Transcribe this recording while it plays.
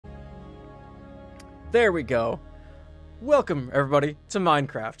There we go. Welcome, everybody, to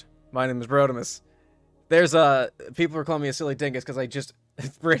Minecraft. My name is Brotimus. There's, people are calling me a silly dingus because I just...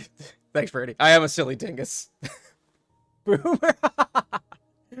 Thanks, Brady. I am a silly dingus. Boomer.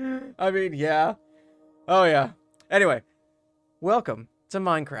 I mean, yeah. Oh, yeah. Anyway, welcome to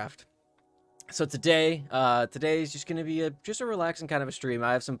Minecraft. So today, today's just gonna be just a relaxing kind of a stream.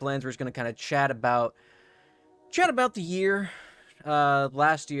 I have some plans. We're just gonna kind of chat about the year,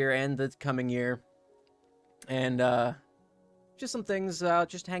 last year and the coming year, and just some things,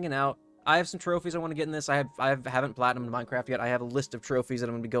 just hanging out. I have some trophies I want to get in this. I haven't platinumed Minecraft yet. I have a list of trophies that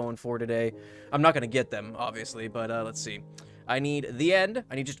I'm gonna be going for today. I'm not gonna get them, obviously, but let's see. I need the end.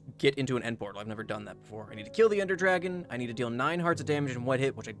 I need to just get into an end portal. I've never done that before. I need to kill the Ender Dragon. I need to deal 9 hearts of damage in one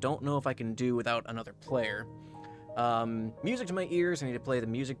hit, which I don't know if I can do without another player. Music to my ears. I need to play the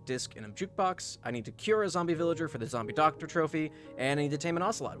music disc in a jukebox. I need to cure a zombie villager for the zombie doctor trophy, and I need to tame an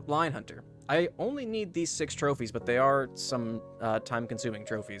ocelot with Lion Hunter. I only need these 6 trophies, but they are some time-consuming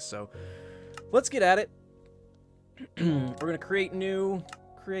trophies, so let's get at it. We're gonna create new.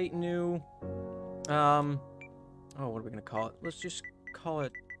 Oh, what are we gonna call it? Let's just call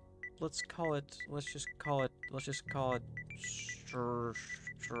it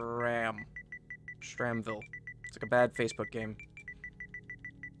Stramville. It's like a bad Facebook game.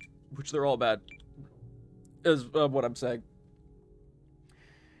 Which they're all bad. Is what I'm saying.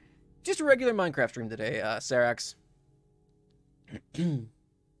 Just a regular Minecraft stream today, Sarax. And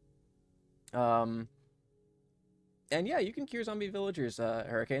yeah, you can cure zombie villagers,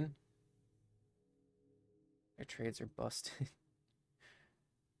 Hurricane. Their trades are busted.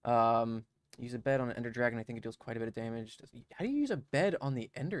 Use a bed on an Ender Dragon. I think it deals quite a bit of damage. How do you use a bed on the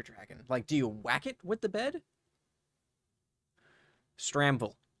Ender Dragon? Like, do you whack it with the bed?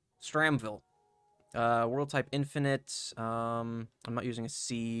 Stramville. World type infinite. I'm not using a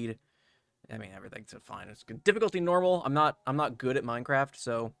seed. I mean, everything's fine. It's good. Difficulty normal. I'm not good at Minecraft,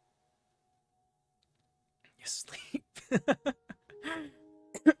 so you sleep.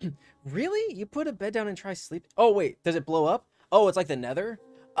 Really? You put a bed down and try sleep? Oh, wait. Does it blow up? Oh, it's like the Nether?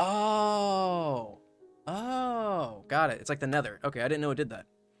 Oh. Oh. Got it. It's like the Nether. Okay, I didn't know it did that.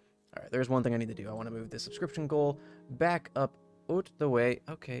 All right, there's one thing I need to do. I want to move this subscription goal back up out the way.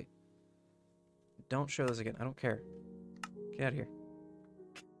 Okay. Don't show this again. I don't care. Get out of here.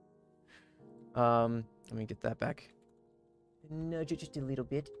 Let me get that back. No, just a little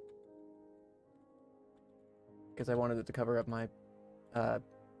bit. Because I wanted it to cover up my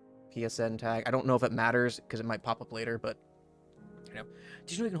PSN tag. I don't know if it matters because it might pop up later, but you know.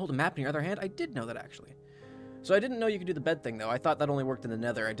 Did you know you can hold a map in your other hand? I did know that, actually. So I didn't know you could do the bed thing, though. I thought that only worked in the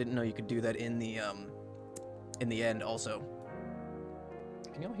Nether. I didn't know you could do that in the end also.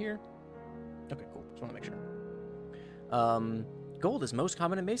 Can y'all hear? Okay, cool. Just want to make sure. Gold is most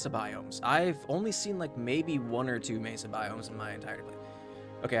common in mesa biomes. I've only seen like maybe 1 or 2 mesa biomes in my entire play.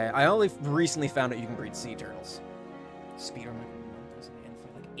 Okay, I only recently found out you can breed sea turtles. Speedrun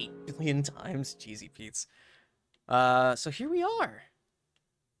for like 8 billion times. Jeezy Pete's. So here we are.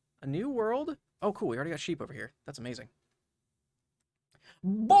 A new world. Oh, cool. We already got sheep over here. That's amazing.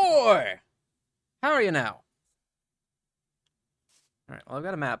 Boy! How are you now? Alright, well, I've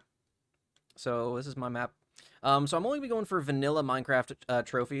got a map. So this is my map. So I'm only going to be going for vanilla Minecraft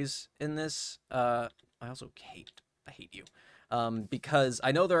trophies in this. I also hate you. Because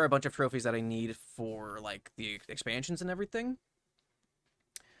I know there are a bunch of trophies that I need for, like, the expansions and everything.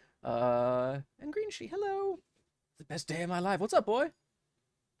 And Green Sheet, hello! The best day of my life. What's up, boy?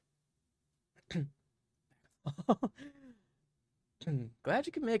 Glad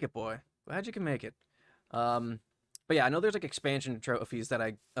you can make it, boy. Glad you can make it. But yeah, I know there's, like, expansion trophies that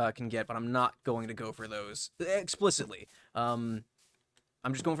I can get, but I'm not going to go for those explicitly. I'm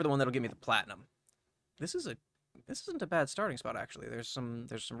just going for the one that'll give me the platinum. This isn't a bad starting spot, actually. There's some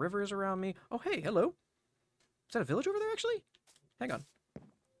rivers around me. Oh, hey, hello. Is that a village over there, actually? Hang on.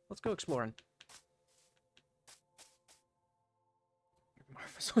 Let's go exploring.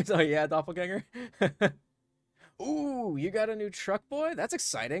 Oh, yeah, doppelganger. Ooh, you got a new truck, boy? That's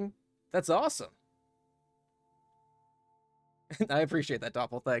exciting. That's awesome. I appreciate that,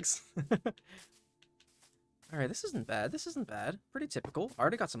 Doppel. Thanks. Alright, this isn't bad. This isn't bad. Pretty typical. I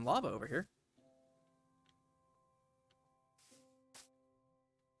already got some lava over here.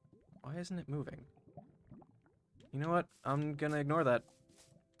 Why isn't it moving? You know what? I'm gonna ignore that.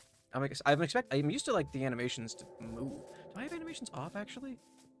 I'm used to, like, the animations to move. Do I have animations off, actually?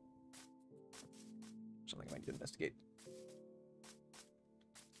 Something I might need to investigate.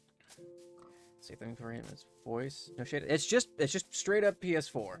 Save thing for him is voice. No shade. It's just straight up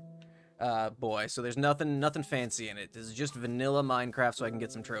PS4. Boy, so there's nothing fancy in it. This is just vanilla Minecraft so I can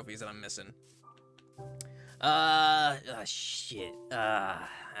get some trophies that I'm missing. Shit.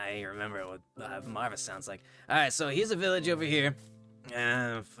 I remember what Marvis sounds like. Alright, so here's a village over here. Fucking,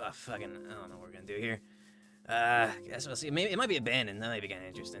 I don't know what we're gonna do here. Guess we'll see. Maybe it might be abandoned. That might be kind of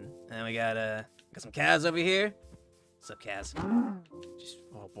interesting. And we got some cows over here. What's up, cows?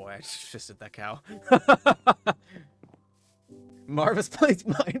 Oh boy, I just fisted that cow. Marvis plays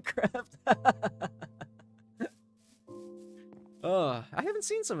Minecraft. Oh, I haven't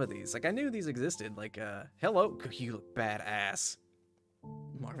seen some of these. Like, I knew these existed. Like, hello. You look badass.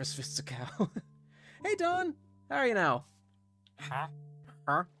 Marvis fists a cow. Hey, Don. How are you now? Huh?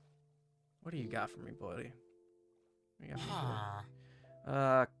 Huh? What do you got for me, buddy? What do you got for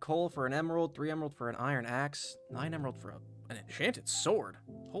me? Coal for an emerald, 3 emerald for an iron axe, 9 emerald for an enchanted sword.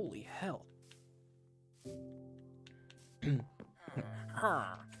 Holy hell.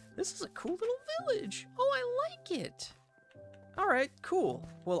 This is a cool little village. Oh, I like it. Alright, cool.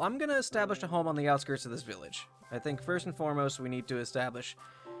 Well, I'm gonna establish a home on the outskirts of this village. I think first and foremost we need to establish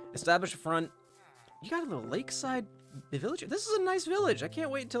a front. You got a little lakeside village? This is a nice village. I can't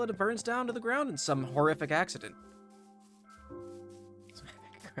wait until it burns down to the ground in some horrific accident.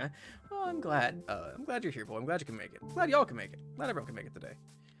 Well, I'm glad. I'm glad you're here, boy. I'm glad you can make it. I'm glad y'all can make it. I'm glad everyone can make it today.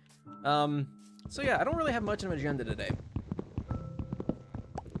 So yeah, I don't really have much of an agenda today. I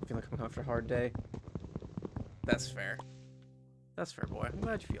feel like I'm after a hard day. That's fair. That's fair, boy. I'm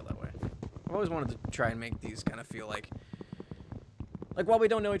glad you feel that way. I've always wanted to try and make these kind of feel like while we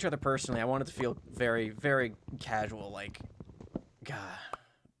don't know each other personally, I wanted to feel very, very casual. Like, God,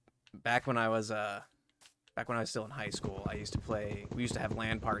 back when I was still in high school, we used to have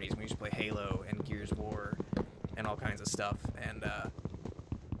LAN parties. We used to play Halo and Gears of War and all kinds of stuff. And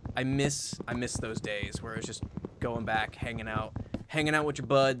I miss those days where it's just going back, hanging out with your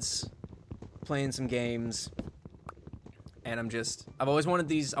buds, playing some games. And I've always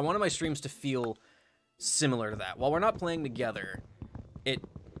wanted I wanted my streams to feel similar to that. While we're not playing together,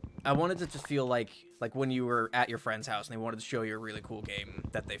 I wanted it to feel like when you were at your friend's house and they wanted to show you a really cool game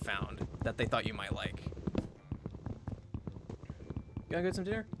that they found, that they thought you might like. Gonna get some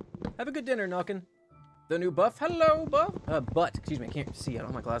dinner? Have a good dinner, Knockin'. The new buff? Hello, buff? Butt. Excuse me, I can't see. I don't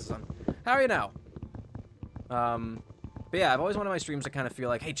have my glasses on. How are you now? But yeah, I've always wanted my streams to kind of feel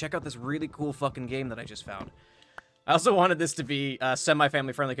like, hey, check out this really cool fucking game that I just found. I also wanted this to be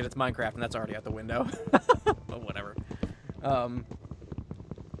semi-family friendly because it's Minecraft and that's already out the window. But whatever.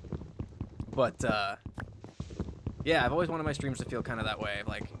 Yeah, I've always wanted my streams to feel kind of that way.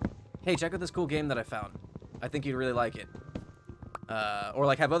 Like, hey, check out this cool game that I found. I think you'd really like it. Or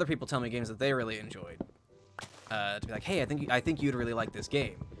like have other people tell me games that they really enjoyed. To be like, hey, I think you'd really like this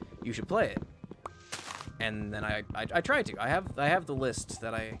game. You should play it. And then I try to. I have the list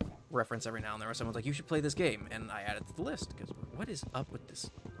that I reference every now and then where someone's like, you should play this game, and I add it to the list because what is up with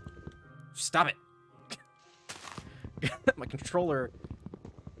this? Stop it! My controller.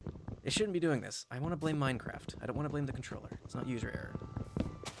 It shouldn't be doing this. I want to blame Minecraft. I don't want to blame the controller. It's not user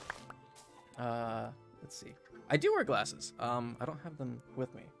error. Let's see. I do wear glasses. I don't have them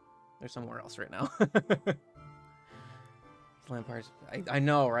with me. They're somewhere else right now. Lampards. I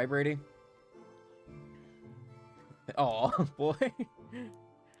know, right, Brady? Oh, boy.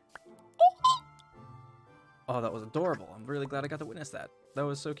 Oh, that was adorable. I'm really glad I got to witness that. That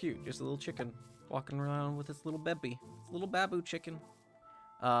was so cute. Just a little chicken walking around with its little bebby. Its little babu chicken.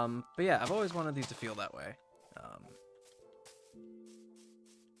 But yeah, I've always wanted these to feel that way.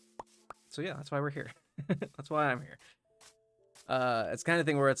 So yeah, that's why we're here. That's why I'm here. It's kind of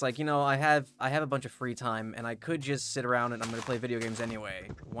thing where it's like, you know, I have a bunch of free time and I could just sit around and I'm gonna play video games anyway.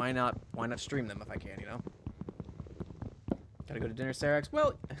 Why not stream them if I can, you know? Gotta go to dinner, Sarax.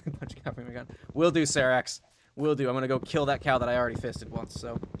 Well, punch a cow from my gun. Will do, Sarax. Will do. I'm gonna go kill that cow that I already fisted once.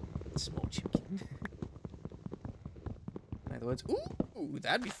 So, small chicken. Night of the Woods. Ooh,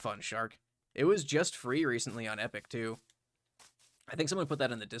 that'd be fun, Shark. It was just free recently on Epic too. I think someone put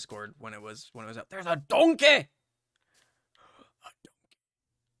that in the Discord when it was out. There's a donkey. A donkey.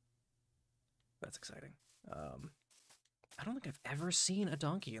 That's exciting. I don't think I've ever seen a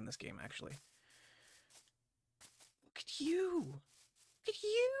donkey in this game actually. Look at you. Look at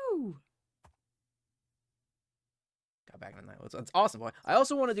you. Got back in that. That's awesome, boy. I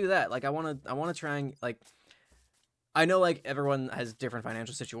also want to do that. Like, I want to try and, like, I know, like, everyone has different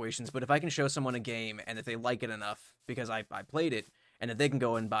financial situations, but if I can show someone a game and if they like it enough because I played it, and if they can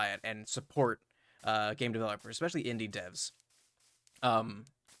go and buy it and support game developers, especially indie devs,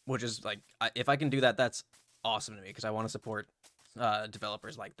 which is, like, if I can do that, that's awesome to me because I want to support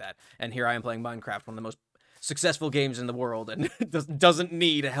developers like that. And here I am playing Minecraft, one of the most successful games in the world, and doesn't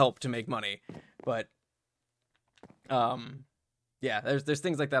need help to make money. But yeah, there's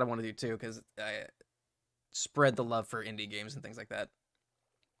things like that I want to do too, because spread the love for indie games and things like that.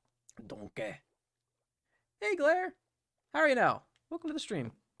 Donkey. Hey, Claire. How are you now? Welcome to the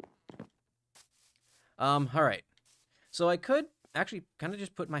stream. Alright. So I could actually kind of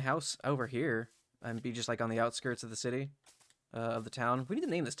just put my house over here and be just like on the outskirts of the city, of the town. We need to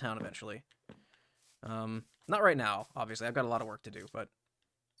name this town eventually. Not right now, obviously. I've got a lot of work to do, but...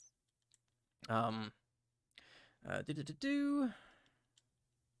 Oh,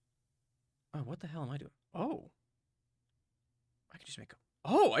 what the hell am I doing? Oh. I could just make a...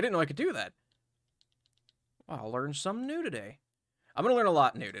 Oh, I didn't know I could do that. Well, I'll learn something new today. I'm gonna learn a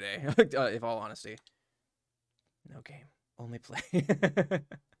lot new today, if all honesty. No game. Only play.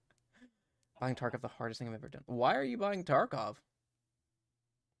 Buying Tarkov, the hardest thing I've ever done. Why are you buying Tarkov?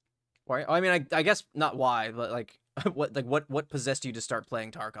 Why? I mean, I guess not why, but like, what possessed you to start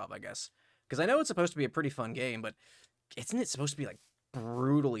playing Tarkov? I guess because I know it's supposed to be a pretty fun game, but isn't it supposed to be like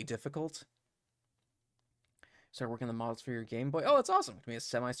brutally difficult? Start working on the models for your Game Boy. Oh, that's awesome. It can be a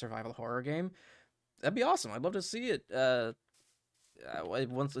semi-survival horror game. That'd be awesome. I'd love to see it. I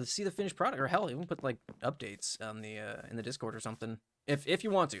want to see the finished product, or hell, even put like updates on the in the Discord or something. If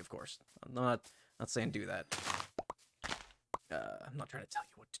you want to, of course. I'm not saying do that. I'm not trying to tell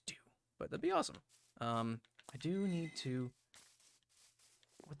you what to do, but that'd be awesome. I do need to.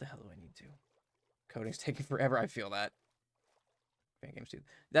 What the hell do I need to? Coding's taking forever. I feel that. Fan games too.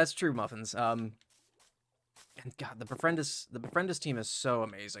 That's true, Muffins. And God, the Befriendus team is so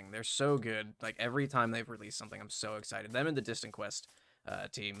amazing. They're so good. Like every time they've released something, I'm so excited. Them and the Distant Quest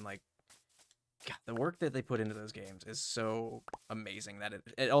team, like, God, the work that they put into those games is so amazing that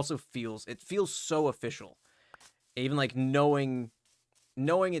it also feels so official. Even like knowing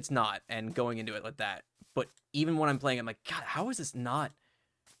it's not and going into it like that. But even when I'm playing, I'm like, God, how is this not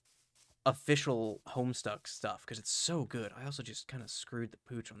official Homestuck stuff? Because it's so good. I also just kind of screwed the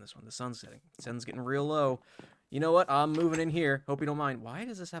pooch on this one. The sun's setting. The sun's getting real low. You know what? I'm moving in here. Hope you don't mind. Why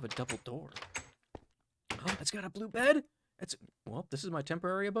does this have a double door? Oh, it's got a blue bed. It's well, this is my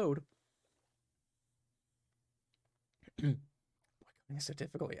temporary abode. It's so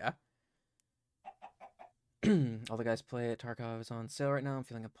difficult, yeah. All the guys play it. Tarkov is on sale right now. I'm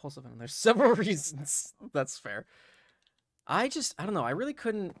feeling impulsive, and there's several reasons. That's fair. I don't know. I really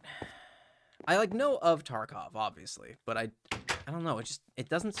couldn't. I like know of Tarkov, obviously, but I don't know. It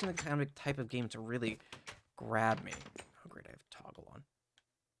doesn't seem like the kind of type of game to really grab me. Oh great, I have toggle on.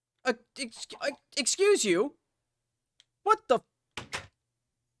 Excuse you. What the?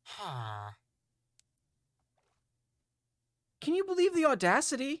 Can you believe the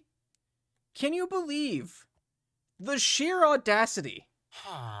audacity? Can you believe the sheer audacity?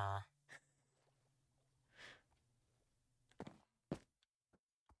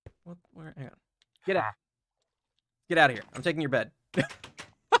 What? Where? Hang on. Get out. Get out of here. I'm taking your bed.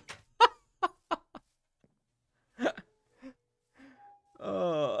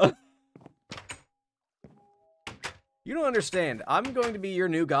 You don't understand. I'm going to be your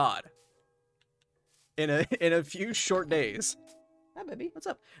new god. In a few short days. Hi, baby. What's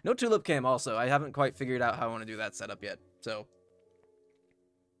up? No tulip cam also. I haven't quite figured out how I want to do that setup yet. So.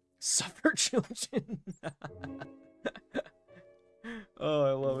 Suffer children. Oh,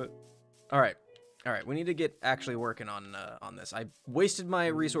 I love it. Alright. Alright, we need to get actually working on this. I wasted my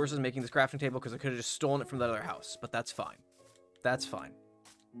resources making this crafting table because I could have just stolen it from that other house. But that's fine. That's fine.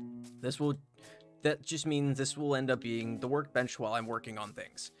 That just means this will end up being the workbench while I'm working on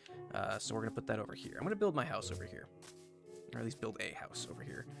things. So we're going to put that over here. I'm going to build my house over here. Or at least build a house over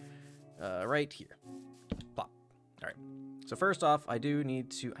here. Right here. Plop. Alright. So first off, I do need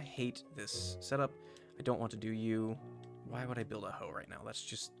to... I hate this setup. I don't want to do you... Why would I build a hoe right now? That's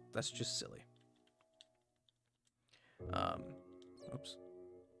just silly. Oops.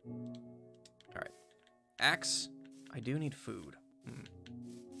 Alright. Axe. I do need food.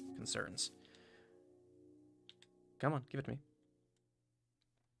 Concerns. Come on, give it to me.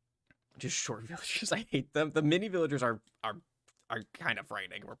 Just short villagers. I hate them. The mini villagers are kind of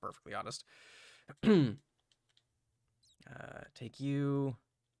frightening, we're perfectly honest. Take you.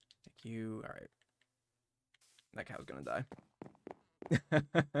 Take you. Alright. That cow's gonna die.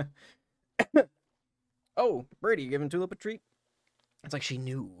 Oh, Brady, you giving Tulip a treat? It's like she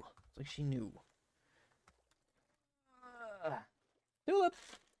knew. It's like she knew. Tulip!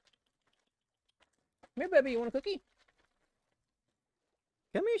 Come here, baby. You want a cookie?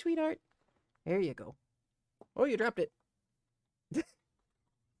 Come here, sweetheart. There you go. Oh, you dropped it.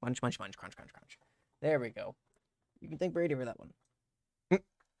 Munch, munch, munch, crunch, crunch, crunch. There we go. You can thank Brady for that one.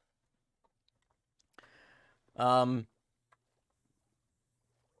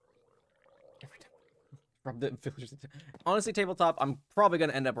 Rob the villagers. Honestly, tabletop, I'm probably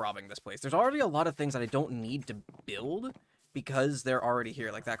going to end up robbing this place. There's already a lot of things that I don't need to build because they're already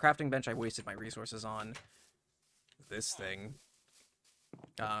here. Like that crafting bench, I wasted my resources on. This thing.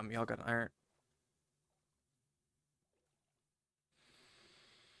 Y'all got iron.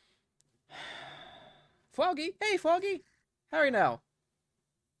 Foggy! Hey, Foggy! How are you now?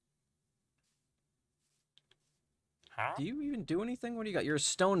 Huh? Do you even do anything? What do you got? You're a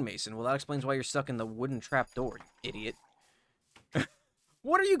stonemason. Well, that explains why you're stuck in the wooden trapdoor, you idiot.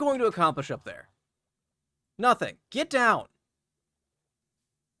 What are you going to accomplish up there? Nothing. Get down!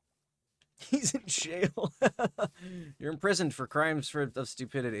 He's in jail. You're imprisoned for crimes of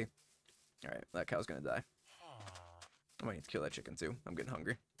stupidity. Alright, that cow's gonna die. I might need to kill that chicken too. I'm getting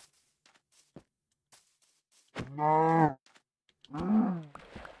hungry. That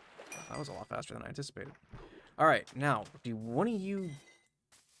was a lot faster than I anticipated. Alright, now, do one of you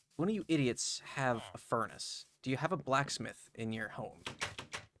idiots have a furnace? Do you have a blacksmith in your home?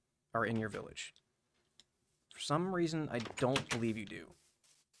 Or in your village? For some reason, I don't believe you do.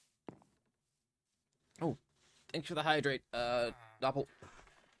 Oh, thanks for the hydrate, Doppel.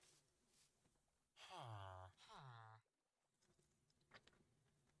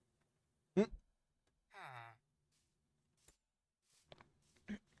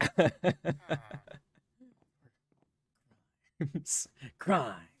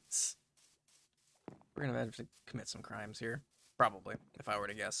 Crimes. We're gonna have to commit some crimes here. Probably, if I were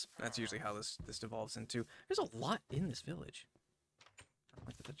to guess. That's usually how this devolves into. There's a lot in this village. I don't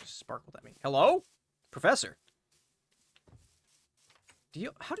like that just sparkled at me. Hello? Professor?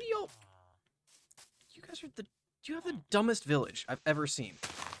 How do y'all... You guys are the... You have the dumbest village I've ever seen.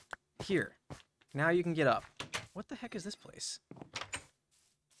 Here. Now you can get up. What the heck is this place?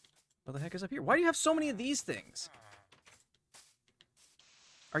 What the heck is up here? Why do you have so many of these things?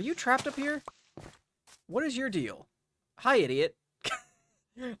 Are you trapped up here? What is your deal? Hi, idiot.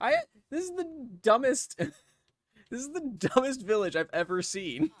 This is the dumbest... This is the dumbest village I've ever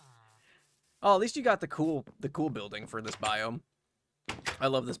seen. Oh, at least you got the cool building for this biome. I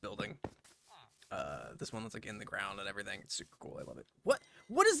love this building. This one that's like in the ground and everything. It's super cool. I love it.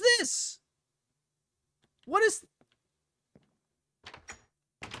 What is this? What is...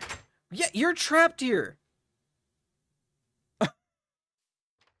 Yeah, you're trapped here.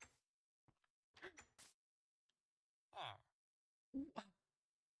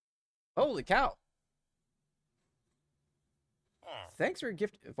 Holy cow. Thanks for a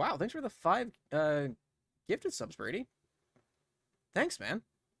gift. Wow, thanks for the 5 gifted subs, Brady. Thanks, man.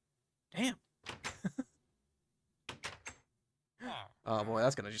 Damn. Oh boy,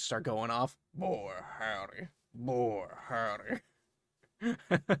 that's gonna just start going off. Boy, howdy. Boy, howdy.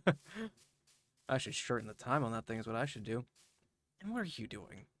 I should shorten the time on that thing is what I should do. And what are you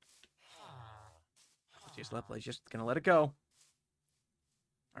doing? Just gonna let it go.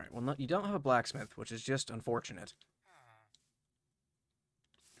 Alright, well, no, you don't have a blacksmith, which is just unfortunate.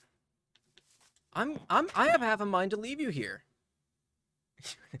 I have half a mind to leave you here.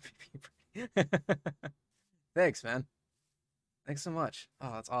 Thanks, man. Thanks so much.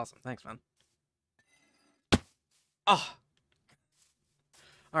 Oh, that's awesome. Thanks, man. Oh.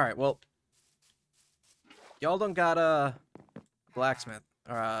 Alright, well. Y'all don't got a blacksmith,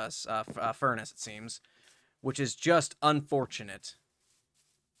 or a furnace, it seems. Which is just unfortunate.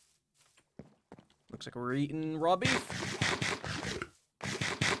 Looks like we're eating raw beef.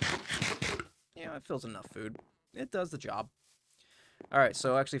 Yeah, it fills enough food. It does the job. Alright,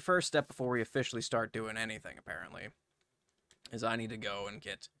 so actually first step before we officially start doing anything, apparently, is I need to go and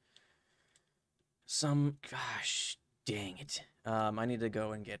get some... Gosh, dang it. I need to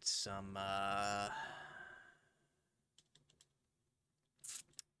go and get some,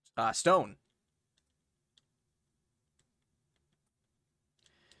 stone.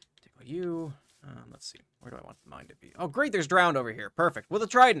 Take you... let's see. Where do I want mine to be? Oh, great, there's drowned over here. Perfect. With a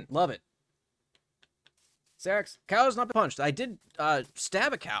trident. Love it. Xerix, cow's not punched. I did,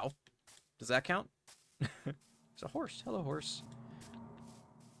 stab a cow. Does that count? It's a horse. Hello, horse.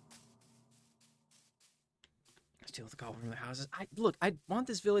 Steal the cobble from the houses. Look, I want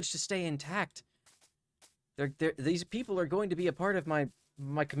this village to stay intact. These people are going to be a part of my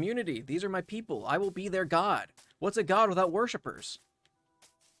community. These are my people. I will be their god. What's a god without worshippers?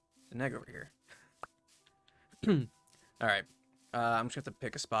 The neg over here. Alright. I'm just going to have to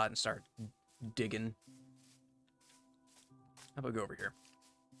pick a spot and start digging. How about we go over here?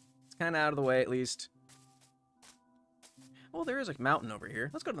 It's kind of out of the way, at least. Oh, there is a mountain over here.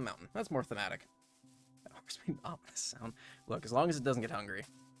 Let's go to the mountain. That's more thematic. That horse made an ominous sound. Look, as long as it doesn't get hungry.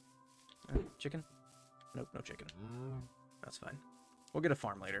 Chicken? Nope, no chicken. That's fine. We'll get a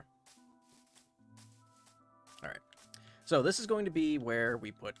farm later. So this is going to be where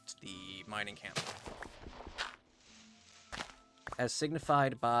we put the mining camp. As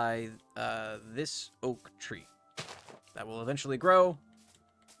signified by this oak tree. That will eventually grow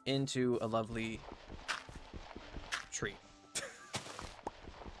into a lovely tree.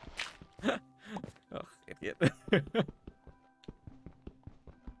 Oh, idiot.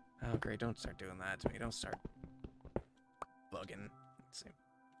 Oh, great. Don't start doing that to me. Don't start bugging. Let's see.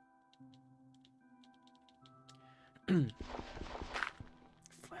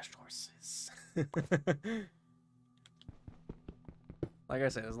 Flash horses. Like I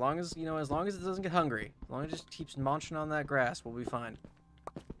said, as long as, you know, as long as it doesn't get hungry, as long as it just keeps munching on that grass, we'll be fine.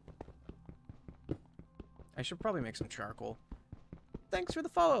 I should probably make some charcoal. Thanks for the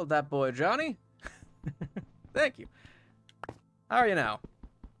follow, that boy, Johnny. Thank you. How are you now?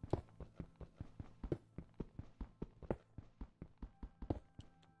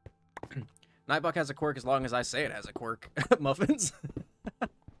 Nightbuck has a quirk as long as I say it has a quirk. Muffins. Am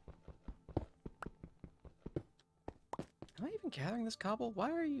I even gathering this cobble?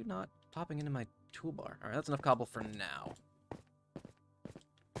 Why are you not popping into my toolbar? Alright, that's enough cobble for now.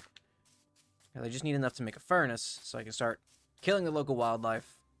 I just need enough to make a furnace so I can start killing the local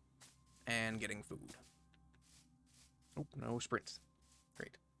wildlife and getting food. Oh, no sprint.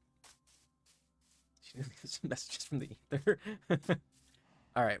 Great. Some messages from the ether.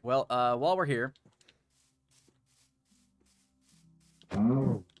 Alright, well, while we're here...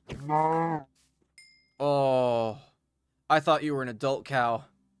 Oh, I thought you were an adult cow.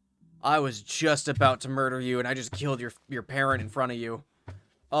 I was just about to murder you, and I just killed your parent in front of you.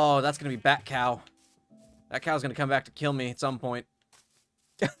 Oh, that's gonna be Bat Cow. That cow's gonna come back to kill me at some point.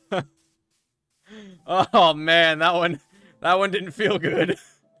 Oh man, that one didn't feel good.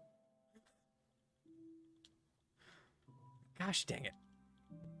 Gosh dang it.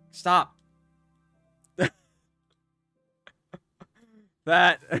 Stop.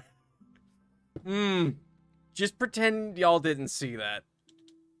 That. Just pretend y'all didn't see that.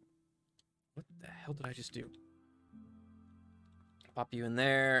 What the hell did I just do? Pop you in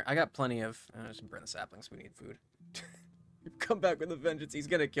there. I got plenty of... just burn the saplings. We need food. Come back with a vengeance. He's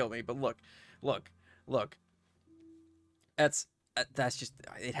gonna kill me. But look. Look. Look. That's just...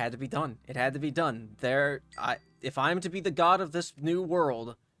 It had to be done. It had to be done. If I'm to be the god of this new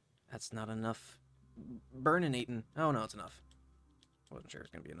world, that's not enough burninating. Oh, no, it's enough. I wasn't sure it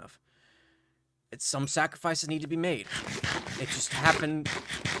was gonna be enough. Some sacrifices need to be made. It just happened...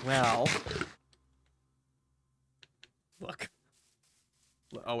 Well... Look.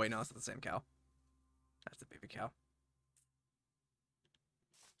 Oh, wait, no, it's not the same cow. That's the baby cow.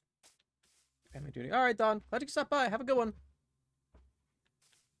 Family duty. Alright, Don. Glad you could stop by. Have a good one.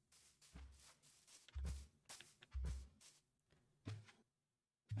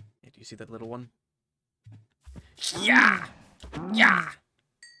 Hey, do you see that little one? Yeah! Yeah!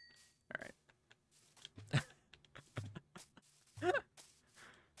 Alright.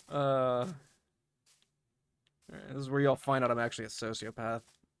 This is where y'all find out I'm actually a sociopath.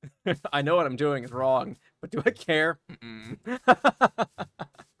 I know what I'm doing is wrong, but do I care?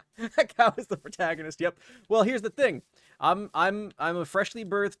 That cow is the protagonist. Yep. Well, here's the thing. I'm a freshly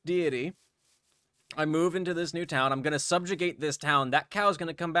birthed deity. I move into this new town. I'm gonna subjugate this town. That cow's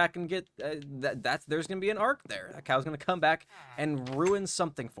gonna come back and get there's gonna be an arc there. That cow's gonna come back and ruin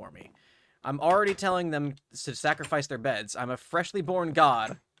something for me. I'm already telling them to sacrifice their beds. I'm a freshly born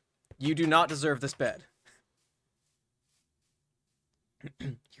god. You do not deserve this bed.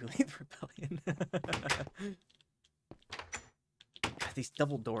 You lead the rebellion. God, these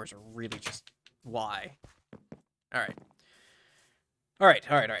double doors are really just... Why? Alright.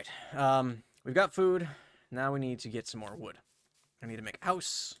 Alright. We've got food. Now we need to get some more wood. I need to make a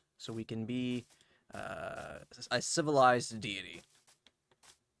house so we can be a civilized deity.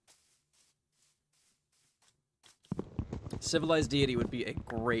 Civilized deity would be a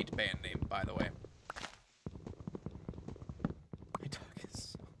great band name, by the way. My dog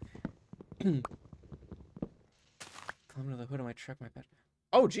is... Climb under the hood of my truck, my pet.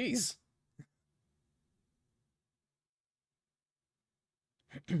 Oh, jeez!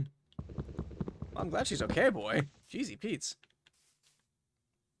 Well, I'm glad she's okay, boy. Jeezy Pete's.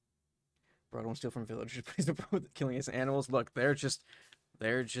 Bro, don't steal from villagers. Please don't promote killing innocent animals. Look, they're just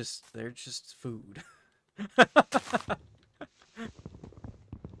food.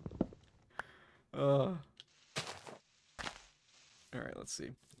 Alright, let's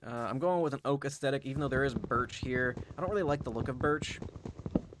see. I'm going with an oak aesthetic, even though there is birch here. I don't really like the look of birch.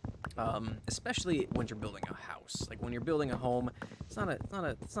 Especially when you're building a house. Like when you're building a home, it's not great.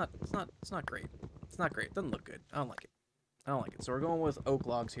 It's not great. It doesn't look good. I don't like it. So we're going with oak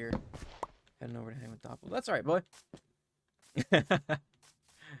logs here. Heading over to hang with Doppel. That's alright, boy. I thought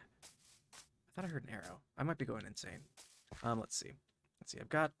I heard an arrow. I might be going insane. Let's see. Let's see. I've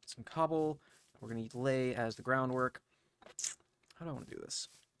got some cobble. We're gonna lay as the groundwork. How do I want to do this?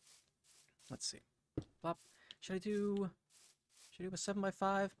 Let's see. Plop. Should I do a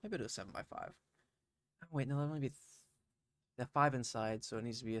 7x5? Maybe I'll do a 7x5. Oh, wait, no, that might be the 5 inside, so it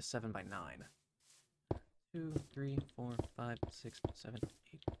needs to be a 7x9. 2, 3, 4, 5, 6, 7,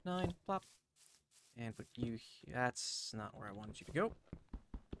 8, 9. Plop. And put you here. That's not where I wanted you to go.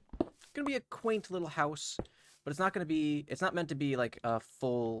 It's gonna be a quaint little house, but it's not gonna be. It's not meant to be like a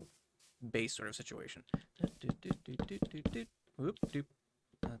full base sort of situation. Whoop, doop.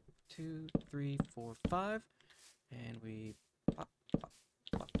 2, 3, 4, 5, and we plop, plop,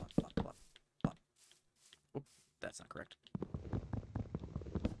 plop, plop, plop, plop, plop. Oop, that's not correct.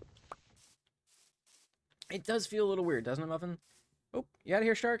 It does feel a little weird, doesn't it, Muffin? Oh, you out of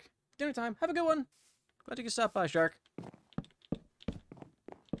here, Shark? Dinner time. Have a good one. Glad you could stop by, Shark.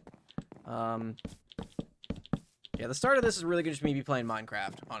 Yeah, the start of this is really gonna just me be playing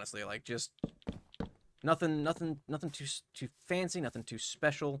Minecraft, honestly. Like, just nothing too fancy, nothing too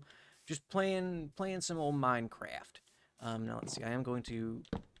special. Just playing some old Minecraft. Now let's see. I am going to.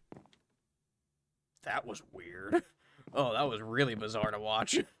 That was weird. Oh, that was really bizarre to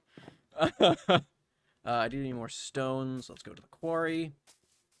watch. I do need more stones. Let's go to the quarry.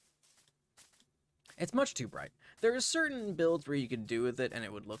 It's much too bright. There are certain builds where you could do with it and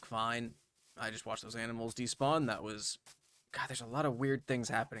it would look fine. I just watched those animals despawn. That was... God, there's a lot of weird things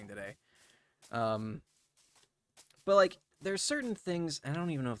happening today. But, like, there's certain things... I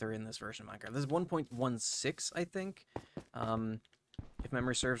don't even know if they're in this version of Minecraft. This is 1.16, I think. If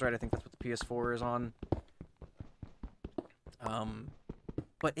memory serves right, I think that's what the PS4 is on.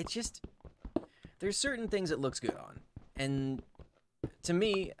 But it just... There's certain things it looks good on. And... to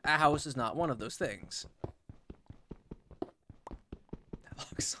me, a house is not one of those things. That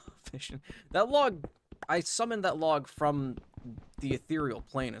log's so efficient. That log, I summoned that log from the ethereal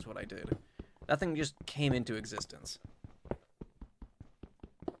plane is what I did. That thing just came into existence.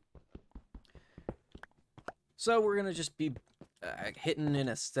 So we're gonna just be hitting an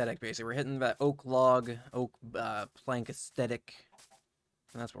aesthetic, basically. We're hitting that oak log, oak plank aesthetic.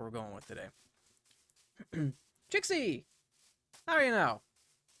 And that's what we're going with today. Trixie! How are you now?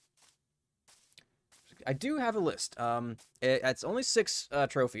 I do have a list. It's only 6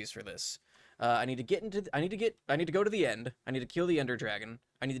 trophies for this. I need to go to the end. I need to kill the Ender Dragon.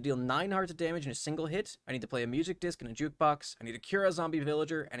 I need to deal 9 hearts of damage in a single hit. I need to play a music disc and a jukebox. I need to cure a zombie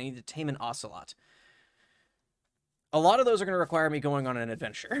villager, and I need to tame an ocelot. A lot of those are going to require me going on an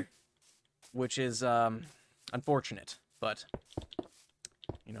adventure, which is unfortunate, but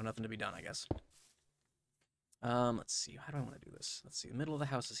you know, nothing to be done, I guess. Let's see. How do I want to do this? Let's see. The middle of the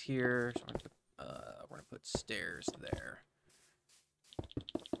house is here. So we're gonna put stairs there.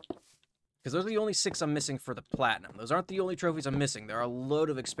 Because those are the only 6 I'm missing for the platinum. Those aren't the only trophies I'm missing. There are a load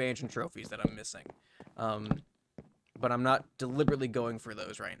of expansion trophies that I'm missing. But I'm not deliberately going for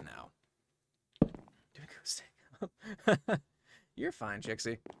those right now. You're fine,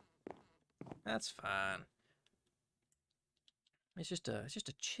 Chixie. That's fine. It's just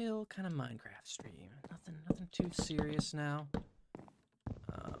a chill kind of Minecraft stream. Nothing too serious now.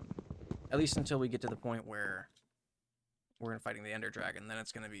 At least until we get to the point where we're fighting the Ender Dragon. Then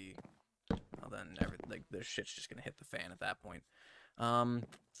it's gonna be, well, then like the shit's just gonna hit the fan at that point. Do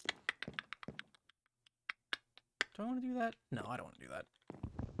I want to do that? No, I don't want to do that.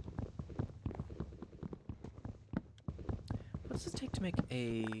 What does it take to make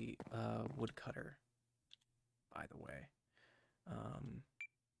a woodcutter? By the way.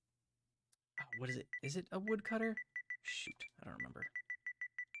 What is it? Is it a woodcutter? Shoot, I don't remember.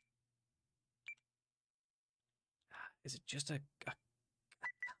 Is it just a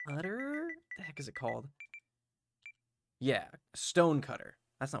cutter? What the heck is it called? Yeah, stone cutter.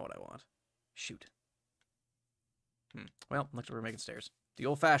 That's not what I want. Shoot. Well, looks like we're making stairs. The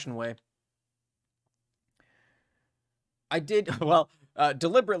old-fashioned way. I did, well,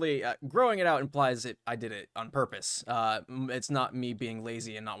 deliberately, growing it out implies that I did it on purpose. It's not me being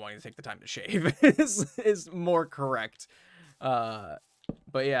lazy and not wanting to take the time to shave, is more correct.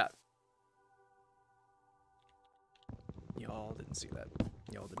 But yeah. Y'all didn't see that.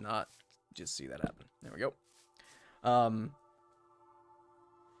 Y'all did not just see that happen. There we go.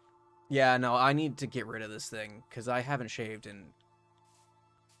 Yeah, no, I need to get rid of this thing, because I haven't shaved in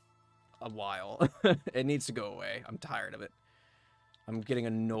a while. It needs to go away. I'm tired of it. I'm getting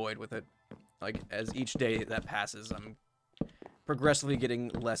annoyed with it. Like, as each day that passes, I'm progressively getting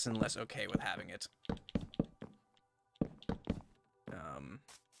less and less okay with having it.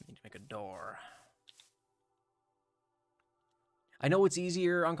 Need to make a door. I know it's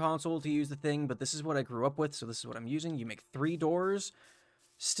easier on console to use the thing, but this is what I grew up with, so this is what I'm using. You make 3 doors.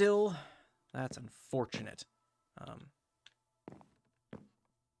 Still, that's unfortunate. How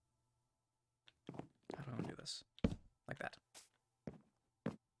do I want to do this? Like that.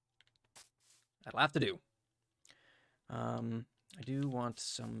 That'll have to do. I do want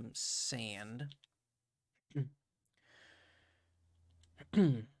some sand.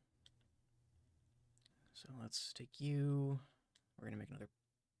 So let's take you. We're gonna make another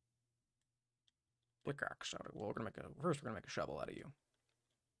pickaxe out of. Well, we're gonna make a shovel out of you.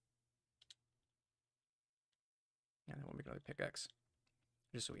 And then we'll make another pickaxe,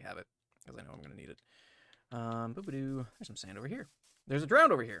 just so we have it, because I know I'm gonna need it. Boop-a-doo. There's some sand over here. There's a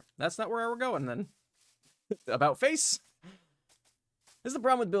drowned over here. That's not where we're going then. About face. This is the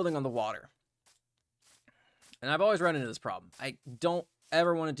problem with building on the water. And I've always run into this problem. I don't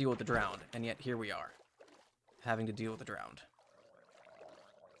ever want to deal with the drowned, and yet here we are, having to deal with the drowned.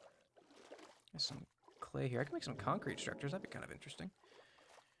 There's some clay here. I can make some concrete structures. That'd be kind of interesting.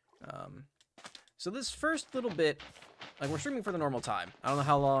 So this first little bit, like, we're streaming for the normal time. I don't know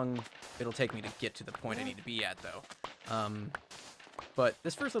how long it'll take me to get to the point I need to be at, though. But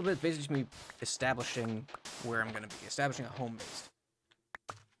this first little bit is basically just me establishing where I'm going to be. Establishing a home base.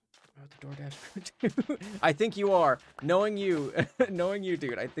 About the DoorDash. I think you are. Knowing you, knowing you,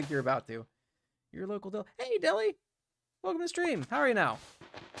 dude. I think you're about to. You're a local deli. Hey, Deli! Welcome to the stream. How are you now?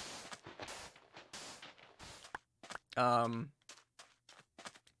 But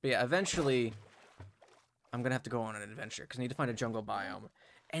yeah, eventually, I'm gonna have to go on an adventure, because I need to find a jungle biome.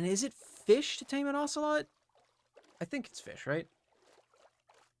 And is it fish to tame an ocelot? I think it's fish, right?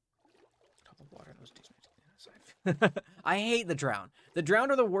 Water, those I hate the drown. The drown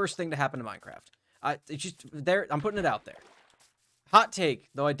are the worst thing to happen to Minecraft. It's just there. I'm putting it out there. Hot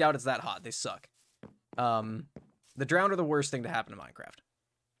take, though I doubt it's that hot. They suck. The drown are the worst thing to happen to Minecraft.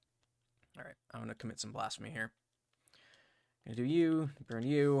 All right, I'm gonna commit some blasphemy here. Gonna do you, burn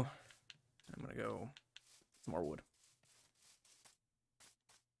you. I'm gonna go some more wood.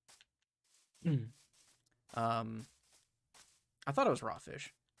 I thought it was raw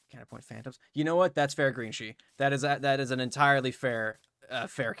fish. Counterpoint phantoms. You know what? That's fair, Green She. That is an entirely fair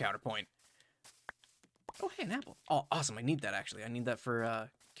counterpoint. Oh, hey, an apple. Oh, awesome. I need that, actually. I need that for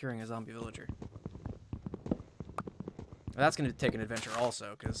curing a zombie villager. That's going to take an adventure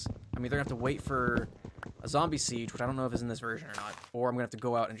also, because I'm either going to have to wait for a zombie siege, which I don't know if is in this version or not, or I'm going to have to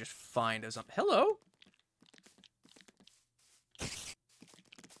go out and just find a zombie. Hello?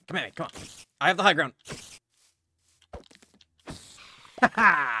 Come at me. Come on. I have the high ground.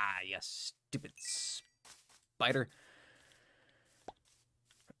 Ha! You stupid spider.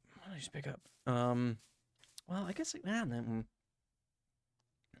 What did I just pick up? Well, I guess then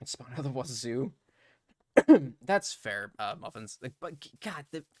let's spawn out of the wazoo. That's fair, muffins. Like, but God,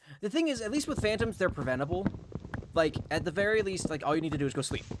 the thing is, at least with phantoms, they're preventable. Like, at the very least, like, all you need to do is go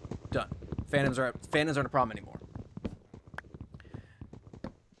sleep. Done. Phantoms aren't a problem anymore.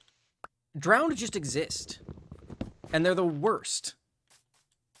 Drowned just exist, and they're the worst.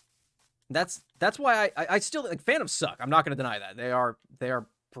 That's why I still, like, phantoms suck. I'm not gonna deny that. They are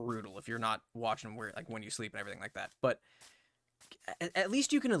brutal if you're not watching where, like, when you sleep and everything like that. But at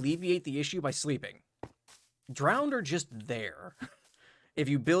least you can alleviate the issue by sleeping. Drowned are just there. If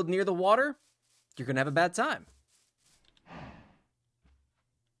you build near the water, you're gonna have a bad time. All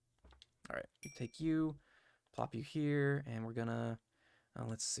right, take you, plop you here, and we're gonna.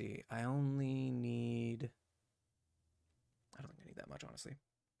 Let's see. I only need. I don't think I need that much, honestly.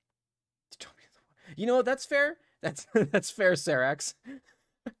 You know what? That's fair. That's fair, Sarax.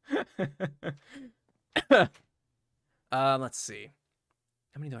 Let's see.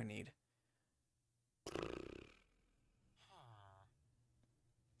 How many do I need?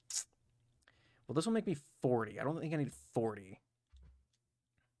 Well, this will make me 40. I don't think I need 40.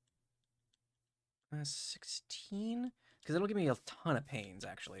 16? Because it'll give me a ton of pains,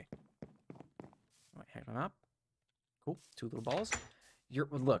 actually. Wait, hang on up. Cool. 2 little balls.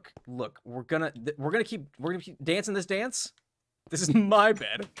 Look. We're gonna keep dancing this dance. This is my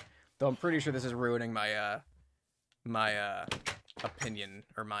bed. Though I'm pretty sure this is ruining my opinion,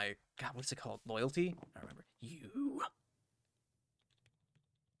 or my, God, what's it called? Loyalty? I don't remember. You.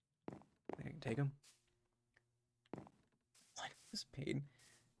 I can take him. What is pain?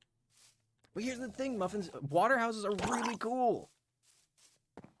 But here's the thing, Muffins. Water houses are really cool.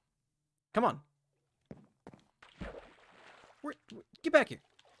 Come on. Get back here.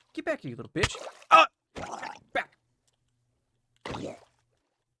 Get back here, you little bitch. Ah! Back. Come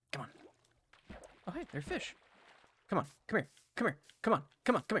on. Oh, hey, they're fish. Come on. Come here. Come here. Come on.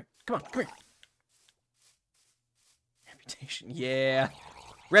 Come on. Come here. Come on. Come here. Reputation. Yeah.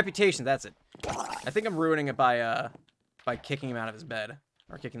 Reputation, that's it. I think I'm ruining it by kicking him out of his bed.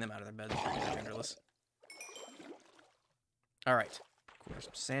 Or kicking them out of their bed. Genderless. Alright. Cool, there's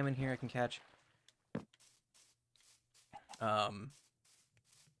some salmon here I can catch.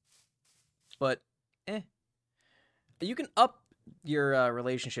 But, you can up your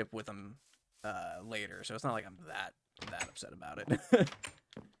relationship with them later, so it's not like I'm that upset about it.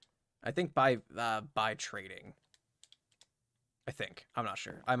 I think by trading. I think. I'm not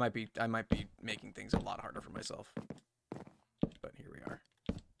sure. I might be making things a lot harder for myself. But here we are.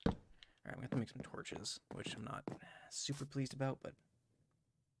 Alright, I'm gonna have to make some torches, which I'm not super pleased about, but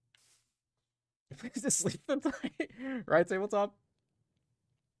please just sleep the night. Right, tabletop?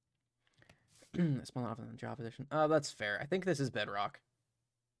 Spawn off in the job position. Oh, that's fair. I think this is bedrock.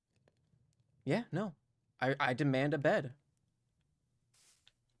 Yeah, no. I demand a bed.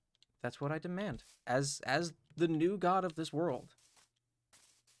 That's what I demand. As the new god of this world,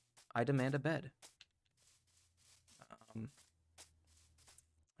 I demand a bed. I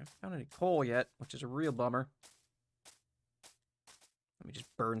haven't found any coal yet, which is a real bummer. Let me just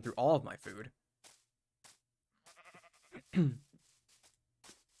burn through all of my food. I'm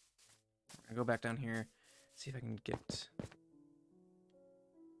gonna go back down here, see if I can get...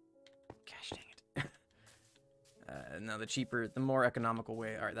 Gosh dang it. No, the more economical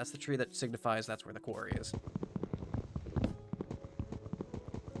way. Alright, that's the tree that signifies that's where the quarry is.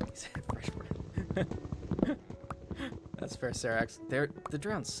 That's fair, Sarax. The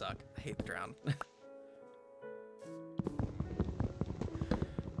drowns suck. I hate the drown.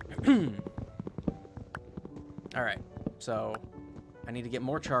 Alright, so I need to get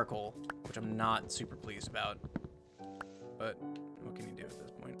more charcoal, which I'm not super pleased about. But what can you do at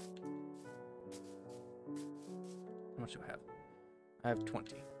this point? How much do I have? I have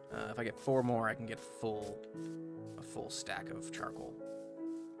 20. If I get 4 more, I can get a full stack of charcoal.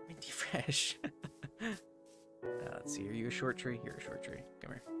 Minty fresh. Let's see. Are you a short tree? You're a short tree.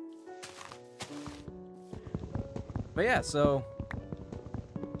 Come here. But yeah, so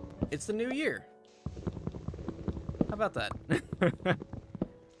it's the new year. How about that?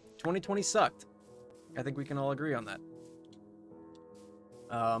 2020 sucked. I think we can all agree on that.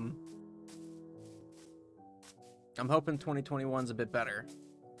 I'm hoping 2021's a bit better.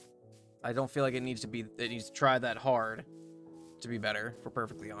 I don't feel like it needs to try that hard to be better, if we're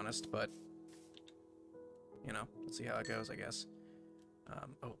perfectly honest, but you know, let's see how it goes, I guess.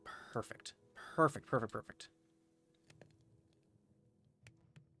 Oh, perfect. Perfect.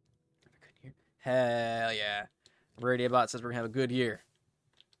 Hell yeah. Radiobot says we're gonna have a good year.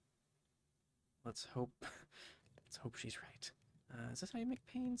 Let's hope she's right. Is this how you make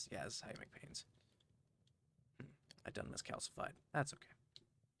panes? Yeah, this is how you make panes. I done miscalcified. That's okay.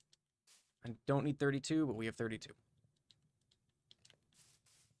 I don't need 32, but we have 32.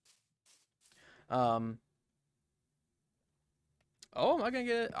 Oh, I'm gonna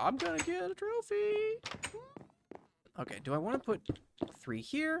get a trophy. Okay, do I want to put 3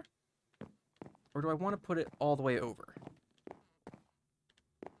 here? Or do I want to put it all the way over?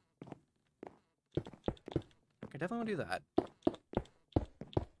 Okay, definitely want to do that.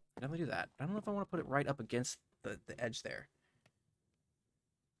 Definitely do that. I don't know if I want to put it right up against the edge there.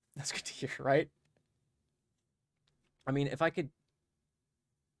 That's good to hear, right? I mean, if I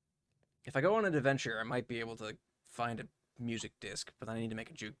go on an adventure, I might be able to find a music disc, but then I need to make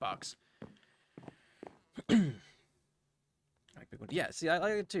a jukebox. Yeah, see, I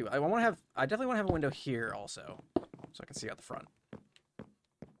like it too. I definitely want to have a window here also, so I can see out the front.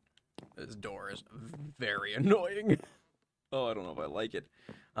 This door is very annoying. Oh, I don't know if I like it.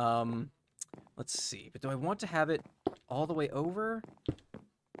 Let's see. But do I want to have it all the way over?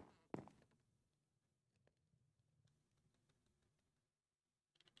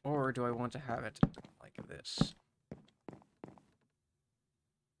 Or do I want to have it like this?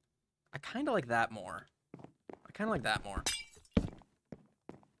 I kind of like that more.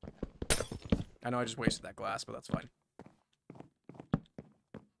 I know I just wasted that glass, but that's fine.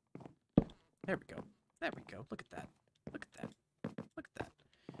 There we go. Look at that.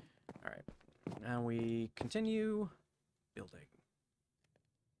 Alright. Now we continue building.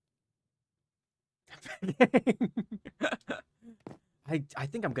 I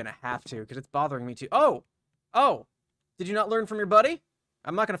think I'm gonna have to, because it's bothering me too. Oh! Did you not learn from your buddy?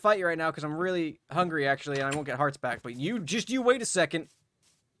 I'm not gonna fight you right now, because I'm really hungry, actually, and I won't get hearts back, but you wait a second.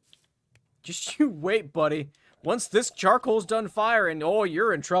 Just you wait, buddy. Once this charcoal's done firing, oh,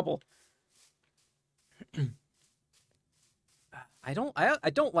 you're in trouble. I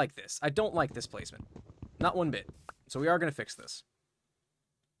don't like this. I don't like this placement. Not one bit. So we are gonna fix this.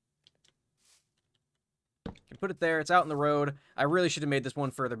 Can put it there. It's out in the road. I really should have made this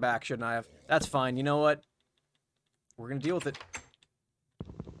one further back, shouldn't I have? That's fine. You know what? We're gonna deal with it.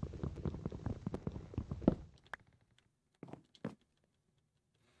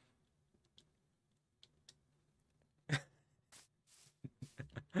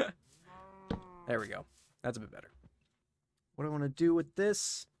 There we go. That's a bit better. What do I want to do with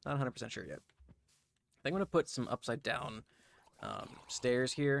this? Not 100% sure yet. I think I'm going to put some upside down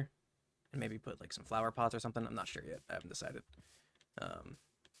stairs here. And maybe put like some flower pots or something. I'm not sure yet. I haven't decided. As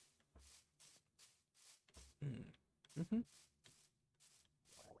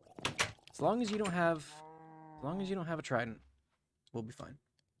long as you don't have a trident, we'll be fine.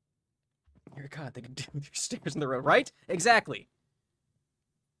 You're God, they can do with your stairs in the road, right? Exactly.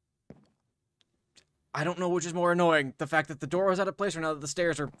 I don't know which is more annoying. The fact that the door was out of place or now that the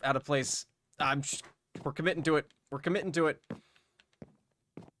stairs are out of place. We're committing to it. We're committing to it.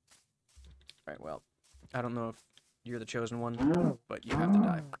 Alright, well. I don't know if you're the chosen one, but you have to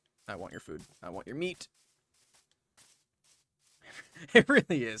die. I want your food. I want your meat. It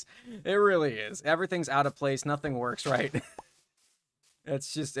really is. It really is. Everything's out of place. Nothing works right.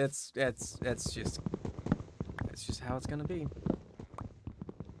 It's just how it's gonna be.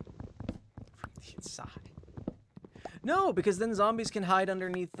 Inside. No, because then zombies can hide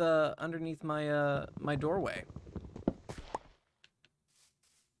underneath my my doorway.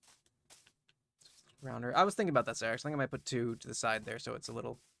 Rounder. I was thinking about that, Sarah. I think I might put 2 to the side there, so it's a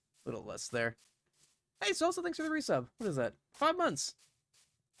little less there. Hey, Salsa, thanks for the resub. What is that? 5 months.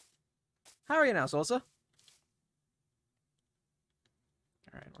 How are you now, Salsa?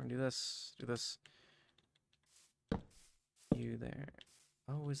 All right, we're gonna do this. Do this. You there.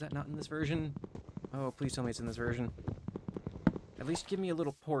 Oh, is that not in this version? Oh, please tell me it's in this version. At least give me a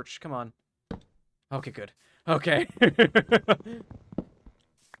little porch. Come on. Okay, good. Okay.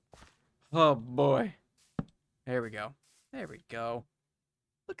 Oh, boy. There we go. There we go.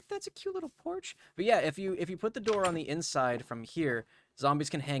 Look, that's a cute little porch. But yeah, if you put the door on the inside from here, zombies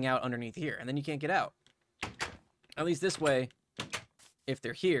can hang out underneath here, and then you can't get out. At least this way, if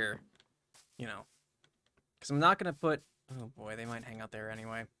they're here, you know. Because I'm not going to put... Oh boy, they might hang out there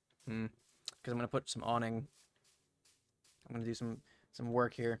anyway. Because I'm going to put some awning. I'm going to do some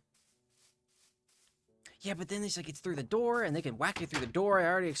work here. Yeah, but then it's like it's through the door, and they can whack you through the door. I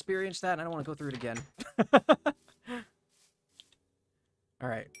already experienced that, and I don't want to go through it again.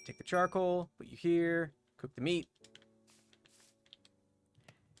 Alright, take the charcoal, put you here, cook the meat.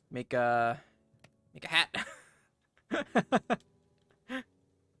 Make a hat. Because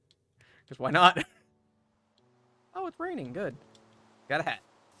why not? Oh, it's raining. Good. Got a hat.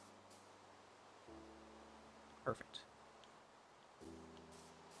 Perfect.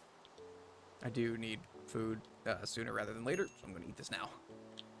 I do need food sooner rather than later, so I'm going to eat this now.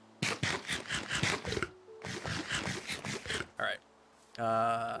 Alright.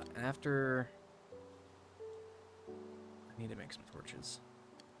 And after... I need to make some torches.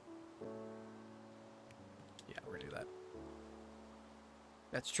 Yeah, we're going to do that.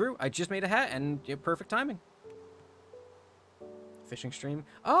 That's true. I just made a hat, and perfect timing. Fishing stream.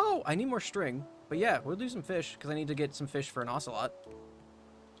 Oh, I need more string. But yeah, we'll do some fish, because I need to get some fish for an ocelot.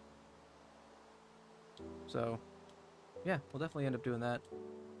 So, yeah, we'll definitely end up doing that.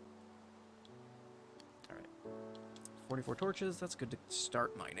 Alright. 44 torches. That's good to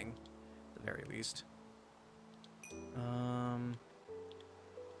start mining, at the very least. I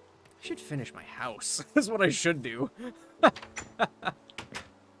should finish my house. That's what I should do.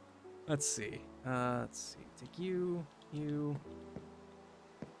 Let's see. Take you.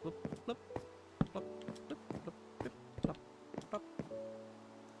 Flip, flip, flip, flip, flip, flip, flip, flip.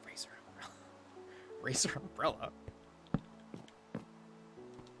 Racer umbrella. Racer umbrella.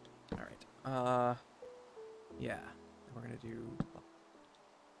 Alright. Yeah. We're gonna do...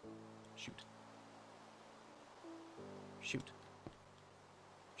 Shoot.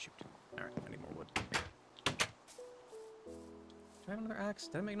 Alright, I need more wood. Do I have another axe?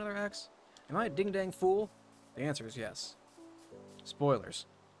 Did I make another axe? Am I a ding-dang fool? The answer is yes. Spoilers.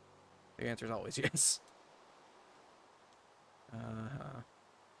 The answer is always yes.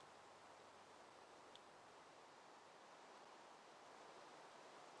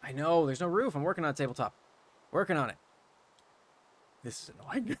 I know, there's no roof. I'm working on a tabletop. Working on it. This is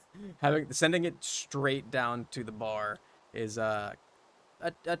annoying. Sending it straight down to the bar is a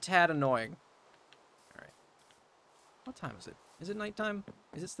tad annoying. Alright. What time is it? Is it nighttime?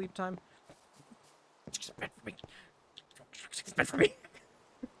 Is it sleep time? It's meant for me. It's meant for me.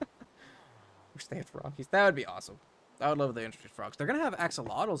 Wish they had froggies. That would be awesome. I would love if they introduced frogs. They're gonna have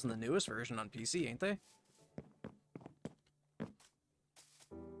axolotls in the newest version on PC, ain't they?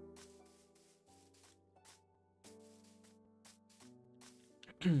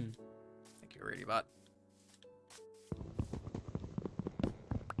 Thank you, Radiobot.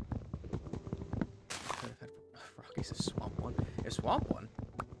 Rocky's a swamp one. A swamp one?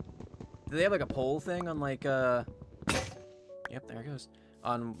 Do they have like a poll thing on like Yep, there it goes.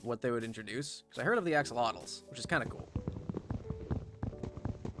 On what they would introduce? Because I heard of the axolotls, which is kind of cool.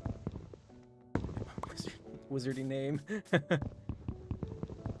 Wizardy name.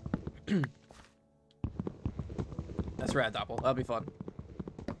 That's rad, Doppel. That'll be fun.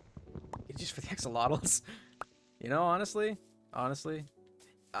 Just for the axolotls. You know, honestly,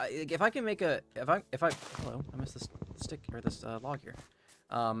 if I can make a, hello, I missed this stick or this log here.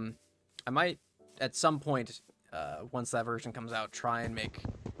 I might at some point, once that version comes out, try and make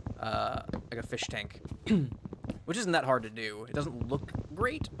like a fish tank, which isn't that hard to do. It doesn't look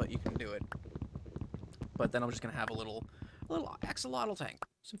great, but you can do it. But then I'm just gonna have a little axolotl tank,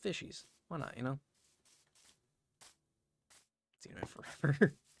 some fishies. Why not? You know. Seen it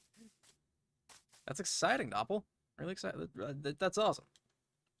forever. That's exciting, Doppel. Really excited. That's awesome.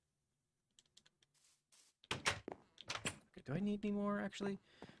 Okay, do I need any more, actually?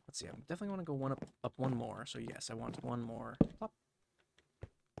 Let's see. I definitely want to go up one more. So, yes, I want one more. Plop.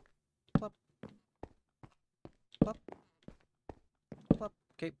 Plop. Plop. Plop.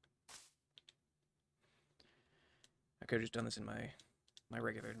 Okay. I could have just done this in my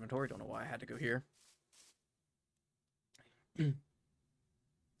regular inventory. Don't know why I had to go here.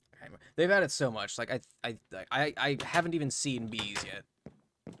 They've added so much. Like I haven't even seen bees yet,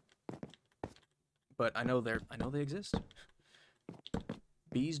 but I know they exist.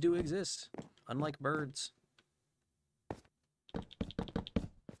 Bees do exist, unlike birds.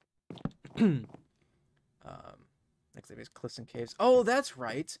 Next thing is cliffs and caves. Oh, that's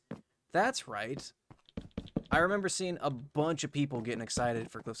right. That's right. I remember seeing a bunch of people getting excited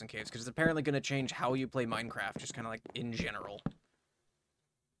for cliffs and caves because it's apparently going to change how you play Minecraft, just kind of like in general.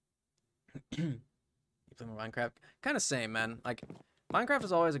 You play more Minecraft? Kind of same, man. Like, Minecraft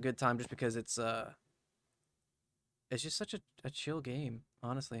is always a good time just because it's just such a chill game,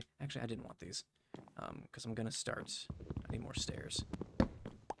 honestly. Actually, I didn't want these, because I'm gonna start. I need more stairs.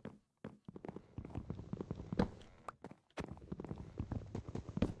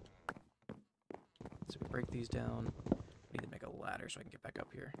 So we break these down. I need to make a ladder so I can get back up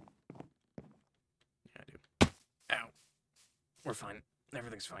here. Yeah, I do. Ow. We're fine.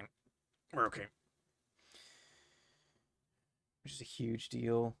 Everything's fine. We're okay. Which is a huge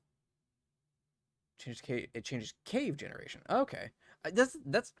deal. It changes cave generation. Okay. That's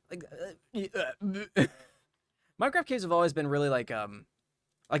like Minecraft caves have always been really like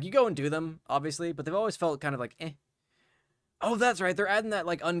you go and do them, obviously, but they've always felt kind of like eh. Oh, that's right. They're adding that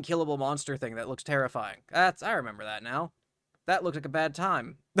like unkillable monster thing that looks terrifying. I remember that now. That looks like a bad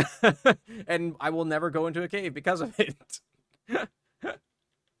time. And I will never go into a cave because of it.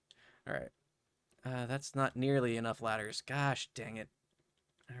 All right. That's not nearly enough ladders. Gosh, dang it.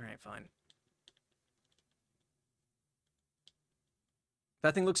 All right, fine.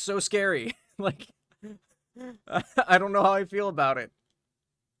 That thing looks so scary. Like, I don't know how I feel about it.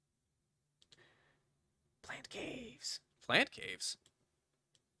 Plant caves. Plant caves?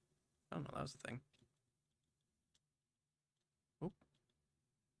 I don't know, that was the thing. Oh.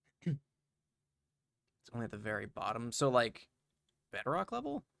 It's only at the very bottom. So, like, bedrock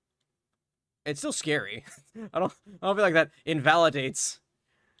level? It's still scary. I don't feel like that invalidates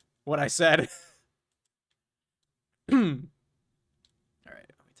what I said. Alright,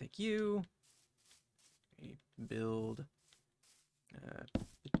 let me take you. We build. Boop,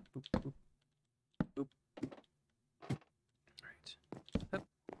 boop, boop. Alright. Up.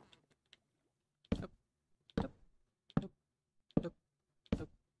 Up. Up. Up. Up. Up.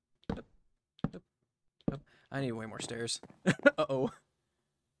 Up. Up. Up. I need way more stairs. Uh-oh.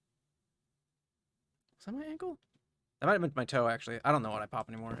 Is that my ankle? That might have been my toe, actually. I don't know what I pop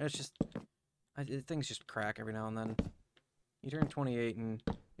anymore. It's just... things just crack every now and then. You turn 28 and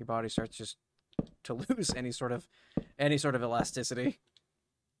your body starts just to lose any sort of elasticity.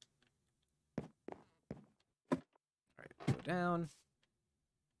 Alright, go down.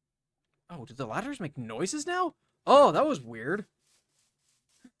 Oh, did the ladders make noises now? Oh, that was weird.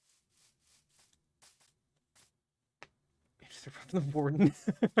 The warden.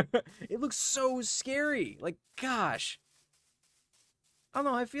 It looks so scary. Like, gosh. I don't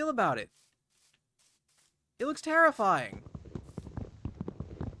know how I feel about it. It looks terrifying.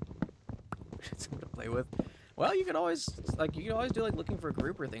 Something to play with. Well, you could always do like looking for a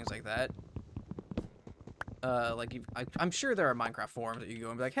group or things like that. I'm sure there are Minecraft forums that you go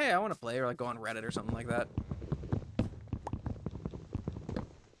and be like, hey, I want to play, or like go on Reddit or something like that.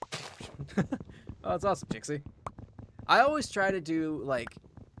 Oh, that's awesome, Jixie. I always try to do, like,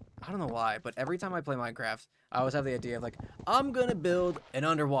 I don't know why, but every time I play Minecraft, I always have the idea of like, I'm gonna build an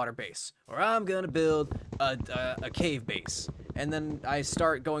underwater base, or I'm gonna build a cave base, and then I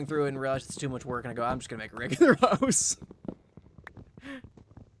start going through it and realize it's too much work, and I go, I'm just gonna make a regular house.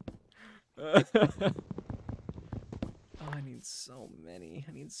 Oh, I need so many.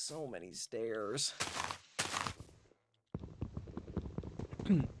 I need so many stairs.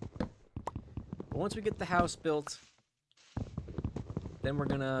 But once we get the house built, then we're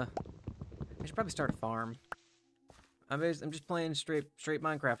gonna... I should probably start a farm. I'm just playing straight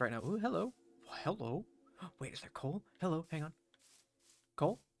Minecraft right now. Ooh, hello. Hello. Wait, is there coal? Hello, hang on.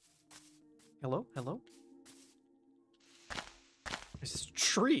 Coal? Hello? Hello? There's this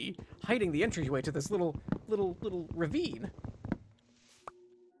tree hiding the entryway to this little ravine.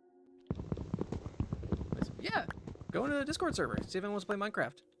 Yeah, go into the Discord server. See if anyone wants to play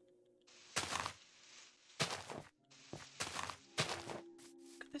Minecraft.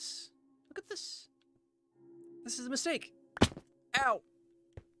 Look at this. Look at this. This is a mistake. Ow.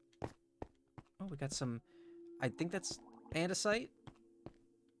 Oh, we got some... I think that's andesite.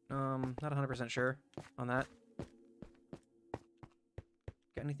 Not 100% sure on that.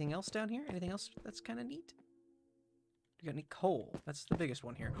 Got anything else down here? Anything else that's kind of neat? You got any coal? That's the biggest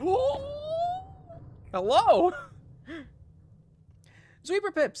one here. Hello!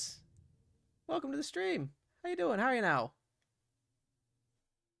 Sweeper Pips! Welcome to the stream. How you doing? How are you now?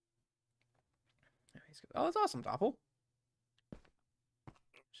 Oh, that's awesome, Doppel.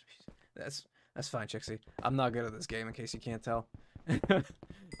 That's fine, Chixie. I'm not good at this game, in case you can't tell.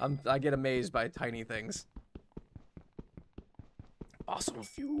 I get amazed by tiny things. Awesome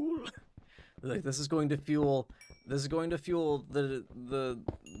fuel. Like this is going to fuel. This is going to fuel the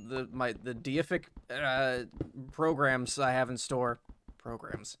deific programs I have in store.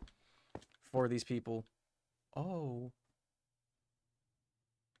 Programs for these people. Oh.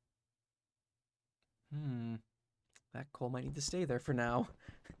 That coal might need to stay there for now.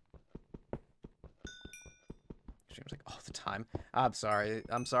 Streams like all the time. I'm sorry.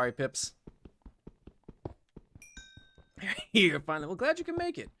 I'm sorry, Pips. Here, finally. Well, glad you can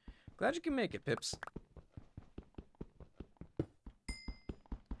make it. Glad you can make it, Pips.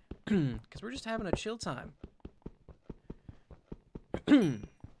 Because we're just having a chill time.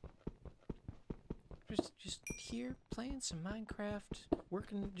 just here, playing some Minecraft,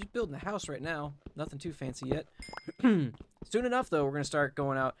 working, just building a house right now. Nothing too fancy yet. Soon enough, though, we're going to start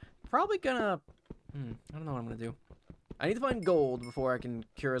going out. Probably gonna... I don't know what I'm going to do. I need to find gold before I can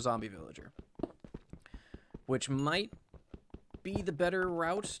cure a zombie villager. Which might be the better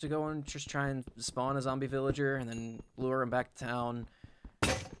route to go and just try and spawn a zombie villager and then lure him back to town,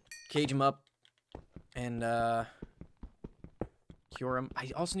 cage him up, and cure him.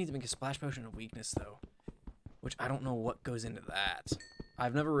 I also need to make a splash potion of weakness, though, which I don't know what goes into that.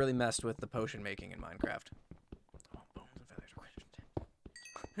 I've never really messed with the potion making in Minecraft. Oh, bones and feathers are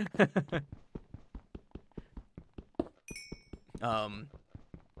quite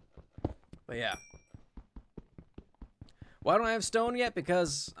but yeah. Why don't I have stone yet?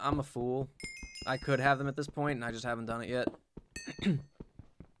 Because I'm a fool. I could have them at this point, and I just haven't done it yet.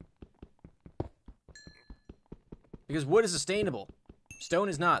 Because wood is sustainable. Stone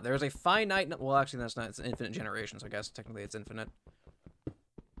is not. There's a finite... Well, actually, that's not. It's an infinite generation, so I guess technically it's infinite.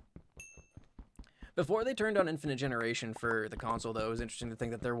 Before they turned on infinite generation for the console, though, it was interesting to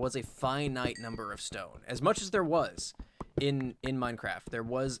think that there was a finite number of stone. As much as there was in Minecraft, there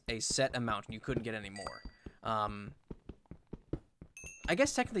was a set amount, and you couldn't get any more. I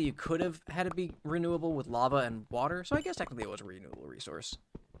guess technically you could have had it be renewable with lava and water, so I guess technically it was a renewable resource.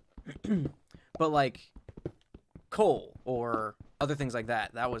 But, like, coal or other things like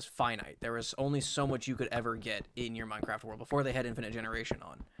that, that was finite. There was only so much you could ever get in your Minecraft world before they had infinite generation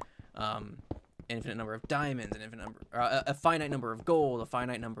on. Infinite number of diamonds, an infinite number, a finite number of gold, a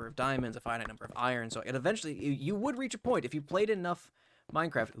finite number of diamonds, a finite number of iron. So it eventually, you would reach a point if you played enough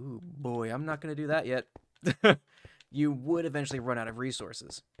Minecraft. Ooh, boy, I'm not going to do that yet. You would eventually run out of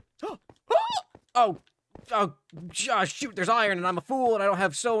resources. Oh, shoot, there's iron and I'm a fool and I don't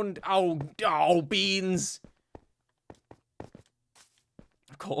have stone. Oh, beans.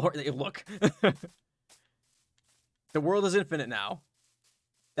 Coal, look. The world is infinite now.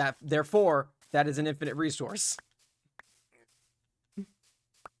 Therefore, that is an infinite resource. But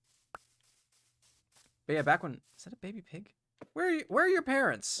yeah, back when... Is that a baby pig? Where are your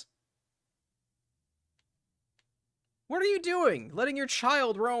parents? What are you doing? Letting your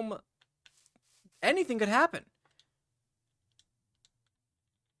child roam... Anything could happen.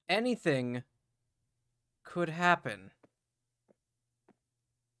 Anything could happen.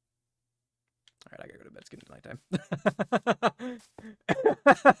 All right, I gotta go to bed. It's getting nighttime.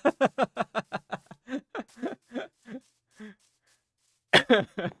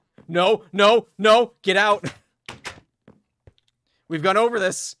 No, no, no! Get out! We've gone over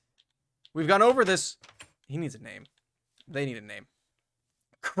this. We've gone over this. He needs a name. They need a name.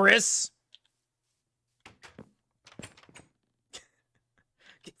 Chris?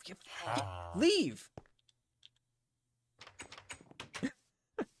 Leave!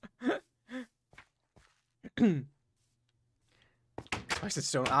 Twisted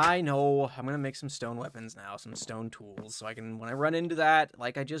stone. I know. I'm gonna make some stone weapons now, some stone tools, so I can, when I run into that,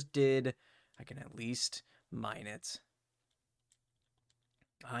 like I just did, I can at least mine it.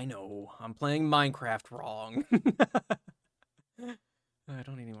 I know. I'm playing Minecraft wrong. I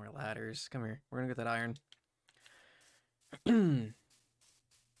don't need any more ladders. Come here. We're gonna get that iron.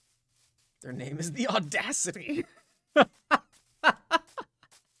 Their name is the Audacity.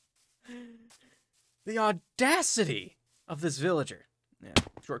 The audacity of this villager. Yeah,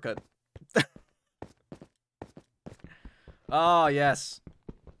 shortcut. Oh, yes.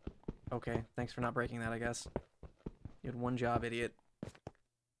 Okay, thanks for not breaking that, I guess. You had one job, idiot. Is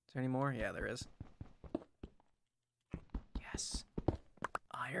there any more? Yeah, there is. Yes.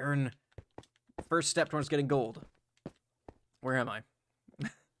 Iron. First step towards getting gold. Where am I?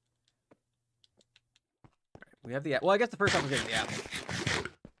 Alright, we have the apple. Well, I guess the first step was getting the apple.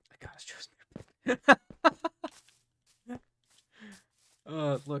 God, it's just...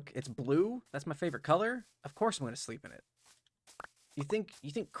 look, it's blue. That's my favorite color. Of course I'm gonna sleep in it. You think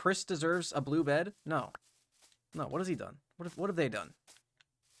Chris deserves a blue bed? No. No, what has he done? What have they done?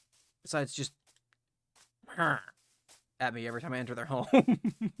 Besides just at me every time I enter their home. I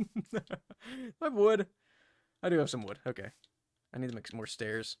have wood. I do have some wood. Okay. I need to make some more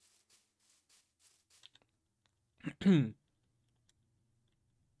stairs. Alright,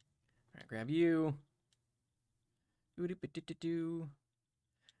 grab you.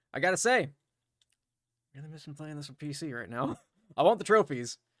 I gotta say, really missing playing this on PC right now. I want the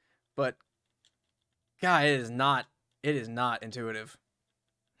trophies, but God, it is not intuitive.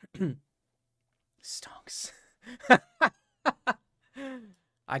 Stonks.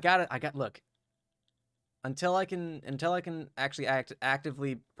 Look. Until I can actually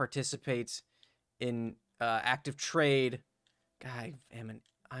actively participate in active trade, God,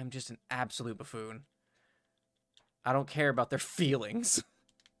 I'm just an absolute buffoon. I don't care about their feelings.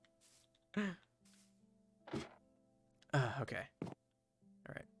 Okay. All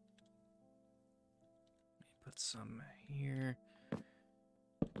right. Let me put some here.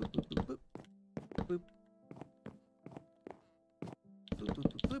 Boop, boop, boop, boop. Boop, boop, boop,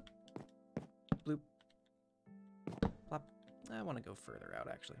 boop. Bloop. Plop. I want to go further out,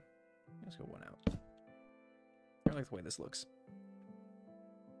 actually. Let's go one out. I like the way this looks.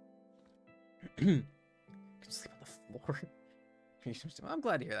 Can sleep on the floor. I'm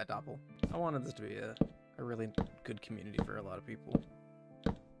glad to hear that, Doppel. I wanted this to be a really good community for a lot of people.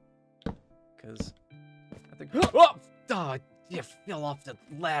 Because I think... Oh! You fell off the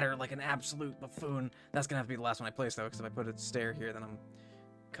ladder like an absolute buffoon. That's going to have to be the last one I place, though, because if I put a stair here, then I'm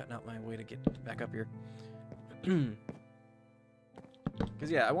cutting out my way to get back up here.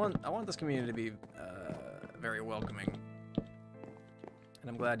 Because, yeah, I want this community to be very welcoming. And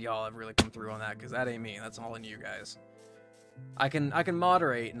I'm glad y'all have really come through on that, because that ain't me. That's all in you guys. I can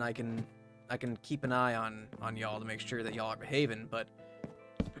moderate, and I can keep an eye on y'all to make sure that y'all are behaving, but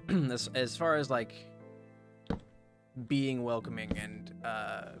as far as, like, being welcoming and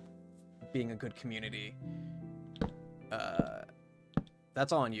being a good community,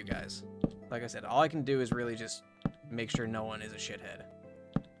 that's all on you guys. Like I said, all I can do is really just make sure no one is a shithead.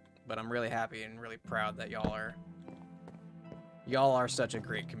 But I'm really happy and really proud that y'all are such a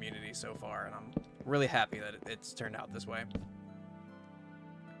great community so far, and I'm really happy that it's turned out this way.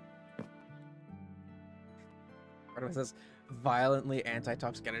 It says violently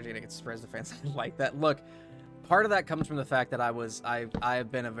anti-toxic energy and it spreads the fans. I like that. Look, part of that comes from the fact that I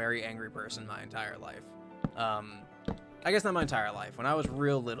have been a very angry person my entire life. I guess not my entire life. When I was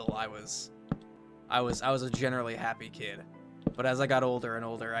real little, I was a generally happy kid. But as I got older and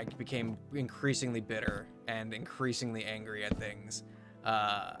older, I became increasingly bitter and increasingly angry at things.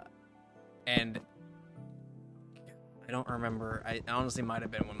 And I don't remember. I honestly might have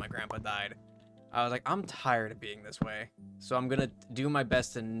been when my grandpa died. I was like, I'm tired of being this way, so I'm gonna do my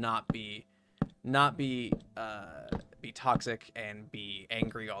best to not be toxic and be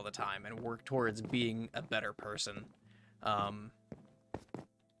angry all the time, and work towards being a better person.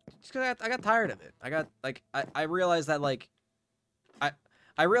 Just cause I got tired of it. I realized that, like,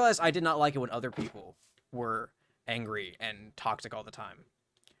 I realized I did not like it when other people were angry and toxic all the time.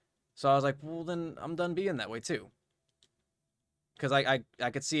 So I was like, well, then I'm done being that way too. Because I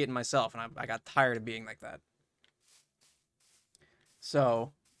could see it in myself, and I got tired of being like that.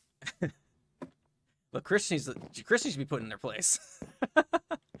 So, look, Christians should be put in their place. But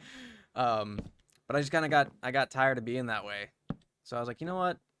I just kind of got tired of being that way. So I was like, you know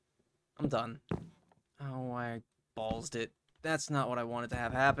what? I'm done. Oh, I ballsed it. That's not what I wanted to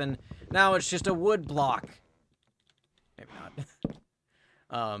have happen. Now it's just a wood block. Maybe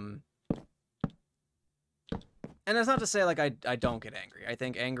not. And that's not to say like I don't get angry. I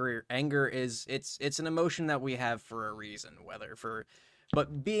think anger is it's an emotion that we have for a reason,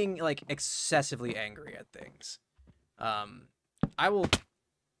 but being like excessively angry at things. I will.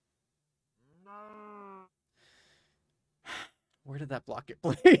 Where did that block get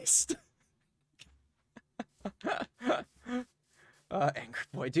placed? Angry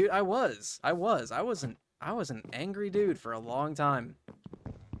boy, dude. I was an angry dude for a long time.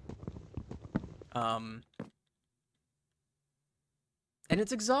 And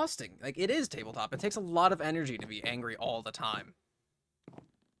it's exhausting. Like, it is tabletop. It takes a lot of energy to be angry all the time.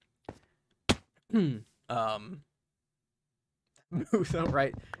 Mutho,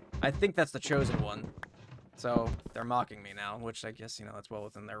 right? I think that's the chosen one. So, they're mocking me now, which I guess, that's well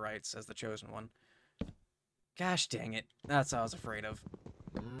within their rights as the chosen one. Gosh dang it. That's what I was afraid of.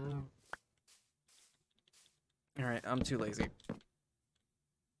 Alright, I'm too lazy.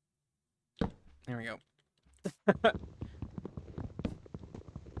 There we go.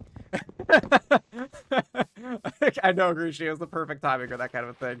 I know, Grushi, it was the perfect timing for that kind of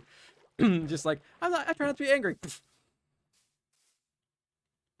a thing. Just like, I try not to be angry.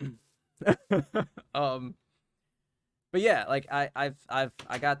 But yeah, like I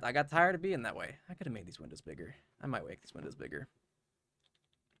got tired of being that way. I could have made these windows bigger. I might make these windows bigger.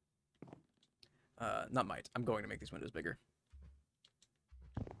 Not might. I'm going to make these windows bigger.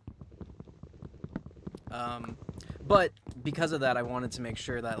 But because of that, I wanted to make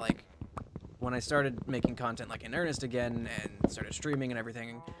sure that like when I started making content like in earnest again and started streaming and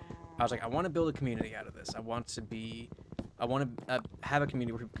everything, I was like, I want to build a community out of this. I want to have a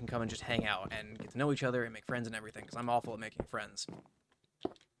community where people can come and just hang out and get to know each other and make friends and everything, because I'm awful at making friends.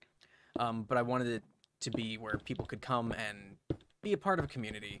 But I wanted it to be where people could come and be a part of a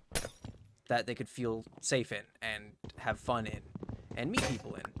community that they could feel safe in and have fun in and meet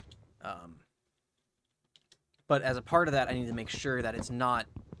people in. But as a part of that, I need to make sure that it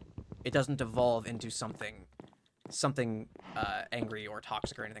doesn't devolve into something angry or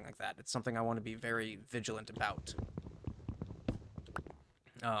toxic or anything like that. It's something I want to be very vigilant about.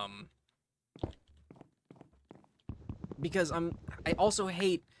 Because I also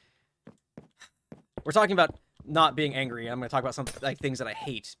hate. We're talking about not being angry. I'm going to talk about some like things that I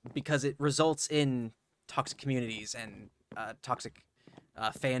hate because it results in toxic communities and toxic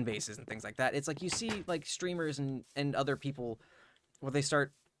fan bases and things like that. It's like you see like streamers and other people where they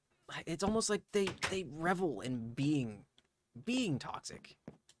start. It's almost like they revel in being toxic,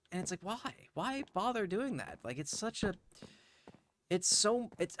 and it's like why bother doing that? Like it's so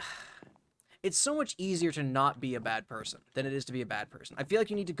much easier to not be a bad person than it is to be a bad person. I feel like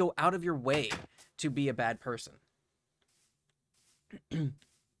you need to go out of your way to be a bad person.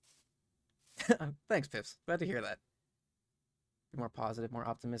 Thanks, Pips. Glad to hear that. Be more positive, more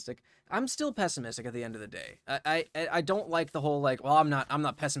optimistic. I'm still pessimistic at the end of the day. I don't like the whole like, well, I'm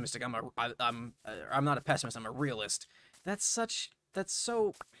not pessimistic. I'm not a pessimist. I'm a realist. That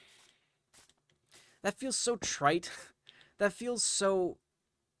feels so trite. That feels so.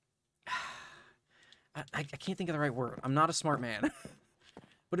 I can't think of the right word. I'm not a smart man,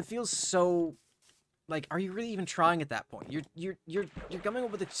 but it feels so. Like, are you really even trying at that point? You're coming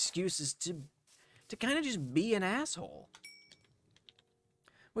up with excuses to kind of just be an asshole,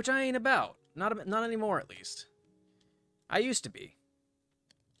 which I ain't about. Not anymore, at least. I used to be,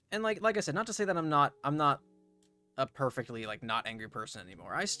 and like I said, not to say that I'm not a perfectly like not angry person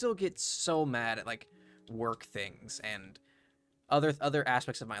anymore. I still get so mad at like work things and other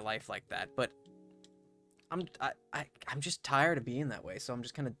aspects of my life like that, but I'm just tired of being that way, so I'm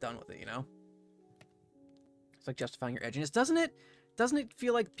just kind of done with it, you know? It's like justifying your edginess, doesn't it? Doesn't it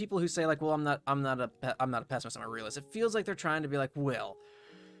feel like people who say like, well, I'm not a pessimist, I'm a realist. It feels like they're trying to be like, well,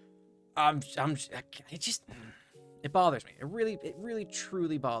 it bothers me. It really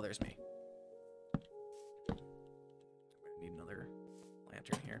truly bothers me. I need another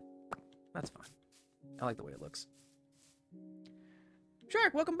lantern here. That's fine. I like the way it looks.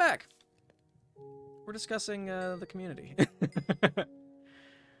 Shark, welcome back. We're discussing the community.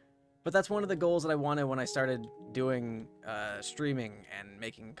 But that's one of the goals that I wanted when I started doing streaming and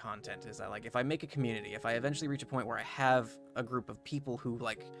making content, is that, like, if I make a community, if I eventually reach a point where I have a group of people who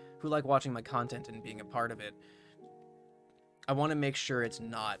like watching my content and being a part of it, I want to make sure it's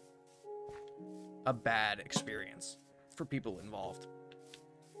not a bad experience for people involved.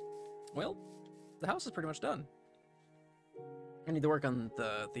 Well, the house is pretty much done. I need to work on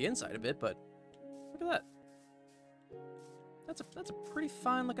the inside a bit, but look at that. That's a pretty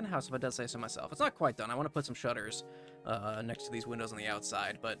fine looking house, if I does say so myself. It's not quite done. I want to put some shutters next to these windows on the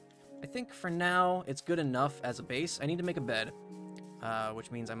outside, but I think for now it's good enough as a base. I need to make a bed,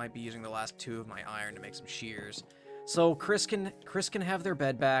 which means I might be using the last 2 of my iron to make some shears. So Chris can have their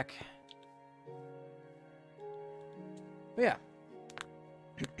bed back. But yeah.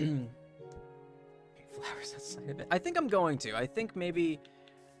 Flowers outside of it. I think I'm going to. I think maybe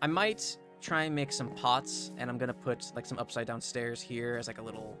I might try and make some pots, and I'm gonna put like some upside down stairs here as like a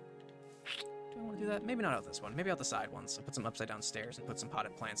little... Do I want to do that? Maybe not out this one. Maybe out the side ones. I'll put some upside down stairs and put some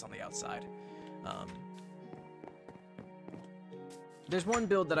potted plants on the outside. There's one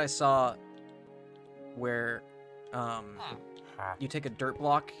build that I saw where you take a dirt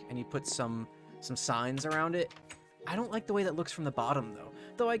block and you put some signs around it. I don't like the way that looks from the bottom though.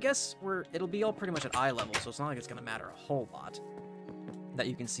 Though I guess it'll be all pretty much at eye level, so it's not like it's gonna matter a whole lot that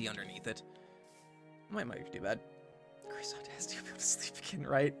you can see underneath it. Might be too bad. Chris has to be able to sleep again,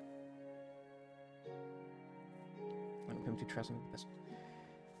 right? I'm becoming too trusting with this.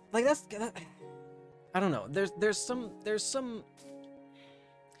 Like that, I don't know. There's some.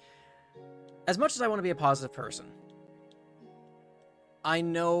 As much as I want to be a positive person, I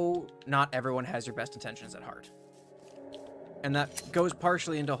know not everyone has your best intentions at heart. And that goes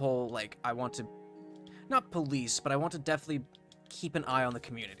partially into whole, like, I want to, not police, but I want to definitely keep an eye on the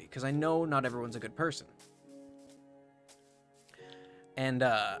community, because I know not everyone's a good person. And,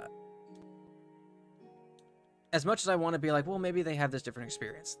 as much as I want to be like, well, maybe they have this different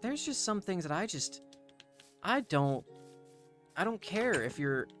experience, there's just some things that I don't care if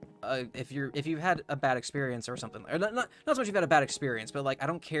you've had a bad experience or something. Or not so much you've had a bad experience, but, like, I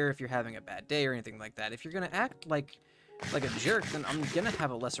don't care if you're having a bad day or anything like that. If you're gonna act like a jerk, then I'm gonna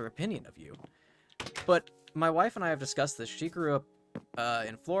have a lesser opinion of you. But my wife and I have discussed this. She grew up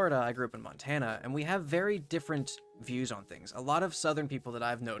in Florida, I grew up in Montana, and we have very different views on things. A lot of Southern people that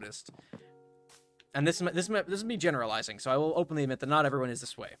I've noticed, and this is me generalizing, so I will openly admit that not everyone is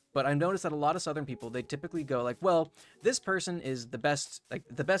this way, but I've noticed that a lot of Southern people, they typically go like, well, this person is the best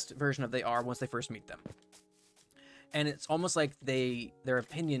version of they are once they first meet them. And it's almost like their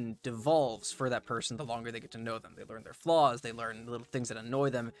opinion devolves for that person the longer they get to know them. They learn their flaws, they learn little things that annoy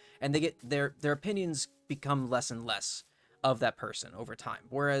them, and they get their opinions become less and less of that person over time.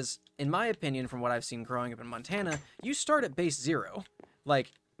 Whereas, in my opinion, from what I've seen growing up in Montana, you start at base 0.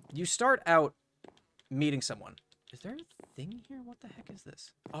 Like, you start out meeting someone. Is there a thing here? What the heck is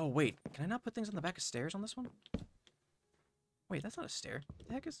this? Oh, wait. Can I not put things on the back of stairs on this one? Wait, that's not a stair. What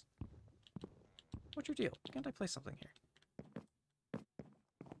the heck is... What's your deal? Can't I place something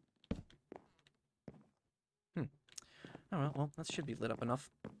here? Oh, well, that should be lit up enough.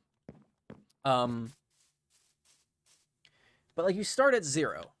 But, like, you start at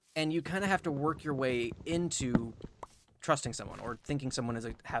 0, and you kind of have to work your way into trusting someone, or thinking someone is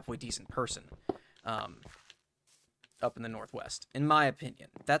a halfway decent person, up in the Northwest, in my opinion.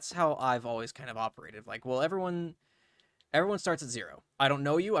 That's how I've always kind of operated. Like, well, everyone starts at 0. I don't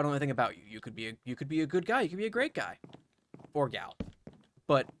know you. I don't know anything about you. You could be a good guy. You could be a great guy or gal,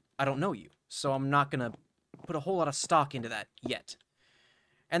 but I don't know you. So I'm not going to put a whole lot of stock into that yet.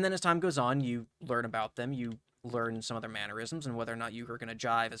 And then as time goes on, you learn about them. You learn some of their mannerisms and whether or not you are going to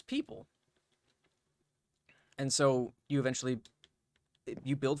jive as people. And so you eventually,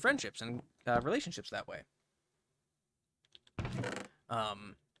 you build friendships and relationships that way. I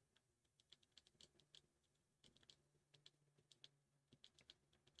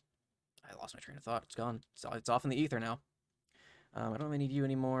lost my train of thought. It's gone. It's off in the ether now. I don't really need you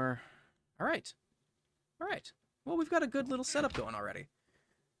anymore. All right. Well, we've got a good little setup going already.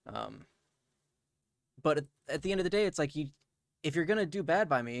 But at the end of the day, it's like, if you're gonna do bad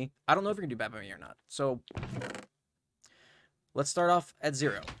by me, I don't know if you're gonna do bad by me or not. So let's start off at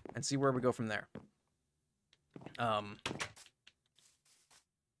 0 and see where we go from there.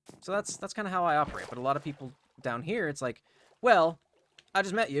 So that's kind of how I operate. But a lot of people down here, it's like, well, I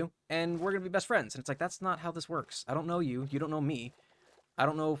just met you, and we're gonna be best friends. And it's like, that's not how this works. I don't know you. You don't know me. I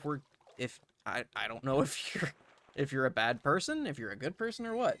don't know I don't know if you're a bad person, if you're a good person,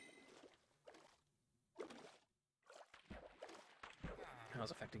 or what. How's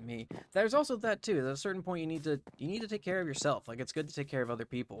affecting me? There's also that too. At a certain point, you need to take care of yourself. Like, it's good to take care of other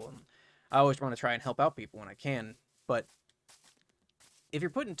people, and I always want to try and help out people when I can. But if you're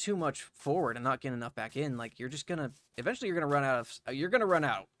putting too much forward and not getting enough back in, like, you're just gonna eventually you're gonna run out of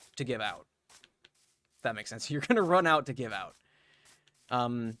to give out. If that makes sense. You're gonna run out to give out. I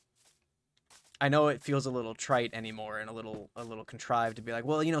know it feels a little trite anymore and a little contrived to be like,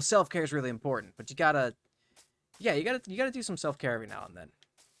 well, you know, self-care is really important, but you gotta do some self-care every now and then.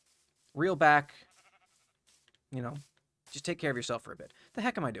 Reel back, you know, just take care of yourself for a bit. The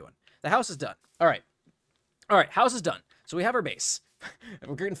heck am I doing? The house is done. All right, house is done. So we have our base.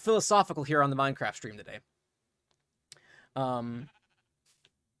 We're getting philosophical here on the Minecraft stream today. Take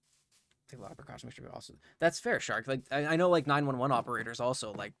a lot of precautions. Make sure we also. That's fair, Shark. Like I know, like 911 operators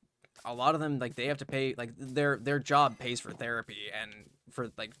also, like a lot of them, like they have to pay, like their job pays for therapy and for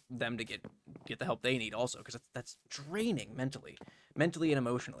like them to get the help they need also, because that's draining mentally and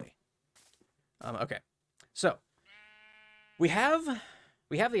emotionally. Okay, so we have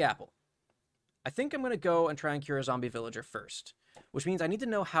the apple. I think I'm gonna go and try and cure a zombie villager first, which means I need to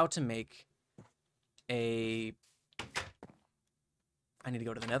know how to make a. I need to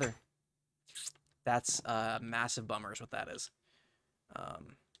go to the Nether. That's a massive bummer is what that is.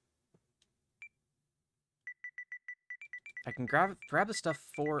 I can grab the stuff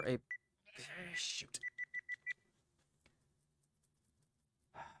for a... Shoot.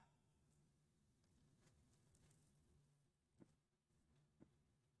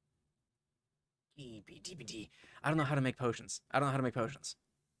 EBDBD. I don't know how to make potions.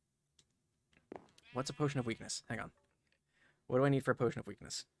 What's a potion of weakness? Hang on. What do I need for a potion of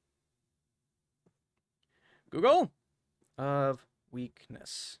weakness? Google? Of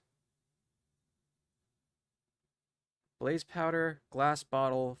weakness. Blaze powder, glass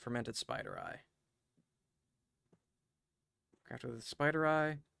bottle, fermented spider eye. Crafted with spider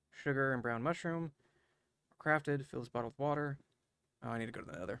eye, sugar, and brown mushroom. Crafted, fill this bottle with water. Oh, I need to go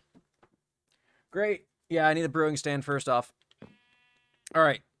to the Nether. Great. Yeah, I need a brewing stand first off.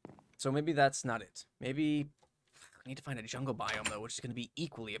 Alright. So maybe that's not it. Maybe I need to find a jungle biome though, which is gonna be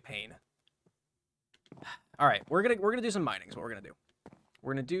equally a pain. Alright, we're gonna do some mining is what we're gonna do.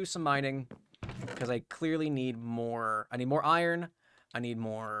 We're gonna do some mining. Because I clearly need more. I need more iron. I need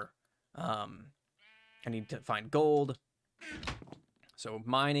more. I need to find gold. So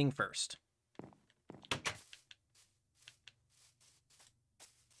mining first. Okay,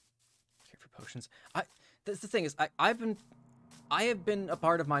 for potions. That's the thing is I have been a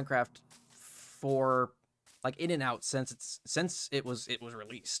part of Minecraft for like in and out since it was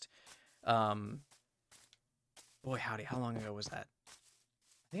released. Boy howdy, how long ago was that?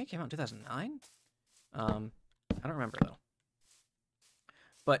 I think it came out in 2009? I don't remember, though.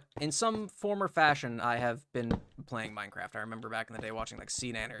 But in some form or fashion, I have been playing Minecraft. I remember back in the day watching, like,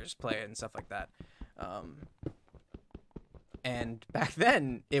 Sea-Nanners play it and stuff like that. And back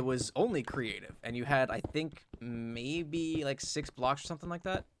then, it was only creative. And you had, I think, maybe, like, 6 blocks or something like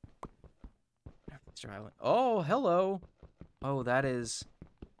that. Oh, hello! Oh, that is...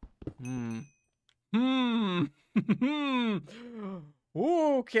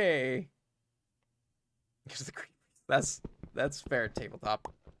 Okay. That's fair,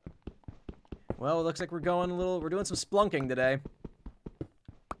 tabletop. Well, it looks like we're doing some splunking today.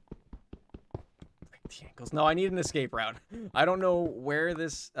 The ankles. No, I need an escape route. I don't know where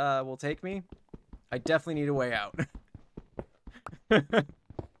this will take me. I definitely need a way out. I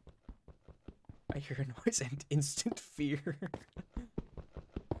hear a noise and instant fear.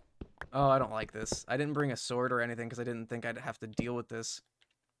 Oh, I don't like this. I didn't bring a sword or anything because I didn't think I'd have to deal with this.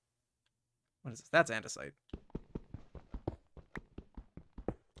 What is this? That's andesite. I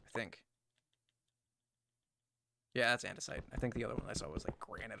think. Yeah, that's andesite. I think the other one I saw was like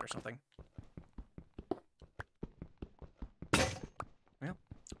granite or something. Well,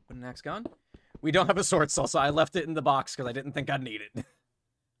 put an axe gun. We don't have a sword still, so I left it in the box because I didn't think I'd need it.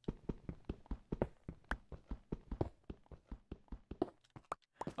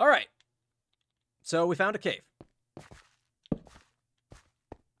 Alright. So we found a cave.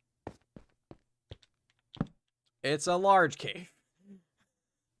 It's a large cave.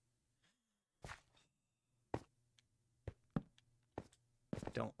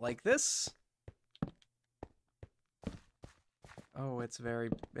 Don't like this. Oh, it's very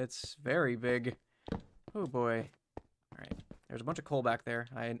big. Oh boy. Alright. There's a bunch of coal back there.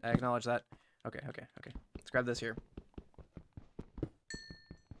 I acknowledge that. Okay. Let's grab this here.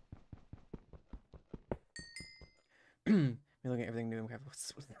 Me looking at everything new.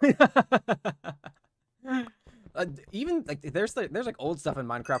 Even like there's like old stuff in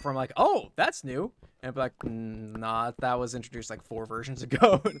Minecraft where I'm like, oh, that's new. And be like, nah, that was introduced like 4 versions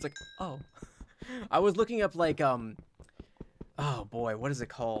ago. And it's like, oh. I was looking up like, oh boy, what is it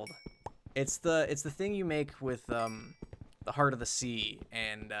called? It's the thing you make with, the Heart of the Sea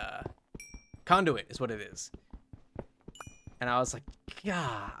and, Conduit is what it is. And I was like,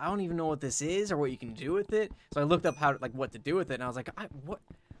 God, I don't even know what this is or what you can do with it. So I looked up how, like, what to do with it, and I was like,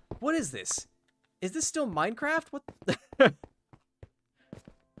 what is this? Is this still Minecraft? What? All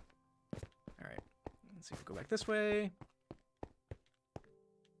right, let's see if we go back this way.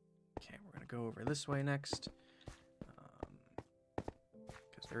 Okay, we're gonna go over this way next,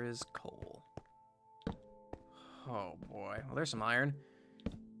 because there is coal. Oh boy, well, there's some iron.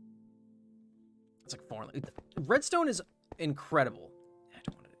 It's like 4. Redstone is incredible. I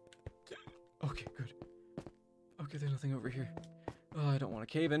don't want to. Okay, good. Okay, there's nothing over here. Oh, I don't want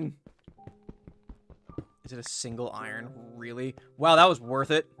to cave in. Is it a single iron? Really? Wow, that was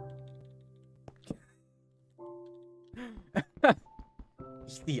worth it.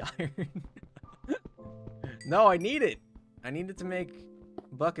 Just the iron. No, I need it. I need it to make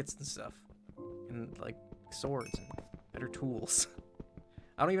buckets and stuff. And, like, swords and better tools.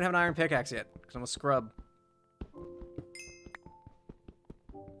 I don't even have an iron pickaxe yet, because I'm a scrub.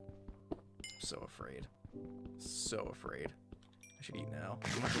 So afraid. So afraid. I should eat now.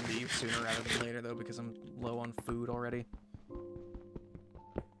 I'm going to leave sooner rather than later, though, because I'm low on food already.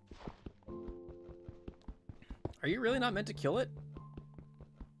 Are you really not meant to kill it?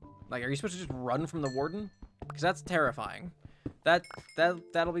 Like, are you supposed to just run from the warden? Because that's terrifying.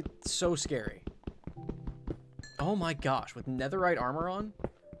 That'll be so scary. Oh my gosh, with netherite armor on?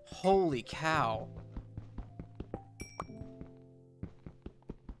 Holy cow.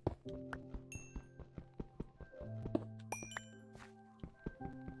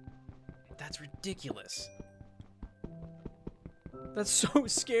 That's ridiculous. That's so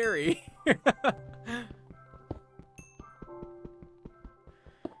scary.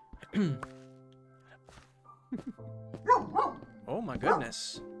 Oh my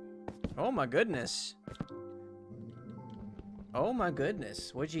goodness. Oh my goodness. Oh my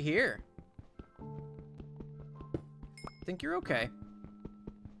goodness. What'd you hear? Think you're okay.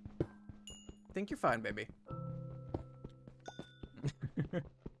 Think you're fine, baby.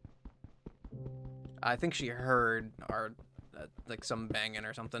 I think she heard our, like, some banging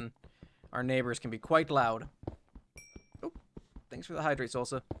or something. Our neighbors can be quite loud. Oh, thanks for the hydrate,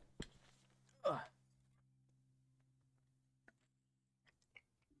 Salsa. Ugh.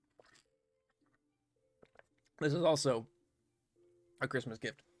 This is also a Christmas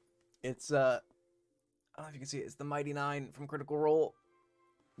gift. It's, I don't know if you can see it. It's the Mighty 9 from Critical Role.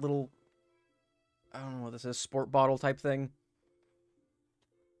 Little, I don't know what this is, sport bottle type thing.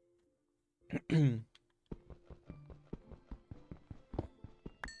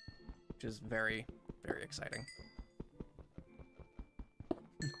 Which is very, very exciting.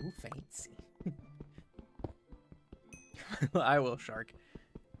 Ooh, fancy. I will, Shark.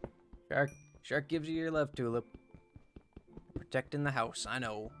 Shark gives you your love, Tulip. Protecting the house, I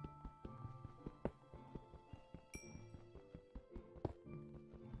know.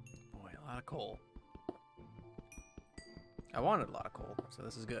 Boy, a lot of coal. I wanted a lot of coal, so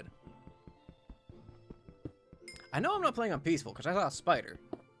this is good. I know I'm not playing on peaceful, because I saw a spider.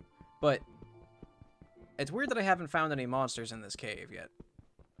 But it's weird that I haven't found any monsters in this cave yet.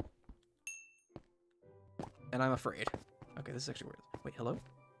 And I'm afraid. Okay, this is actually weird. Wait, hello?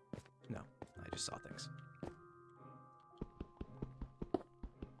 No, I just saw things.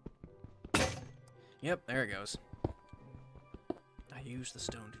 Yep, there it goes. I use the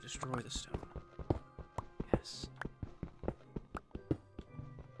stone to destroy the stone. Yes.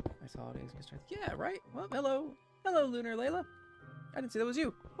 Nice holidays. Yeah, right? Well, hello. Hello, Lunar Layla. I didn't see that was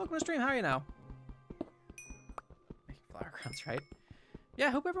you. Welcome to stream. How are you now? Making flower crowns, right? Yeah, I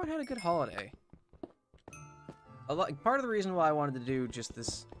hope everyone had a good holiday. Part of the reason why I wanted to do just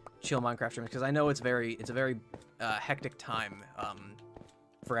this chill Minecraft stream is because I know it's a very hectic time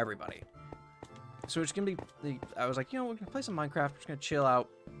for everybody. So it's gonna be. I was like, you know, we're gonna play some Minecraft. We're just gonna chill out,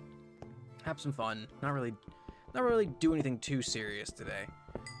 have some fun. Not really do anything too serious today,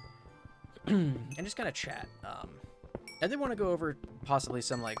 and just kind of chat. I did want to go over possibly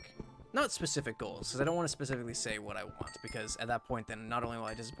some, like, not specific goals, because I don't want to specifically say what I want, because at that point, then not only will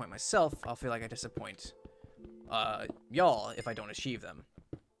I disappoint myself, I'll feel like I disappoint y'all if I don't achieve them.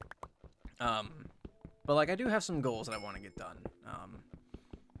 But, like, I do have some goals that I want to get done.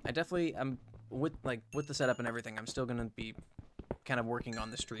 I definitely, with the setup and everything, I'm still going to be kind of working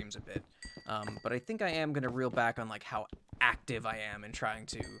on the streams a bit. But I think I am going to reel back on, like, how active I am in trying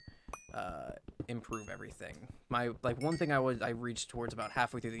to improve everything. One thing I reached towards about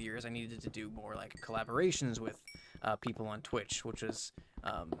halfway through the year is I needed to do more like collaborations with people on Twitch, which is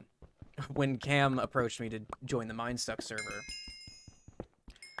when Cam approached me to join the Mindstuck server.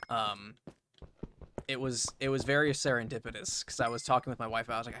 It was very serendipitous because I was talking with my wife.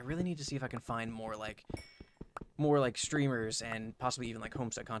 I was like, I really need to see if I can find more like streamers and possibly even like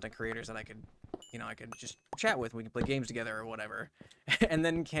Homestuck content creators that I could just chat with. We could play games together or whatever. And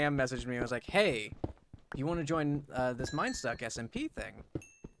then Cam messaged me and was like, hey, you want to join this Mindstuck SMP thing?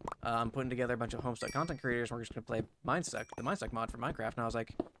 I'm putting together a bunch of Homestuck content creators, and we're just going to play Mindstuck, the Mindstuck mod for Minecraft. And I was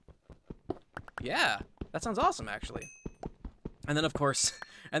like, yeah, that sounds awesome, actually. And then, of course,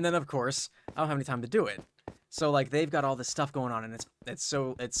 I don't have any time to do it. So, like, they've got all this stuff going on, and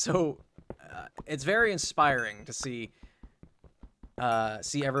it's very inspiring to see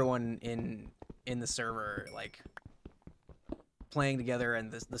everyone in the server, like, playing together,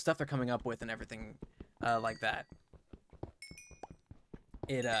 and the stuff they're coming up with and everything like that.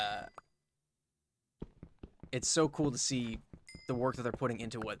 It's so cool to see the work that they're putting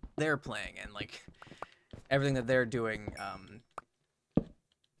into what they're playing, and like everything that they're doing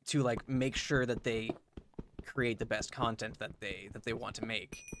to like make sure that they create the best content that they want to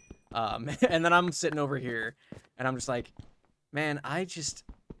make. And then I'm sitting over here and I'm just like, man, I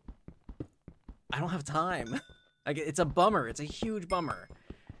don't have time. Like, it's a bummer. It's a huge bummer.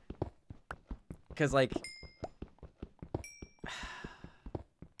 Because, like,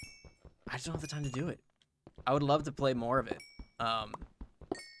 I just don't have the time to do it. I would love to play more of it.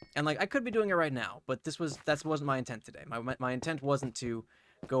 And, like, I could be doing it right now, but that wasn't my intent today. My intent wasn't to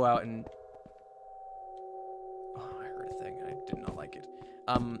go out and... Oh, I heard a thing. I did not like it.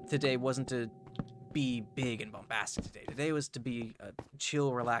 Today wasn't to be big and bombastic today. Today was to be a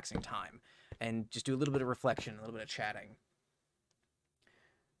chill, relaxing time. And just do a little bit of reflection, a little bit of chatting.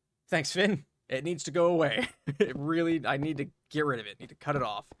 Thanks, Finn. It needs to go away. I need to get rid of it. I need to cut it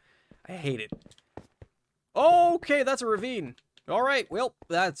off. I hate it. Okay, that's a ravine. All right, well,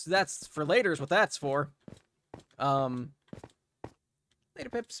 that's for later is what that's for. Later,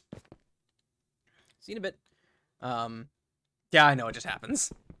 Pips. See you in a bit. Yeah, I know, it just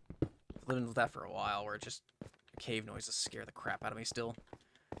happens. I've lived with that for a while, where just cave noises scare the crap out of me still.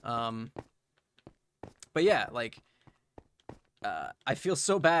 But yeah, like, I feel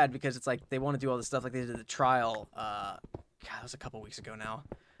so bad because it's like they want to do all this stuff like they did the trial. God, that was a couple weeks ago now.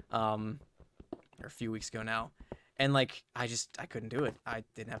 Or a few weeks ago now. And like, I couldn't do it. I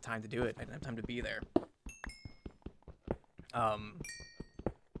didn't have time to do it. I didn't have time to be there. And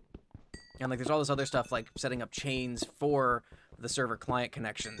like, there's all this other stuff like setting up chains for the server client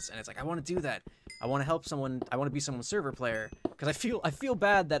connections. And it's like, I want to do that. I want to help someone. I want to be someone's server player. Because I feel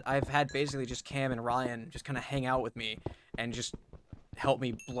bad that I've had basically just Cam and Ryan just kind of hang out with me and just help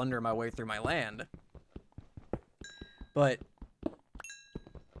me blunder my way through my land. But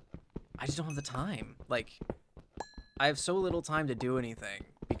I just don't have the time. Like, I have so little time to do anything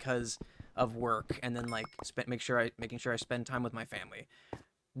because of work, and then like making sure I spend time with my family,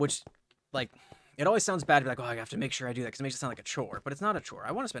 which, like, it always sounds bad to be like, oh, I have to make sure I do that because it makes it sound like a chore, but it's not a chore.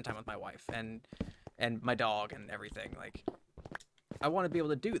 I want to spend time with my wife and my dog and everything. Like, I want to be able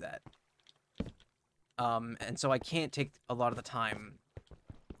to do that. And so I can't take a lot of the time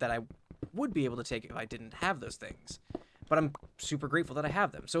that I would be able to take if I didn't have those things. But I'm super grateful that I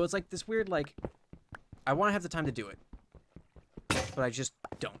have them. So it's like this weird, like, I want to have the time to do it, but I just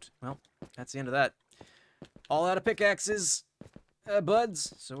don't. Well, that's the end of that. All out of pickaxes,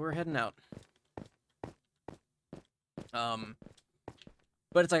 buds. So we're heading out.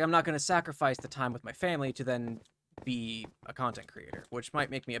 But it's like, I'm not going to sacrifice the time with my family to then be a content creator, which might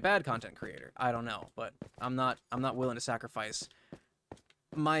make me a bad content creator. I don't know, but I'm not willing to sacrifice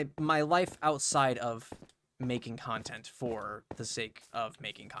my life outside of making content for the sake of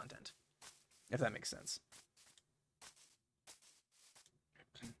making content, if that makes sense.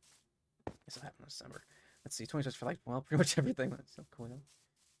 Guess what happened in December. Let's see, 20 for like, well, pretty much everything. That's so cool.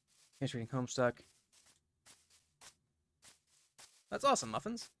 Finish reading Homestuck. That's awesome,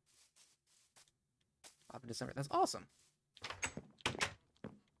 Muffins. Up in December. That's awesome.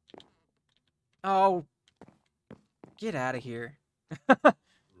 Oh, get out of here. I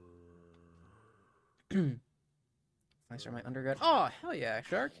start my undergrad. Oh, hell yeah,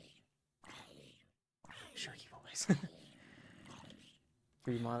 Shark. Sharky boys.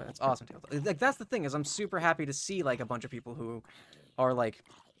 3D mod. That's awesome. Like, that's the thing, is I'm super happy to see like a bunch of people who are like,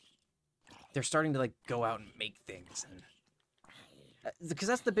 they're starting to like go out and make things, and because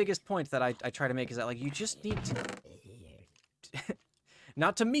that's the biggest point that I try to make, is that like, you just need to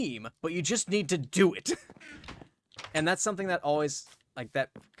not to meme, but you just need to do it. And that's something that always like, that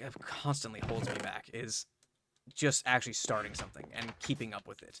constantly holds me back is just actually starting something and keeping up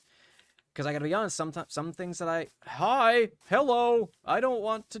with it. Because I gotta be honest, sometimes some things that Hi! Hello! I don't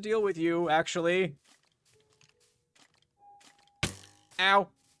want to deal with you, actually. Ow.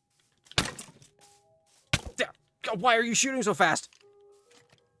 Why are you shooting so fast?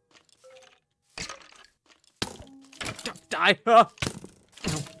 Die! No,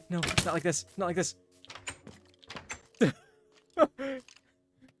 no, not like this. Not like this.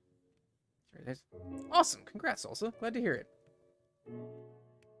 Awesome. Congrats, Salsa. Glad to hear it.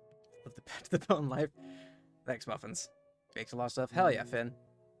 Live the back to the bone life. Thanks, Muffins. Bakes a lot of stuff. Hell yeah, Finn.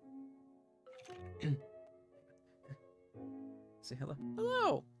 Say hello.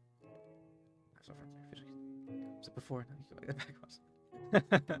 Hello! Was it before?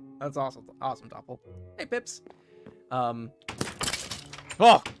 That's awesome. Awesome, Doppel. Hey, Pips.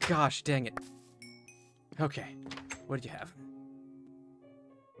 Oh, gosh, dang it. Okay. What did you have?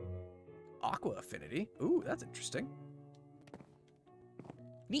 Aqua affinity. Ooh, that's interesting.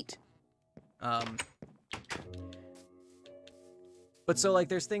 Neat. But so, like,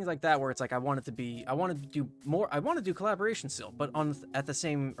 there's things like that where it's like I want to do more. I want to do collaboration still, but on the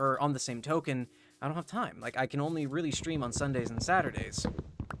same token, I don't have time. Like, I can only really stream on Sundays and Saturdays.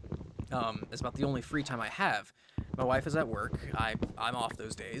 It's about the only free time I have. My wife is at work. I'm off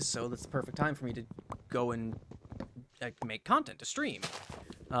those days, so that's the perfect time for me to go and make content to stream.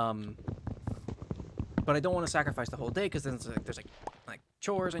 But I don't want to sacrifice the whole day because then there's like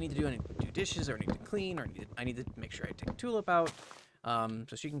chores I need to do. I need to do dishes, or I need to clean, or I need to make sure I take Tulip out,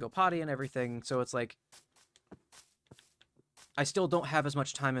 so she can go potty and everything. So it's like I still don't have as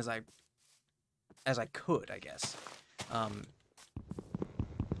much time as I could, I guess. And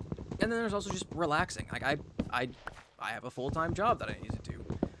then there's also just relaxing. Like I have a full-time job that I need to do,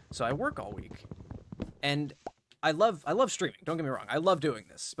 so I work all week, and I love streaming. Don't get me wrong, I love doing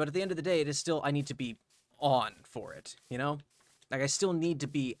this. But at the end of the day, it is still I need to be on for it. You know, like I still need to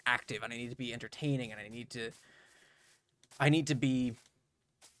be active, and I need to be entertaining, and I need to be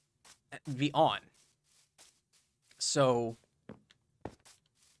on. So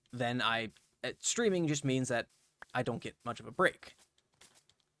then streaming just means that I don't get much of a break.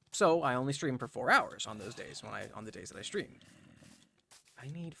 So I only stream for 4 hours on those days on the days that I stream. I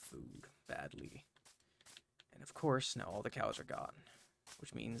need food badly. And of course, now all the cows are gone,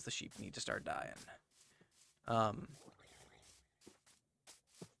 which means the sheep need to start dying.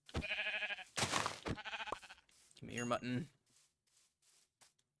 Give me your mutton.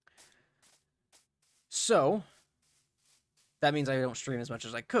 So that means I don't stream as much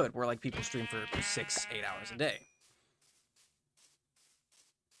as I could, where like people stream for 6-8 hours a day.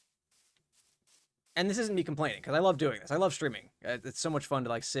 And this isn't me complaining, because I love doing this. I love streaming. It's so much fun to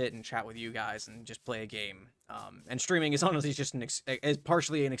like sit and chat with you guys and just play a game. And streaming is honestly just is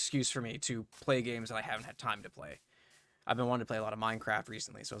partially an excuse for me to play games that I haven't had time to play. I've been wanting to play a lot of Minecraft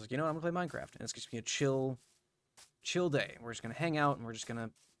recently, so I was like, you know what, I'm gonna play Minecraft, and it's gonna be a chill day. We're just gonna hang out and we're just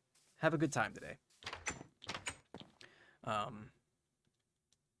gonna have a good time today.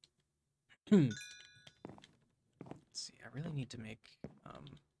 Let's see. I really need to make more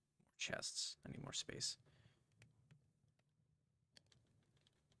chests. I need more space.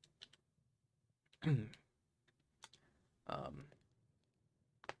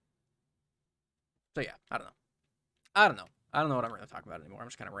 So yeah, I don't know. I don't know what I'm going to talk about anymore. I'm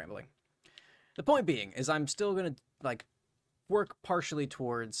just kind of rambling. The point being is I'm still going to like work partially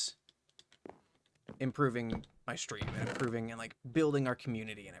towards improving my stream and improving and like building our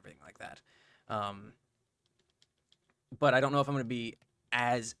community and everything like that. But I don't know if I'm going to be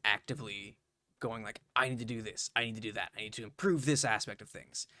as actively going like, I need to do this, I need to do that, I need to improve this aspect of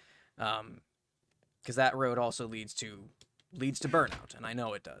things. Because that road also leads to burnout, and I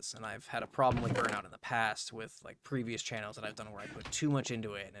know it does. And I've had a problem with burnout in the past with like previous channels that I've done where I put too much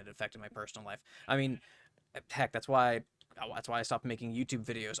into it and it affected my personal life. I mean, heck, that's why I stopped making YouTube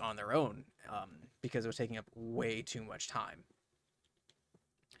videos on their own, because it was taking up way too much time.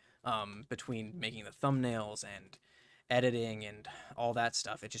 Between making the thumbnails and editing and all that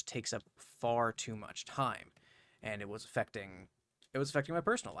stuff, it just takes up far too much time, and it was affecting my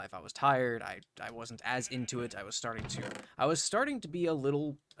personal life. I was tired. I wasn't as into it. I was starting to be a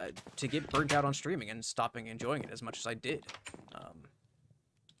little to get burnt out on streaming and stopping enjoying it as much as I did,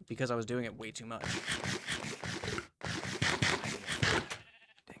 because I was doing it way too much.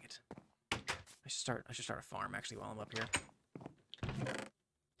 Dang it! I should start a farm actually while I'm up here.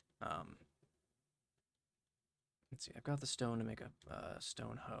 Let's see. I've got the stone to make a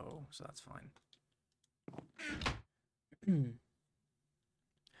stone hoe, so that's fine.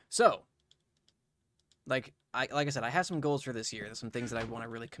 So, like I said, I have some goals for this year. There's some things that I want to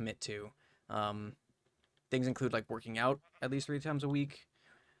really commit to. Things include like working out at least 3 times a week,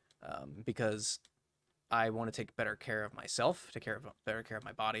 because I want to take better care of myself, better care of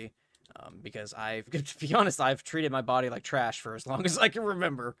my body, because to be honest, I've treated my body like trash for as long as I can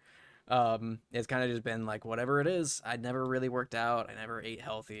remember. It's kind of just been like whatever it is. I never really worked out. I never ate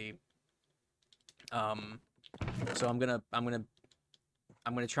healthy. So I'm gonna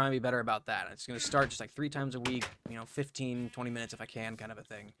try and be better about that. I'm just gonna start just like 3 times a week, 15, 20 minutes if I can, kind of a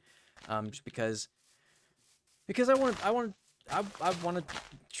thing. Just because I want to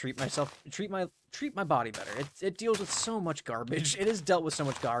treat my body better. It deals with so much garbage. It has dealt with so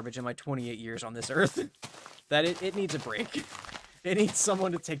much garbage in my 28 years on this earth that it needs a break. It needs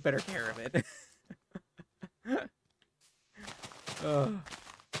someone to take better care of it.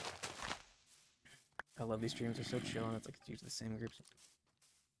 I love these streams. They're so chill, and it's like it's usually the same groups.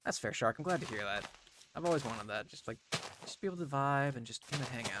 That's fair, Shark. I'm glad to hear that. I've always wanted that. Just be able to vibe and just kind of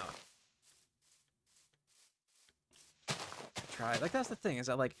hang out. Like, that's the thing, is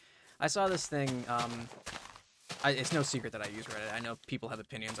that, like, I saw this thing, it's no secret that I use Reddit. I know people have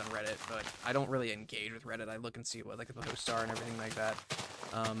opinions on Reddit, but I don't really engage with Reddit. I look and see what, like, the posts are and everything like that.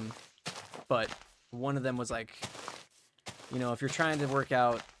 But one of them was, like, if you're trying to work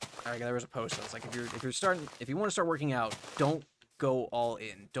out, there was a post that was, like, if you want to start working out, don't go all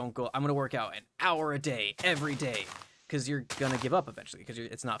in. Don't go, I'm going to work out an hour a day, every day, because you're going to give up eventually, because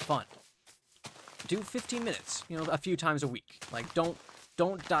it's not fun. Do 15 minutes, a few times a week. Like, don't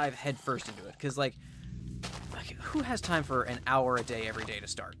dive headfirst into it, because like who has time for an hour a day every day to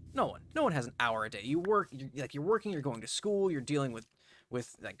start? No one. No one has an hour a day. You're working. You're going to school. You're dealing with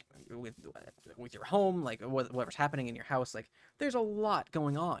your home, like whatever's happening in your house. Like, there's a lot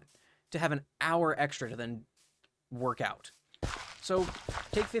going on. To have an hour extra to then work out, so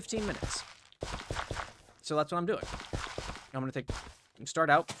take 15 minutes. So that's what I'm doing. I'm gonna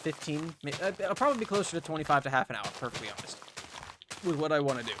start out 15, I'll probably be closer to 25 to half an hour, perfectly honest, with what I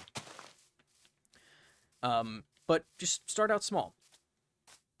want to do. But just start out small.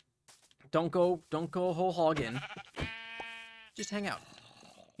 Don't go whole hog in. Just hang out.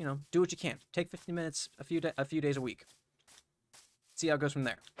 Do what you can. Take 15 minutes, a few days a week. See how it goes from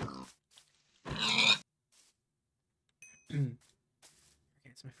there. Okay,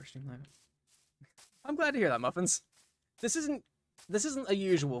 it's my first stream live. I'm glad to hear that, Muffins. This isn't a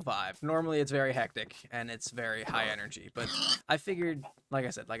usual vibe. Normally it's very hectic and it's very high energy, but I figured, like I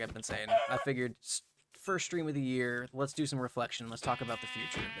said, like I've been saying, I figured first stream of the year, let's do some reflection, let's talk about the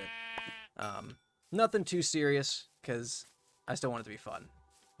future a bit. Nothing too serious, because I still want it to be fun,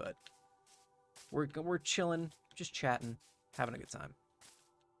 but we're chilling, just chatting, having a good time.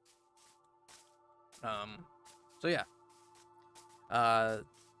 So yeah. I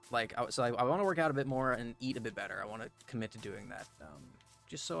want to work out a bit more and eat a bit better. I want to commit to doing that,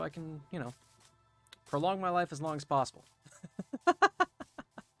 just so I can, prolong my life as long as possible.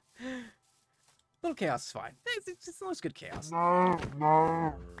 Little chaos is fine. It's as long as good chaos. No.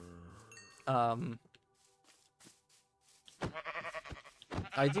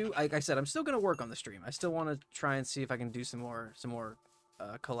 Like I said, I'm still gonna work on the stream. I still want to try and see if I can do some more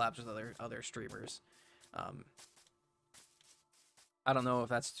collabs with other streamers. I don't know if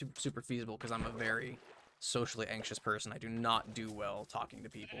that's super feasible, because I'm a very socially anxious person. I do not do well talking to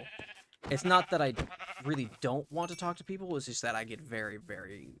people. It's not that I really don't want to talk to people, it's just that I get very,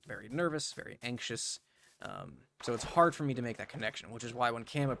 very, very nervous, very anxious. So it's hard for me to make that connection, which is why when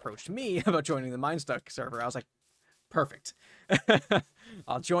Cam approached me about joining the Mindstuck server, I was like, perfect.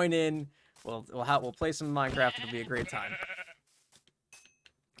 I'll join in, we'll play some Minecraft, it'll be a great time.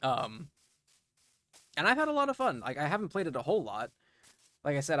 And I've had a lot of fun. Like, I haven't played it a whole lot.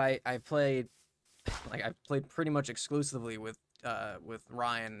 Like I said, I played pretty much exclusively with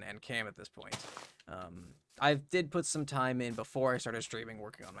Ryan and Cam at this point. I did put some time in before I started streaming,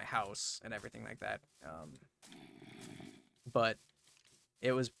 working on my house and everything like that. But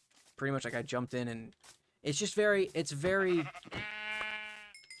it was pretty much like I jumped in, and it's just very scary.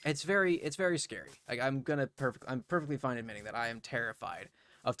 Like, I'm perfectly fine admitting that I am terrified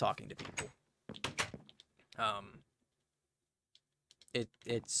of talking to people.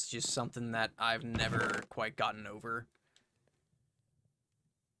 It's just something that I've never quite gotten over.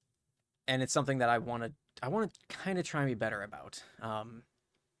 And it's something that I want to kind of try and be better about.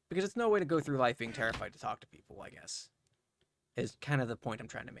 Because it's no way to go through life being terrified to talk to people, I guess. Is kind of the point I'm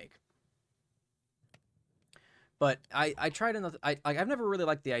trying to make. But I tried another... I've never really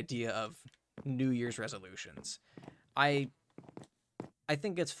liked the idea of New Year's resolutions. I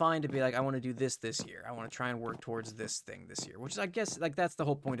think it's fine to be like, I want to do this year. I want to try and work towards this thing this year. Which is, I guess, like, that's the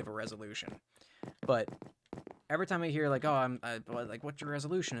whole point of a resolution. But every time I hear like, oh, like, what's your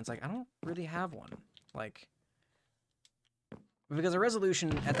resolution? It's like, I don't really have one. Like, because a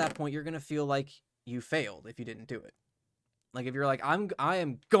resolution at that point, you're gonna feel like you failed if you didn't do it. Like if you're like, I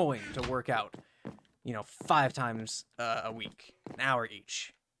am going to work out, 5 times a week, an hour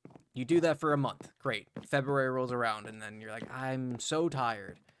each. You do that for a month, great. February rolls around, and then you're like, I'm so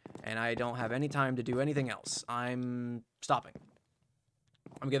tired, and I don't have any time to do anything else. I'm stopping.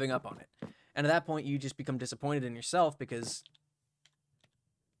 I'm giving up on it. And at that point, you just become disappointed in yourself because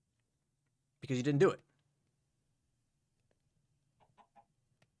you didn't do it.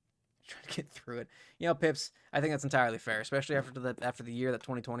 Trying to get through it. Pips, I think that's entirely fair, especially after the year that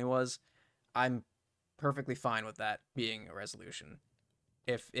 2020 was. I'm perfectly fine with that being a resolution.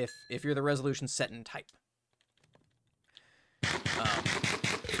 If you're the resolution set in type.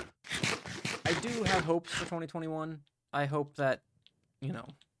 I do have hopes for 2021. I hope that,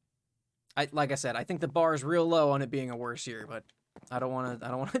 like I said, I think the bar is real low on it being a worse year, but I don't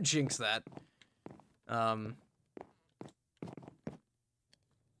want to jinx that. But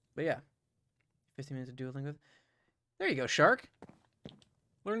yeah, 15 minutes of Duolingo. There you go, Shark.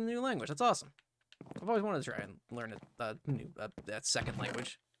 Learning a new language. That's awesome. I've always wanted to try and learn that second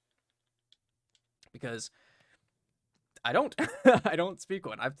language. Because I don't. I don't speak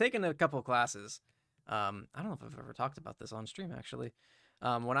one. I've taken a couple of classes. I don't know if I've ever talked about this on stream, actually.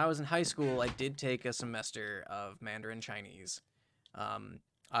 When I was in high school, I did take a semester of Mandarin Chinese. I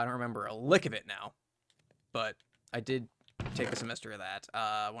don't remember a lick of it now. But I did take a semester of that.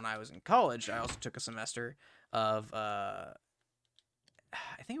 When I was in college, I also took a semester of, I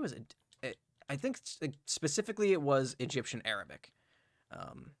think it was, I think specifically it was Egyptian Arabic. I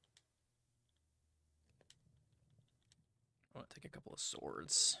want to take a couple of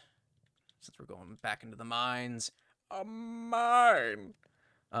swords, since we're going back into the mines. A mine!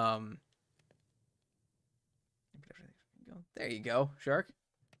 There you go, Shark.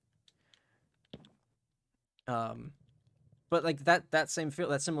 But like that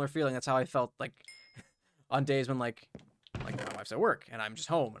similar feeling, that's how I felt like on days when like my wife's at work and I'm just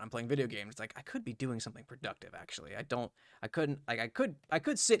home and I'm playing video games. It's like I could be doing something productive actually. I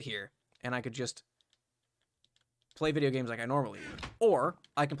could sit here and I could just play video games like I normally would. Or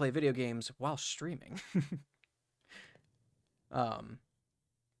I can play video games while streaming. But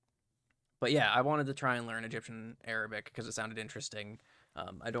yeah, I wanted to try and learn Egyptian Arabic because it sounded interesting.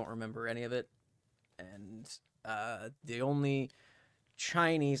 I don't remember any of it. And the only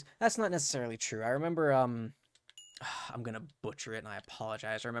Chinese, that's not necessarily true. I remember, I'm gonna butcher it and I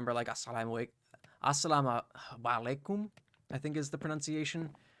apologize. I remember like assalamu alaikum, I think is the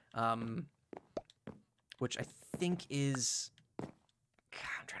pronunciation, which I think is, God,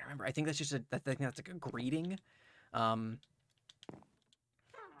 I'm trying to remember. I think that's just I think that's like a greeting. I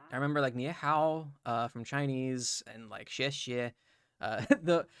remember like ni hao from Chinese and like xie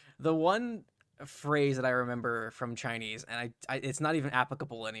xie. The one phrase that I remember from Chinese, and I it's not even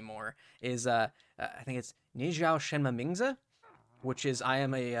applicable anymore, is I think it's ni zhao shen ma mingzi, which is I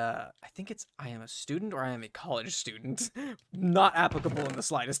am a student or I am a college student. Not applicable in the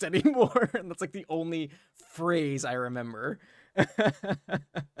slightest anymore. And that's like the only phrase I remember.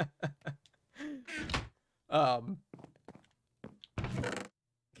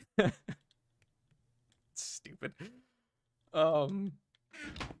 Stupid.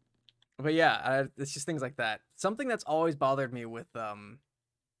 But yeah, it's just things like that. Something that's always bothered me with,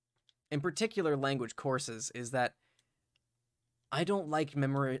 in particular language courses, is that I don't like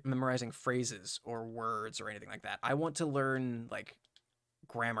memorizing phrases or words or anything like that. I want to learn, like,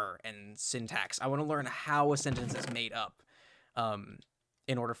 grammar and syntax. I want to learn how a sentence is made up,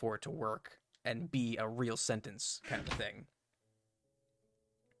 in order for it to work and be a real sentence kind of thing.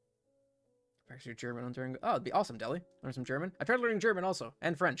 Practice your German during... Oh, it'd be awesome, Deli. Learn some German. I tried learning German also,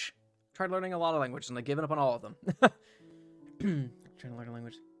 and French. Tried learning a lot of languages, and I've given up on all of them. Trying to learn a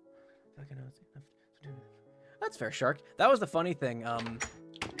language. That's fair, Shark. That was the funny thing,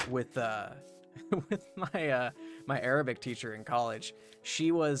 with with my Arabic teacher in college.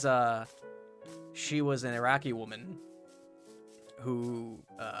 She was an Iraqi woman who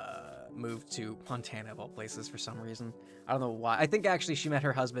moved to Montana of all places for some reason. I don't know why. I think actually she met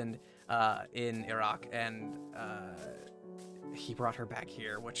her husband in Iraq, and he brought her back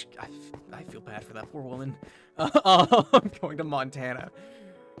here, which I feel bad for that poor woman. I'm going to Montana.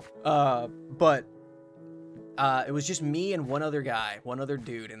 But it was just me and one other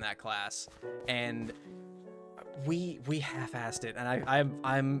dude in that class, and we half-assed it, and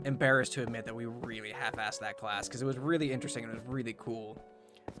I'm embarrassed to admit that we really half-assed that class because it was really interesting and it was really cool.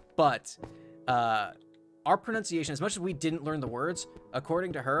 But our pronunciation, as much as we didn't learn the words,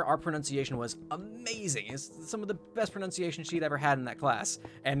 according to her, our pronunciation was amazing. It's some of the best pronunciation she'd ever had in that class,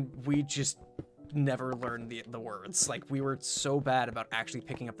 and we just never learned the words. Like, we were so bad about actually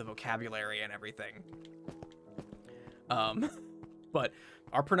picking up the vocabulary and everything. But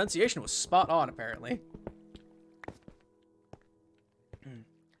our pronunciation was spot on, apparently.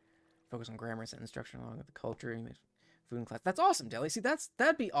 Focus on grammar, sentence structure, along with the culture, food and class. That's awesome, Deli. See,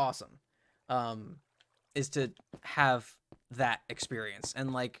 that'd be awesome. Is to have that experience.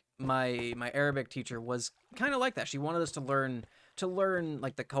 And like my Arabic teacher was kind of like that. She wanted us to learn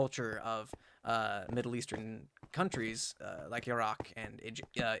like the culture of Middle Eastern countries like Iraq and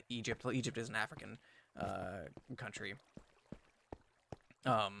Egypt. Well, Egypt is an African country.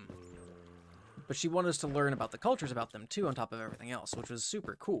 But she wanted us to learn about the cultures about them too, on top of everything else, which was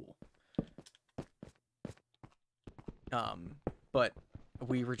super cool. But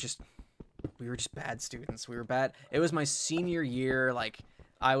we were just bad students. We were bad. It was my senior year. Like,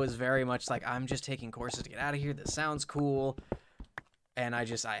 I was very much like, I'm just taking courses to get out of here. This sounds cool. And I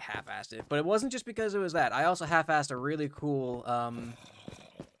half-assed it. But it wasn't just because it was that. I also half-assed a really cool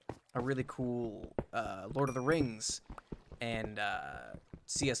Lord of the Rings and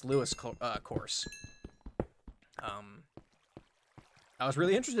C.S. Lewis course. I was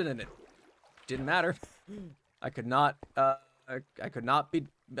really interested in it. Didn't matter. I could not be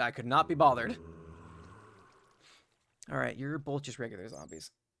bothered. All right, you're both just regular zombies.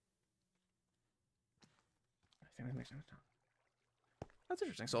 That's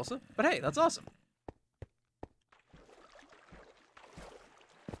interesting, Salsa. But hey, that's awesome.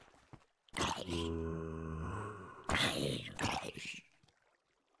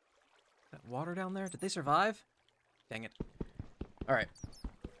 That water down there? Did they survive? Dang it. All right.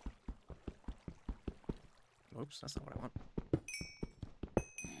 Oops, that's not what I want.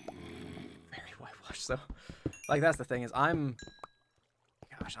 Very whitewashed, though. Like, that's the thing, is I'm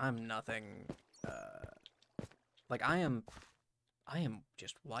nothing, like, I am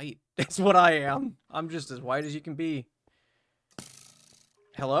just white. It's what I am. I'm just as white as you can be.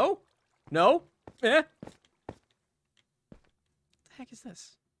 Hello? No? Eh? What the heck is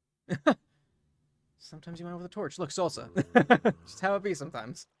this? Sometimes you went with a torch. Look, salsa. Just how it be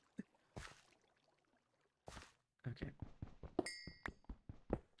sometimes. Okay.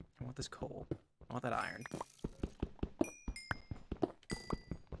 I want this coal. I want that iron.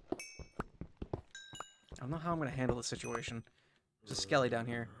 I don't know how I'm gonna handle this situation. There's a skelly down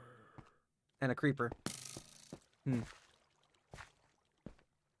here. And a creeper. I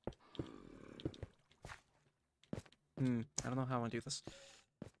don't know how I want to do this.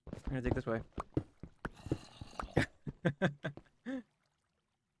 I'm gonna dig this way.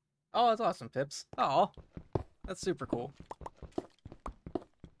 Oh, that's awesome, Pips. Oh, that's super cool.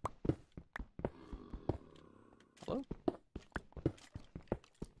 Hello?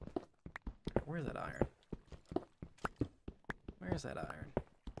 Where's that iron? Where's that iron?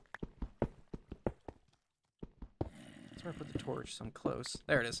 That's where I put the torch, so I'm close.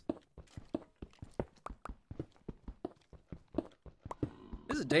 There it is.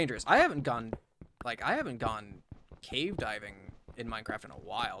 This is dangerous. I haven't gone cave diving in Minecraft in a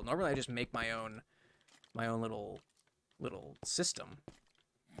while. Normally I just make my own little system.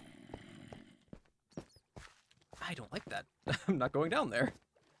 I don't like that. I'm not going down there.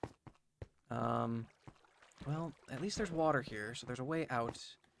 Well, at least there's water here, so there's a way out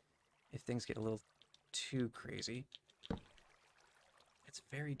if things get a little too crazy. It's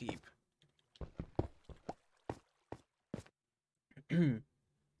very deep. My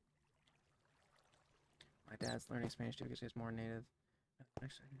dad's learning Spanish too because he's more native.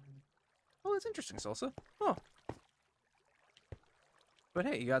 Oh, that's interesting, Salsa. Oh. But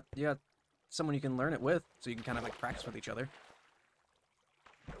hey, you got someone you can learn it with, so you can kind of like practice with each other.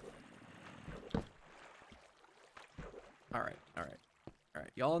 Alright.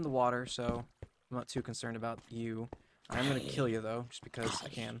 Y'all in the water, so I'm not too concerned about you. I'm gonna kill you though, just because I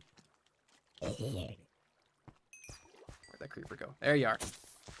can. Where'd that creeper go? There you are.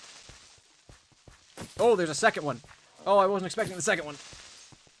 Oh, there's a second one. Oh, I wasn't expecting the second one.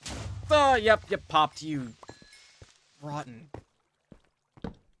 Oh, yep, popped, you rotten.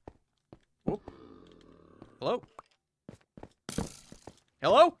 Whoop. Hello?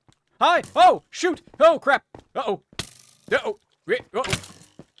 Hello? Hi! Oh, shoot! Oh, crap! Uh-oh. Uh-oh. Uh-oh.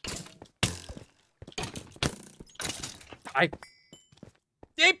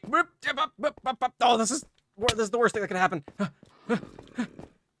 Oh, this is the worst thing that could happen.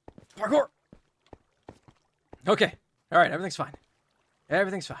 Parkour! Okay. Alright, everything's fine.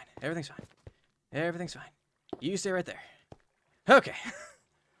 Everything's fine. Everything's fine. Everything's fine. You stay right there. Okay.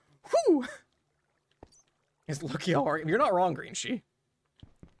 Whew! Is Lucky alright? You're not wrong, Green She.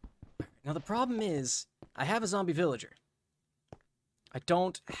 Now the problem is, I have a zombie villager. I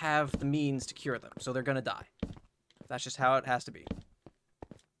don't have the means to cure them, so they're gonna die. That's just how it has to be.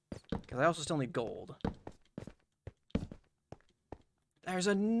 Because I also still need gold. There's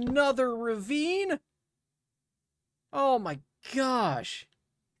another ravine? Oh my gosh.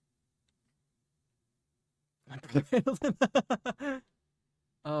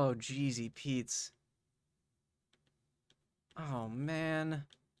 Oh, jeezy Pete's. Oh, man.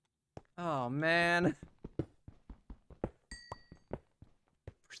 Oh, man.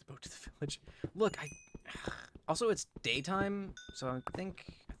 Where's the boat to the village? Look, Also, it's daytime, so I think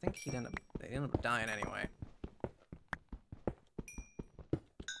they'd end up dying anyway.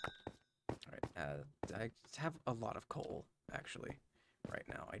 Alright, I have a lot of coal, actually, right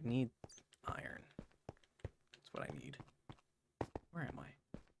now. I need iron. That's what I need. Where am I?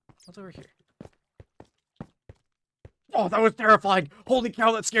 What's over here? Oh, that was terrifying! Holy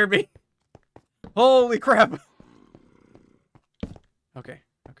cow, that scared me! Holy crap! Okay,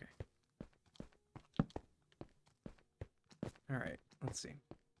 okay. Alright, let's see.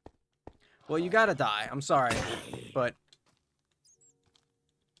 Well, you gotta die. I'm sorry, but...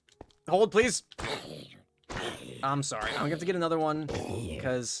 Hold, please! I'm sorry. I'm gonna have to get another one,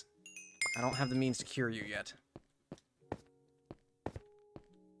 because I don't have the means to cure you yet.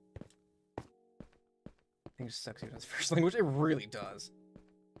 I think it sucks even as first language. It really does.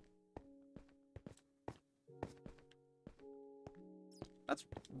 That's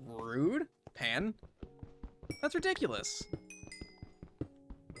rude, Pan. That's ridiculous.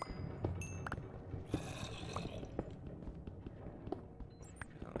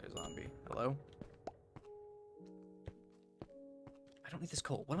 Another zombie. Hello? I don't need this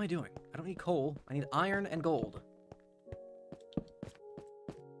coal. What am I doing? I don't need coal. I need iron and gold.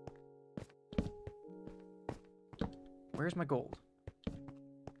 Where's my gold?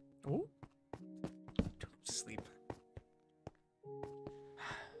 Oh? Sleep.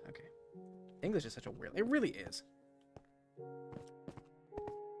 Okay. English is such a weird... It really is.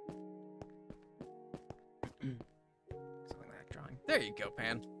 Something like that drawing. There you go,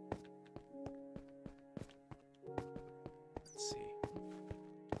 Pan. Let's see.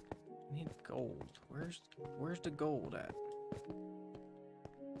 I need gold. Where's the gold at?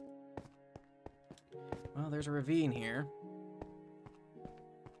 Well, there's a ravine here.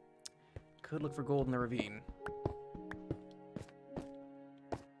 Could look for gold in the ravine.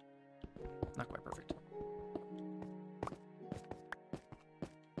 Not quite perfect.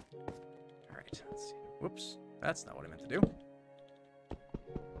 Alright, let's see. Whoops. That's not what I meant to do.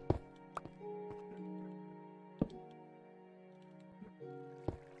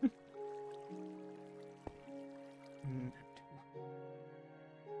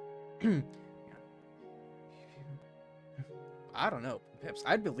 I don't know, Pips.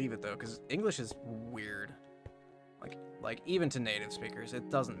 I'd believe it though, because English is weird. Like even to native speakers,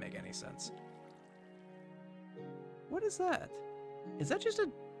 it doesn't make any sense. What is that? Is that just a...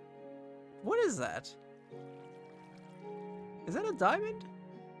 What is that? Is that a diamond?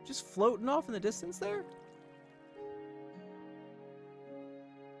 Just floating off in the distance there?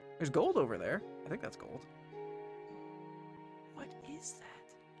 There's gold over there. I think that's gold. What is that?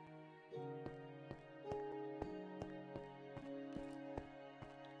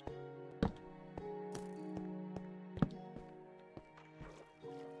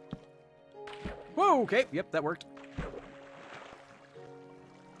 Whoa, okay, yep, that worked.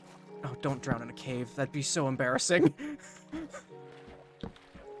 Oh, don't drown in a cave. That'd be so embarrassing.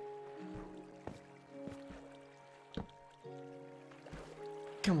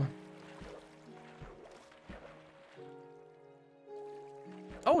 Come on.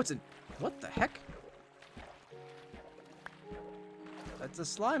 Oh, it's a... What the heck? That's a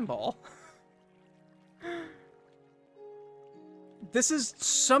slime ball. This is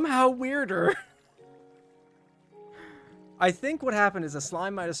somehow weirder. I think what happened is a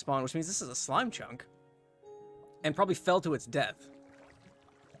slime might have spawned, which means this is a slime chunk. And probably fell to its death.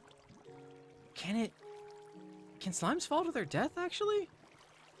 Can slimes fall to their death, actually?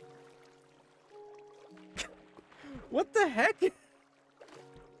 What the heck?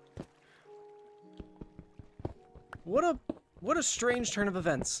 What a strange turn of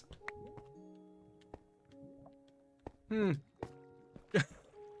events.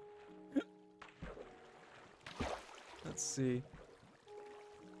 Let's see.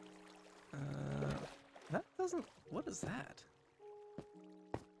 That doesn't... What is that?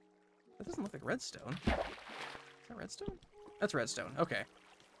 That doesn't look like redstone. Is that redstone? That's redstone. Okay.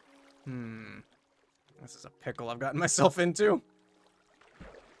 This is a pickle I've gotten myself into.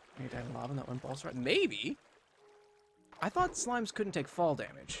 Maybe I had lava in that one boss right? Maybe. I thought slimes couldn't take fall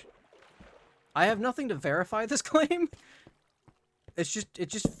damage. I have nothing to verify this claim. It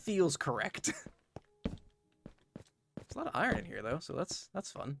just feels correct. There's a lot of iron in here though, so that's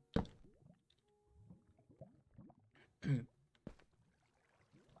fun.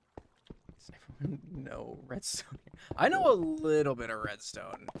 No redstone. I know a little bit of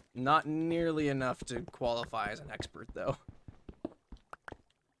redstone. Not nearly enough to qualify as an expert though.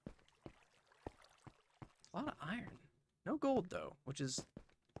 A lot of iron. No gold though, which is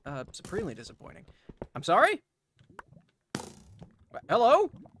supremely disappointing. I'm sorry? Hello?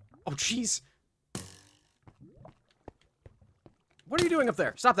 Oh jeez. What are you doing up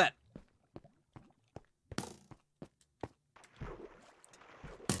there? Stop that.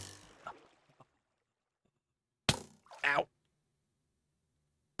 Ow.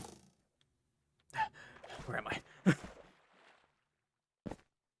 Where am I?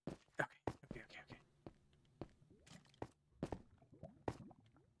 Okay.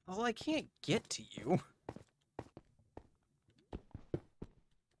 Well, I can't get to you.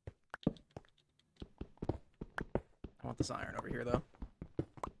 I want this iron over here, though.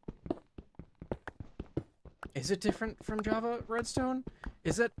 Is it different from Java redstone?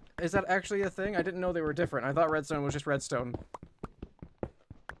 Is that actually a thing? I didn't know they were different. I thought redstone was just redstone.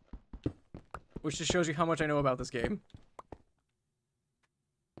 Which just shows you how much I know about this game.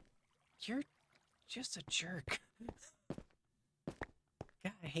 You're just a jerk.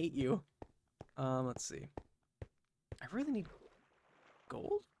 God, I hate you. Let's see. I really need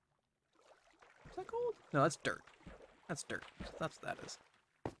gold? Is that gold? No, that's dirt. That's dirt. That's what that is.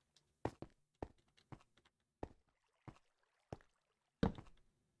 Let's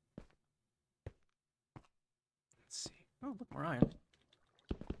see. Oh, look, more iron.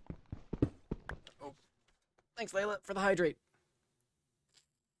 Oh. Thanks, Layla, for the hydrate.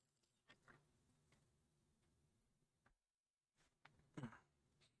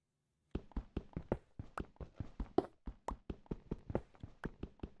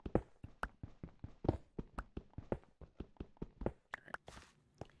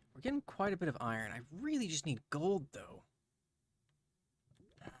 We're getting quite a bit of iron. I really just need gold, though.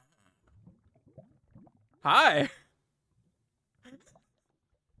 Hi.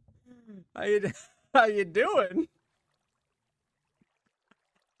 How you doing?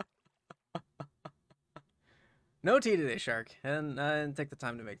 No tea today, Shark, and I didn't take the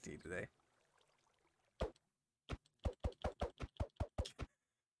time to make tea today. I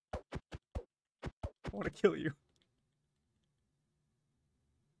want to kill you.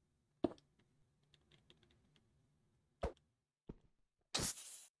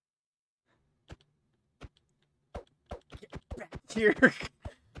 Get back here.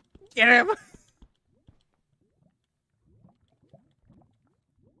 Get him.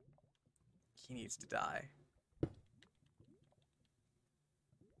 He needs to die.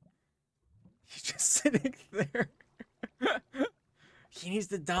 He's just sitting there. He needs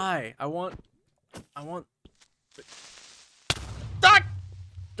to die. I want. Ah!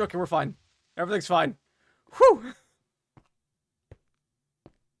 Okay, we're fine. Everything's fine. Whew.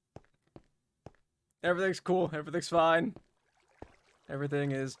 Everything's cool. Everything's fine.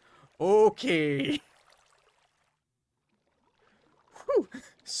 Everything is okay. Whew.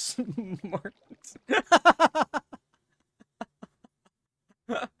 Smart.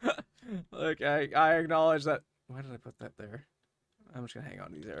 Look, I acknowledge that. Why did I put that there? I'm just gonna hang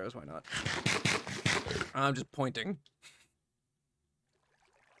on to these arrows. Why not? I'm just pointing.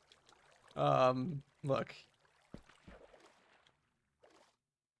 Look.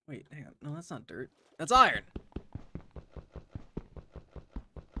 Wait, hang on. No, that's not dirt. That's iron.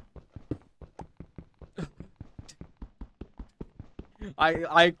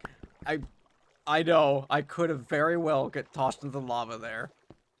 I know. I could have very well get tossed into the lava there.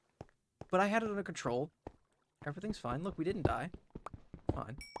 But I had it under control. Everything's fine. Look, we didn't die.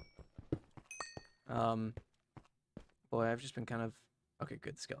 Fine. Boy, I've just been kind of... Okay,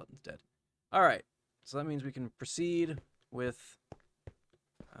 good. The skeleton's dead. Alright. So that means we can proceed with...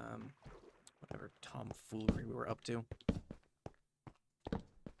 whatever tomfoolery we were up to.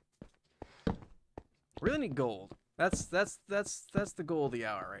 Really need gold. That's the goal of the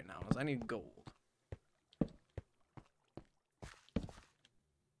hour right now, is I need gold.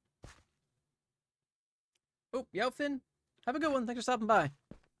 Oh, Yelfin, have a good one. Thanks for stopping by.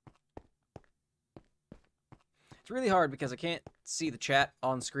 It's really hard because I can't see the chat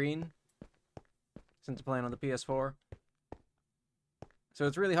on screen since I'm playing on the PS4. So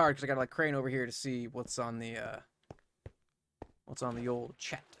it's really hard because I gotta like crane over here to see what's on the old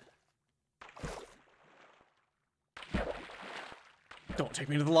chat. Don't take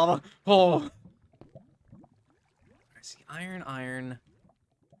me to the lava. Oh. see iron, iron.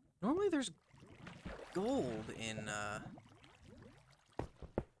 Normally there's gold in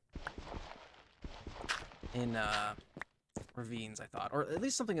ravines, I thought, or at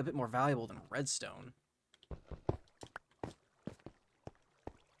least something a bit more valuable than redstone.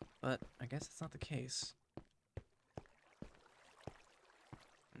 But I guess it's not the case.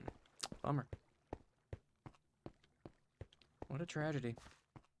 Bummer. What a tragedy.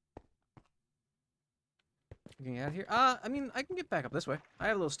 Getting out of here. I mean, I can get back up this way. I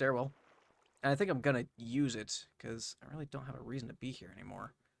have a little stairwell. And I think I'm gonna use it, because I really don't have a reason to be here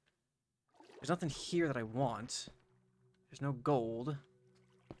anymore. There's nothing here that I want. There's no gold.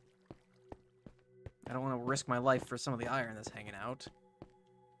 I don't want to risk my life for some of the iron that's hanging out.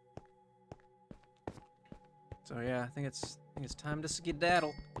 So yeah, I think it's time to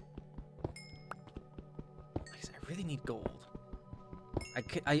skedaddle. Like I said, I really need gold.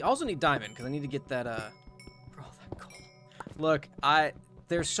 I also need diamond, because I need to get that, for all that coal. Look,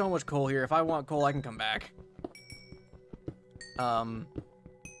 there's so much coal here. If I want coal, I can come back. I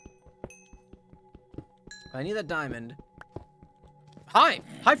need that diamond. Hi!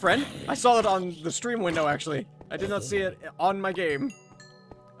 Hi, friend! I saw it on the stream window, actually. I did not see it on my game.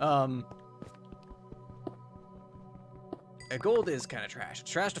 Gold is kind of trash.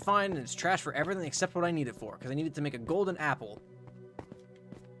 It's trash to find, and it's trash for everything except what I need it for, because I need it to make a golden apple.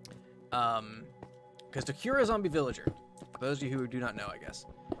 Because to cure a zombie villager, for those of you who do not know, I guess,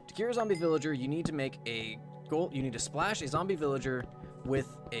 to cure a zombie villager, you need to make a gold. You need to splash a zombie villager with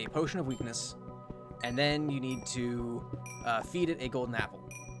a potion of weakness, and then you need to feed it a golden apple.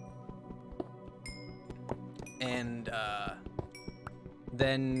 And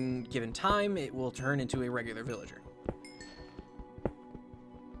then, given time, it will turn into a regular villager.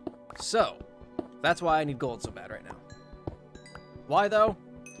 So, that's why I need gold so bad right now. Why, though?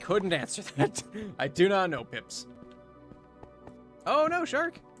 Couldn't answer that. I do not know, Pips. Oh, no,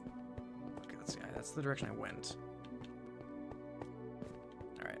 shark! Okay, let's see. That's the direction I went.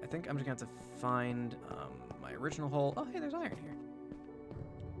 Alright, I think I'm just going to have to find my original hole. Oh, hey, there's iron here.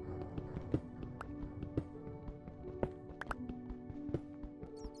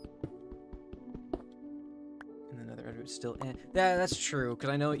 Still yeah, that's true, because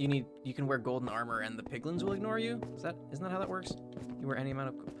I know you can wear golden armor and the piglins will ignore you. Isn't that how that works? You wear any amount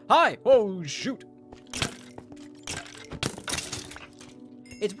of Hi! Oh shoot!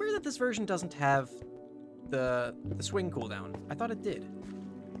 It's weird that this version doesn't have the swing cooldown. I thought it did.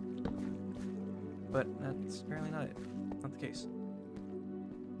 But that's apparently not it. Not the case.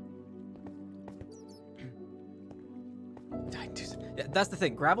 Yeah, that's the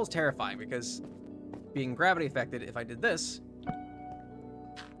thing. Gravel's terrifying because being gravity affected, if I did this,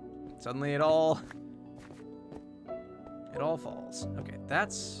 suddenly it all falls. Okay,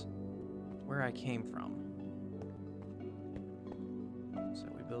 that's where I came from. So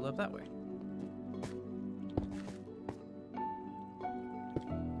we build up that way.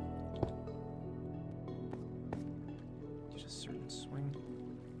 Just a certain swing.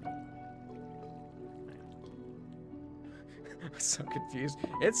 I'm so confused.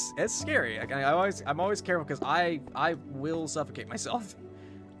 It's scary. Like, I'm always careful because I will suffocate myself.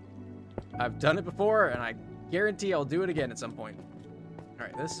 I've done it before, and I guarantee I'll do it again at some point. All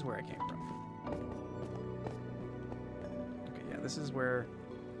right, this is where I came from. Okay, yeah, this is where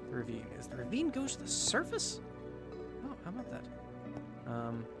the ravine is. The ravine goes to the surface? Oh, how about that?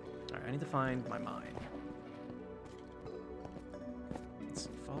 All right, I need to find my mine. Let's see,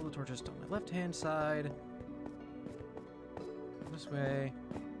 follow the torches on my left-hand side. This way.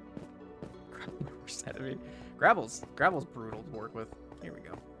 Worst enemy. Gravel's brutal to work with. Here we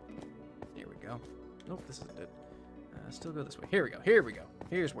go. Here we go. Nope, this isn't it. Still go this way. Here we go. Here we go.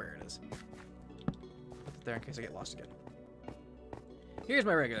 Here's where it is. Put it there in case I get lost again. Here's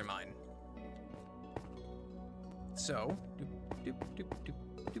my regular mine. So, doop, doop, doop, doop,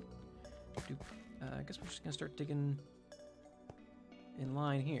 doop, doop. I guess we're just gonna start digging in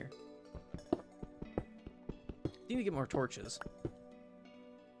line here. Need to get more torches.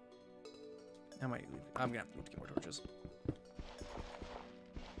 I'm gonna have to need to get more torches.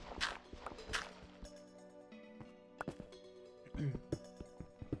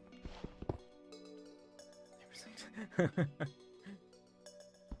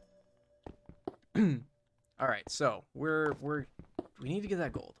 All right, so we need to get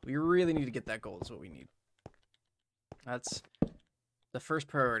that gold. We really need to get that gold. Is what we need. That's the first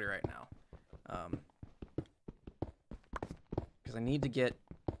priority right now. Because I need to get...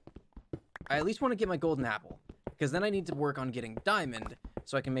 I at least want to get my golden apple. Because then I need to work on getting diamond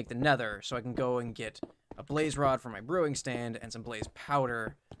so I can make the nether. So I can go and get a blaze rod for my brewing stand and some blaze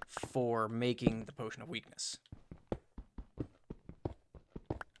powder for making the potion of weakness.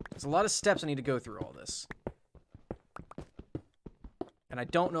 There's a lot of steps I need to go through all this. And I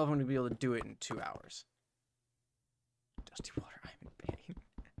don't know if I'm going to be able to do it in 2 hours. Dusty water, I'm in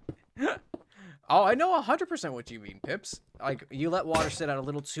pain. Oh, I know 100% what you mean, Pips. Like, you let water sit out a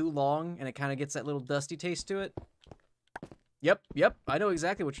little too long, and it kind of gets that little dusty taste to it. Yep, I know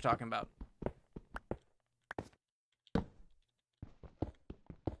exactly what you're talking about.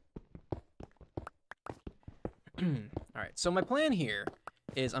 Alright, so my plan here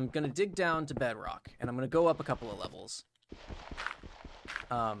is I'm going to dig down to bedrock, and I'm going to go up a couple of levels.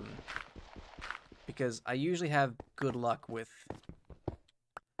 Because I usually have good luck with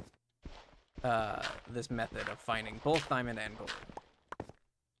this method of finding both diamond and gold.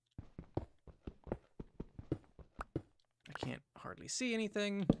 I can't hardly see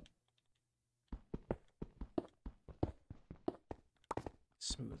anything.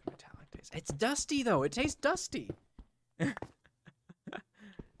 Smooth metallic taste. It's dusty though. It tastes dusty.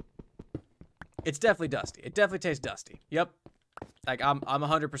 It's definitely dusty. It definitely tastes dusty. Yep. Like I'm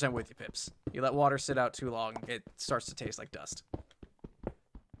 100% with you, Pips. You let water sit out too long, it starts to taste like dust.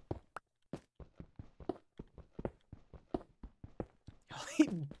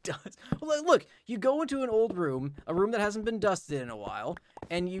 It does. Well, look, you go into an old room, a room that hasn't been dusted in a while,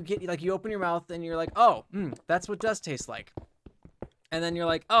 and you get like you open your mouth and you're like, oh, that's what dust tastes like. And then you're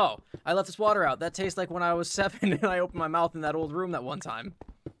like, oh, I left this water out. That tastes like when I was 7 and I opened my mouth in that old room that one time.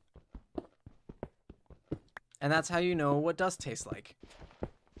 And that's how you know what dust tastes like.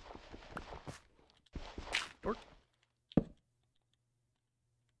 Dork.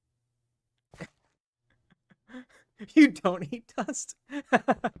 You don't eat dust.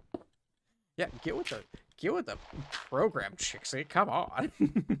 Yeah, get with the program, Chixie. Come on.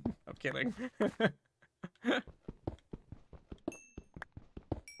 I'm kidding.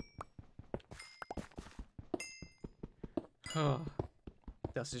 Oh.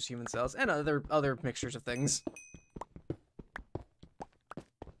 Dust is human cells and other mixtures of things.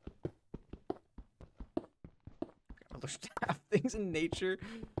 Have things in nature.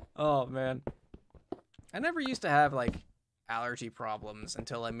 Oh man. I never used to have like allergy problems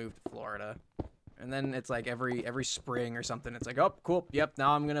until I moved to Florida. And then it's like every spring or something, it's like, oh, cool, yep,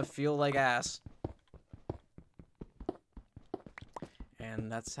 now I'm gonna feel like ass. And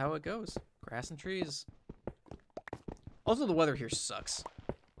that's how it goes. Grass and trees. Also, the weather here sucks.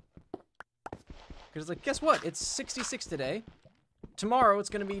 Because it's like, guess what? It's 66 today. Tomorrow, it's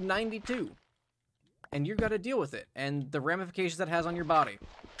going to be 92. And you've got to deal with it. And the ramifications that has on your body.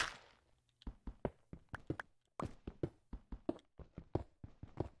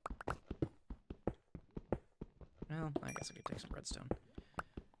 Well, I guess I could take some redstone.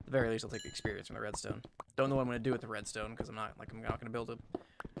 At the very least, I'll take the experience from the redstone. Don't know what I'm going to do with the redstone, because I'm not going to build a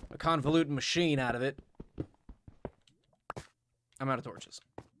convoluted machine out of it. I'm out of torches.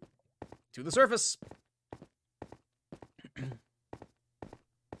 To the surface!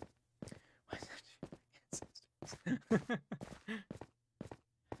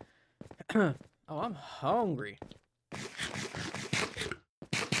 Oh, I'm hungry.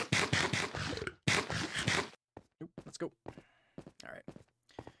 Oop, let's go.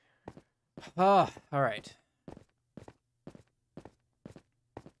 Alright. Alright.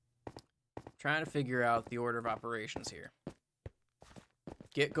 Trying to figure out the order of operations here.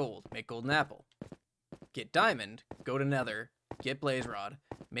 Get gold, make golden apple. Get diamond, go to nether, get blaze rod,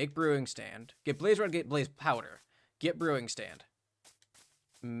 make brewing stand, get blaze rod, get blaze powder, get brewing stand,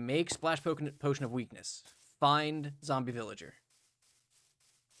 make splash potion of weakness, find zombie villager.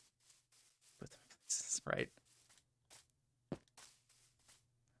 Put them in places, right?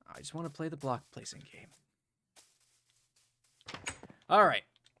 I just want to play the block placing game. All right,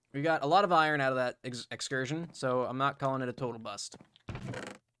 we got a lot of iron out of that excursion, so I'm not calling it a total bust.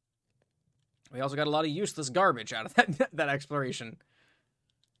 We also got a lot of useless garbage out of that exploration.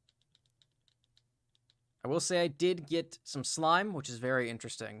 I will say I did get some slime, which is very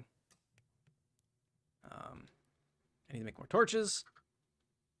interesting. I need to make more torches.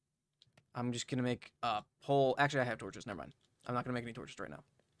 I'm just going to make a whole... Actually, I have torches. Never mind. I'm not going to make any torches right now.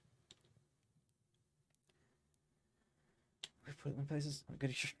 We put them in places.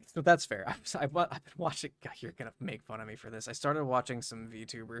 So that's fair. I've been watching... God, you're going to make fun of me for this. I started watching some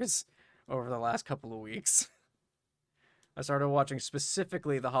VTubers over the last couple of weeks. I started watching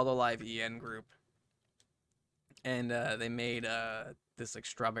specifically the HoloLive EN group. And they made this like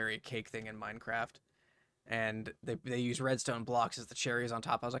strawberry cake thing in Minecraft. And they use redstone blocks as the cherries on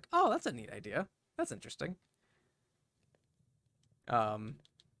top. I was like, oh, that's a neat idea. That's interesting. So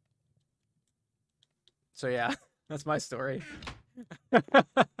yeah, that's my story. Oh,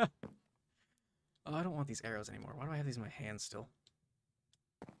 I don't want these arrows anymore. Why do I have these in my hands still?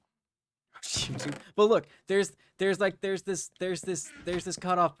 YouTube. But look, there's this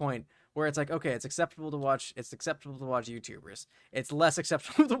cutoff point where it's like, okay, it's acceptable to watch YouTubers. It's less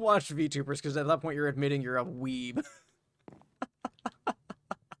acceptable to watch VTubers because at that point you're admitting you're a weeb.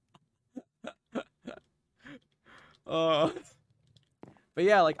 But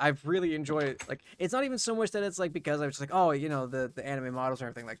yeah, like I've really enjoyed, like, it's not even so much that it's like because I was just like, oh, you know, the anime models and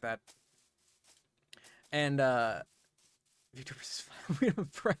everything like that. And VTubers is fine. I'm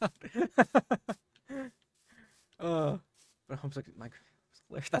proud. But Home's like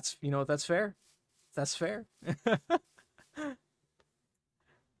Minecraft. That's, you know, that's fair. That's fair.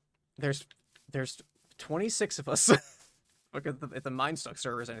 There's 26 of us. Look at if the Mindstuck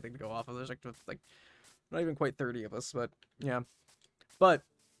server is anything to go off of. There's like not even quite 30 of us, but yeah. But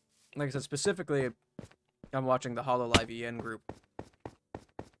like I said, specifically, I'm watching the HoloLive EN group.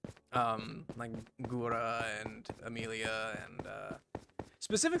 Like Gura and Amelia and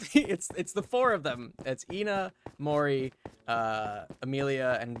specifically it's the four of them. It's Ina, Mori,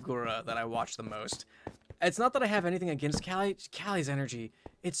 Amelia, and Gura that I watch the most. It's not that I have anything against Callie. Callie's energy,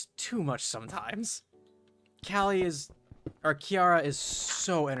 it's too much sometimes. Kiara is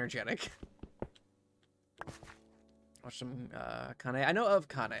so energetic. Watch some Kane. I know of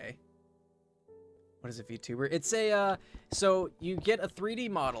Kane. What is a VTuber? It's a so you get a 3D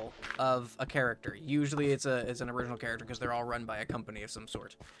model of a character. Usually it's an original character because they're all run by a company of some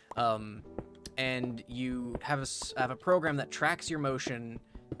sort. And you have a program that tracks your motion,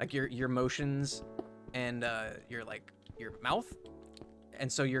 like your motions and your mouth.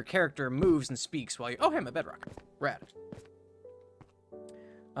 And so your character moves and speaks while you hey, my bedrock. Rad.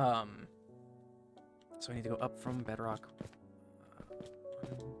 So I need to go up from bedrock.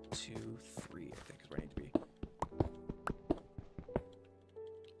 1, 2, 3, I think is where I need to be.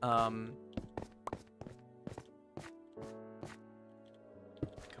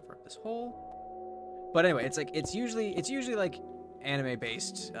 Cover up this hole. But anyway, it's usually like anime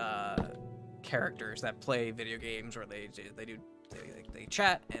based characters that play video games, or they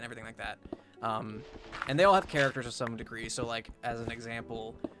chat and everything like that. And they all have characters to some degree. So like as an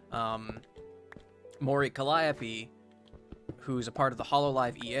example, Mori Calliope, who's a part of the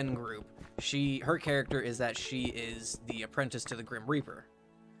HoloLive EN group, her character is that she is the apprentice to the Grim Reaper.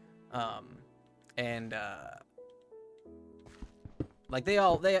 Like they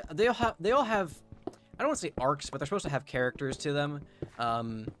all have, I don't want to say arcs, but they're supposed to have characters to them.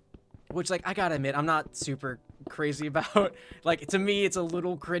 Which, like, I gotta admit, I'm not super crazy about. Like, to me, it's a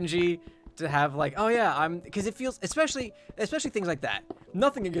little cringy to have, like, oh yeah, because it feels, especially things like that.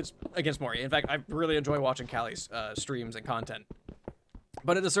 Nothing against Mori. In fact, I really enjoy watching Callie's streams and content.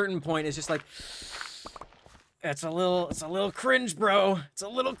 But at a certain point, it's just like, it's a little cringe, bro. It's a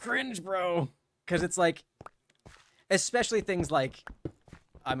little cringe, bro. Because it's like, especially things like,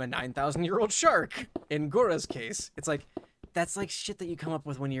 I'm a 9,000-year-old shark. In Gora's case, it's like, that's like shit that you come up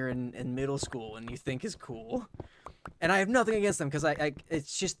with when you're in middle school and you think is cool. And I have nothing against them because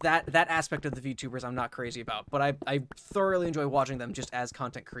it's just that aspect of the VTubers I'm not crazy about. But I thoroughly enjoy watching them just as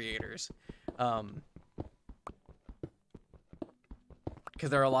content creators. Because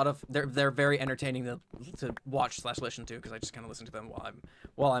there are a lot of they're very entertaining to watch / listen to, because I just kind of listen to them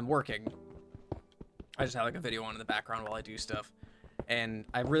while I'm working. I just have like a video on in the background while I do stuff. And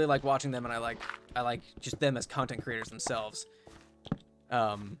I really like watching them, and I like just them as content creators themselves.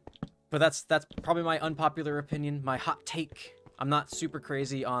 But that's probably my unpopular opinion, my hot take. I'm not super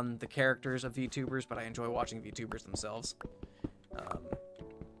crazy on the characters of VTubers, but I enjoy watching VTubers themselves.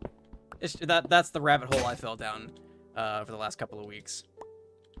 That's the rabbit hole I fell down for the last couple of weeks.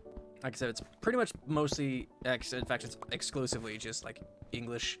 Like I said, it's pretty much mostly, in fact, it's exclusively just like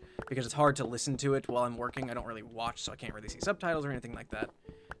English, because it's hard to listen to it while I'm working. I don't really watch, so I can't really see subtitles or anything like that.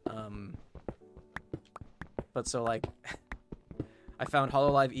 But so like, I found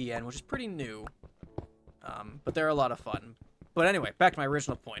HoloLive EN, which is pretty new, but they're a lot of fun. But anyway, back to my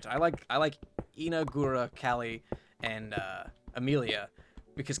original point. I like Ina, Gura, Callie, and Amelia,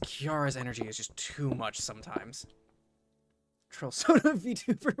 because Kiara's energy is just too much sometimes. Troll Soda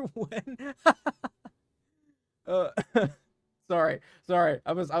VTuber when? Sorry.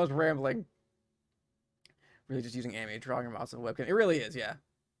 I was rambling. Really just using anime, drawing a mouse and a webcam. It really is, yeah.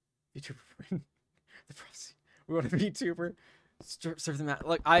 VTuber when? The Frosty. We want a VTuber. Serve them out.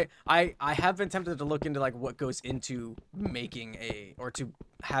 Like I have been tempted to look into like what goes into making to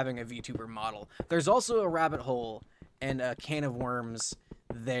having a VTuber model. There's also a rabbit hole and a can of worms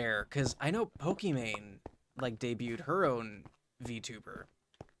there, because I know Pokimane like debuted her own VTuber.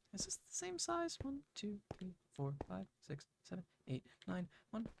 Is this the same size? 1, 2, 3, 4, 5, 6, 7, 8, 9.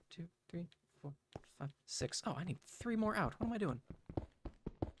 1, 2, 3, 4, 5, 6. Oh, I need 3 more out. What am I doing?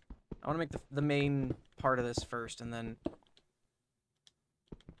 I want to make the main part of this first, and then...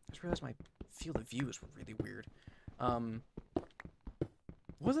 I just realized my field of view is really weird.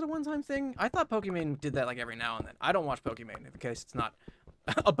 Was it a one-time thing? I thought Pokemon did that like every now and then. I don't watch Pokemon, in case it's not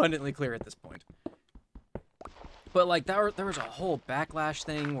abundantly clear at this point. But like there was a whole backlash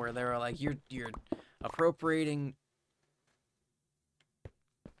thing where they were like, you're appropriating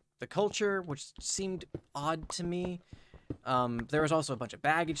the culture, which seemed odd to me. There was also a bunch of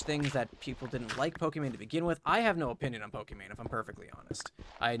baggage things that people didn't like Pokemon to begin with. I have no opinion on Pokemon, if I'm perfectly honest.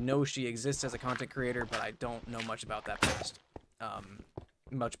 I know she exists as a content creator, but I don't know much about that past.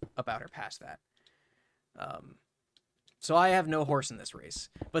 Much about her past that. So I have no horse in this race.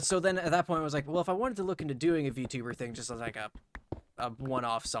 But so then at that point I was like, well, if I wanted to look into doing a VTuber thing just as like a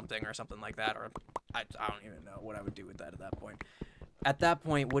one-off something or something like that, or I don't even know what I would do with that at that point. At that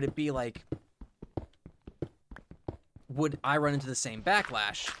point, would it be like, would I run into the same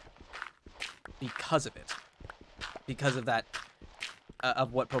backlash because of it? Because of that,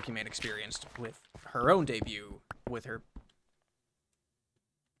 of what Pokemon experienced with her own debut, with her...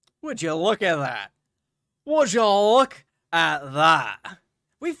 Would you look at that? Would you look at that?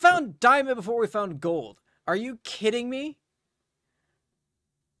 We found diamond before we found gold. Are you kidding me?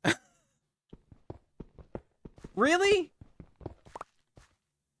 Really?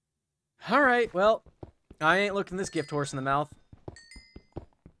 Alright, well, I ain't looking this gift horse in the mouth.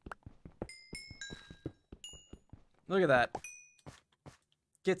 Look at that.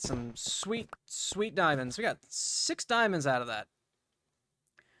 Get some sweet, sweet diamonds. We got 6 diamonds out of that.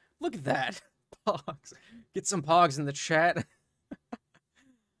 Look at that. Pogs. Get some pogs in the chat.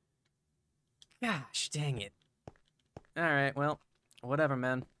 Gosh, dang it. Alright, well, whatever,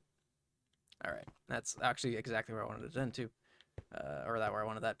 man. Alright, that's actually exactly where I wanted it to end, too. Or that where I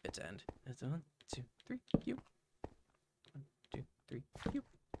wanted that bit to end. It's 1, 2, 3, you. 1, 2, 3, you.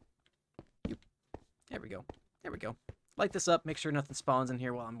 You. There we go. There we go. Light this up, make sure nothing spawns in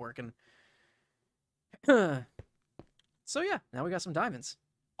here while I'm working. So yeah, now we got some diamonds.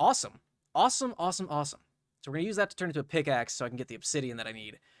 Awesome. Awesome, awesome, awesome. So we're going to use that to turn into a pickaxe so I can get the obsidian that I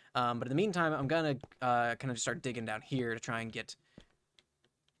need. But in the meantime, I'm going to kind of just start digging down here to try and get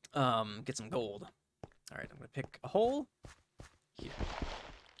some gold. All right, I'm going to pick a hole here.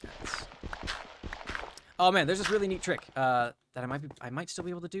 That's... Oh man, there's this really neat trick that I might still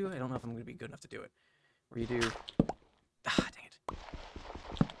be able to do. I don't know if I'm going to be good enough to do it. Where you do... Ah, dang it.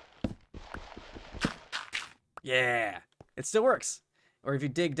 Yeah, it still works. Or if you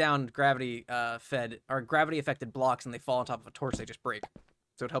dig down gravity gravity affected blocks and they fall on top of a torch, they just break.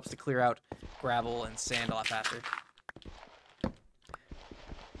 So it helps to clear out gravel and sand a lot faster.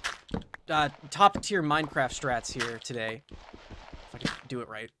 Top tier Minecraft strats here today. If I can do it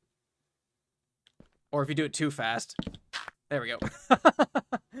right. Or if you do it too fast. There we go.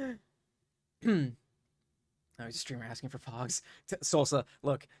 Oh, he's a streamer asking for pogs. Salsa,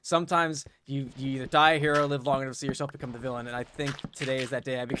 look, sometimes you either die a hero, live long enough to see yourself become the villain, and I think today is that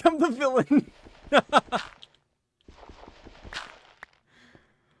day I become the villain.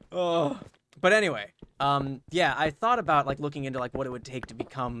 Oh, but anyway, yeah, I thought about like looking into like what it would take to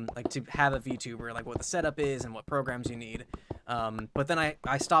become like to have a VTuber, like what the setup is and what programs you need. But then I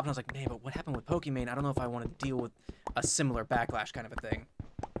stopped and I was like, man, but what happened with Pokemon? I don't know if I want to deal with a similar backlash kind of a thing.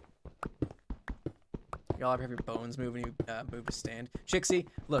 Y'all ever have your bones move when you move to stand? Chixie,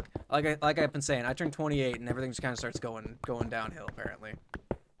 look, like I've been saying, I turned 28 and everything just kind of starts going downhill apparently.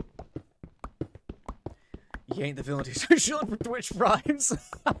 You ain't the villain who's chilling for Twitch Primes.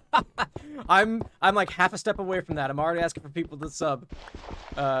 I'm like half a step away from that. I'm already asking for people to sub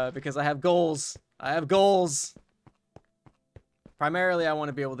because I have goals. I have goals. Primarily, I want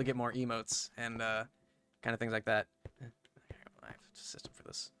to be able to get more emotes and kind of things like that. I have a system for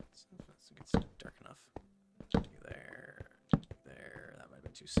this. It's dark enough. Put you there. There. That might have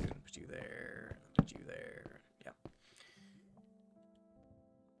been too soon. Put you there. Put you there. Yeah.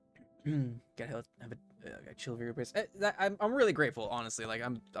 Gotta have a chill video base. I'm really grateful, honestly. Like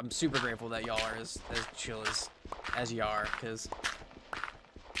I'm super grateful that y'all are as chill as you are, because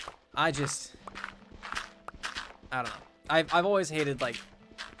I don't know. I've always hated, like,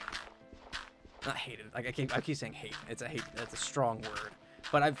 not hated. Like I keep saying hate. It's a strong word.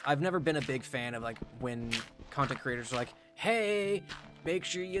 But I've never been a big fan of like when content creators are like, hey, make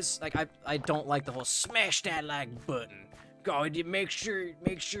sure you like I don't like the whole smash that like button. Go, make sure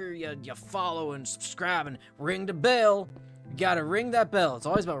you follow and subscribe and ring the bell. You gotta ring that bell. It's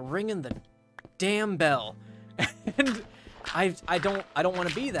always about ringing the damn bell. And I don't want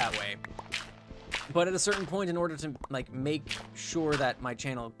to be that way. But at a certain point, in order to like make sure that my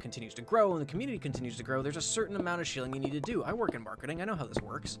channel continues to grow and the community continues to grow, there's a certain amount of shilling you need to do. I work in marketing. I know how this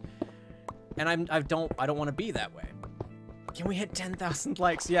works. And I don't want to be that way. Can we hit 10,000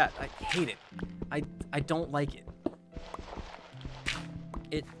 likes? Yeah, I hate it. I don't like it.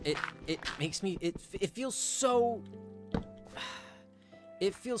 It makes me it feels so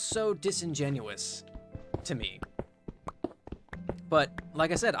disingenuous to me. But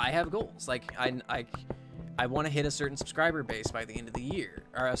like I said, I have goals. Like I want to hit a certain subscriber base by the end of the year,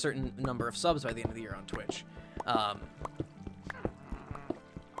 or a certain number of subs by the end of the year on Twitch.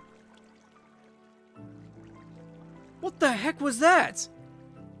 What the heck was that?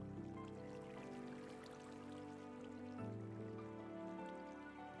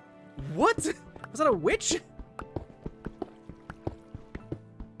 What? Was that a witch?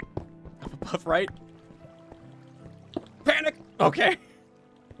 Up above, right? Panic! Okay.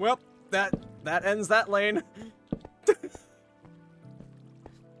 Well, that ends that lane.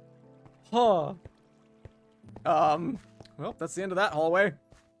 Huh. Well, that's the end of that hallway.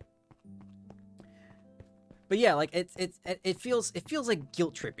 But yeah, like it feels like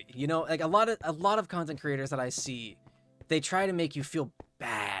guilt trippy, you know? Like a lot of content creators that I see, they try to make you feel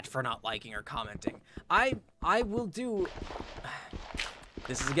bad for not liking or commenting. I will do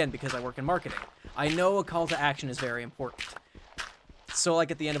this is again because I work in marketing. I know a call to action is very important. So like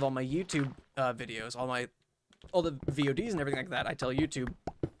at the end of all my YouTube videos, all the VODs and everything like that, I tell the YouTube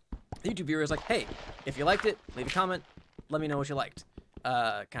viewers like, hey, if you liked it, leave a comment, let me know what you liked,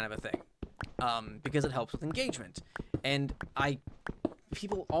 kind of a thing. Because it helps with engagement. And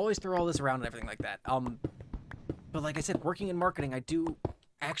people always throw all this around and everything like that. But like I said, working in marketing, I do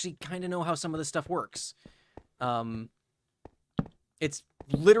actually kind of know how some of this stuff works. It's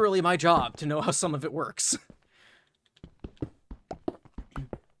literally my job to know how some of it works.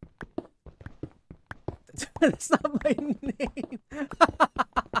 That's not my name.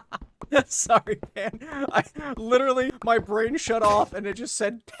 Sorry, man. Literally, my brain shut off and it just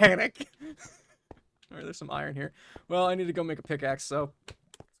said panic. Alright, there's some iron here. Well, I need to go make a pickaxe, so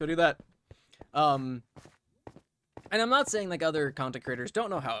let's go do that. And I'm not saying like other content creators don't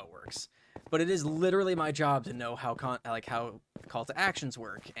know how it works, but it is literally my job to know how call to actions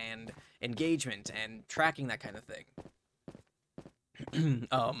work and engagement and tracking that kind of thing.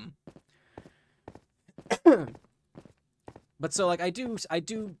 But so like I do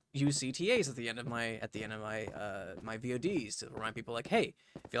use CTAs at the end of my my VODs to remind people like, hey,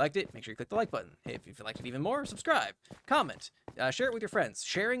 if you liked it, make sure you click the like button. Hey, if you liked it even more, subscribe, comment, share it with your friends.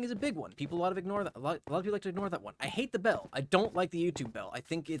 Sharing is a big one. People a lot of people like to ignore that one. I hate the bell. I don't like the YouTube bell. I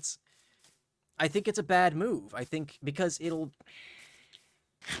think it's a bad move. I think because it'll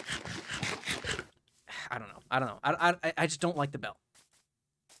I don't know. I just don't like the bell.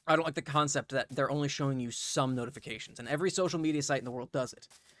 I don't like the concept that they're only showing you some notifications, and every social media site in the world does it.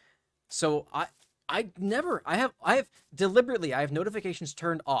 So I have deliberately, I have notifications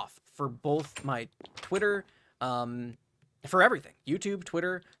turned off for both my Twitter, for everything. YouTube,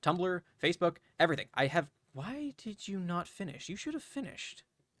 Twitter, Tumblr, Facebook, everything. Why did you not finish? You should have finished.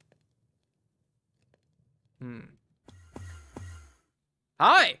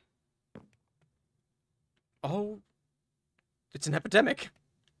 Hi! Oh, it's an epidemic.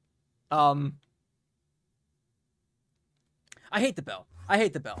 I hate the bell. I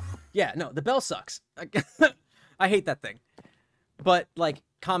hate the bell. Yeah, no, the bell sucks. I hate that thing. But, like,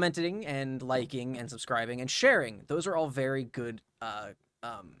 commenting and liking and subscribing and sharing, those are all very good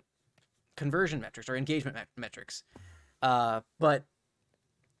conversion metrics or engagement metrics. But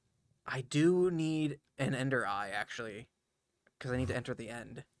I do need an ender eye, actually, because I need to enter the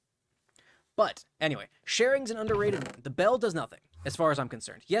end. But, anyway, sharing's an underrated one. The bell does nothing, as far as I'm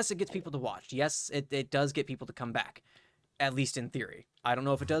concerned. Yes, it gets people to watch. Yes, it does get people to come back, at least in theory. I don't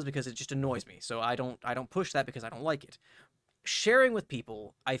know if it does because it just annoys me, so I don't push that because I don't like it. Sharing with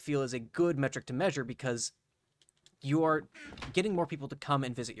people, I feel, is a good metric to measure because you are getting more people to come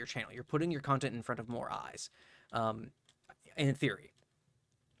and visit your channel. You're putting your content in front of more eyes, in theory.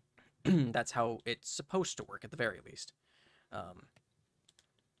 That's how it's supposed to work, at the very least.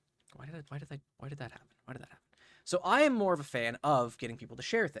 Why did that happen? Why did that happen? So I am more of a fan of getting people to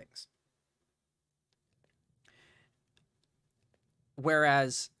share things.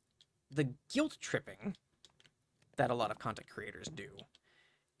 Whereas the guilt tripping that a lot of content creators do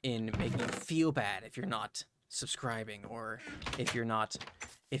in making you feel bad if you're not subscribing or if you're not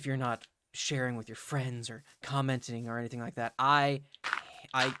sharing with your friends or commenting or anything like that, I'm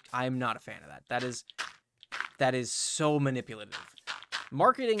not a fan of that. That is so manipulative.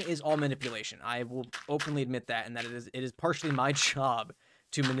 Marketing is all manipulation. I will openly admit that, and that it is partially my job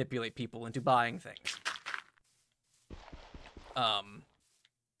to manipulate people into buying things.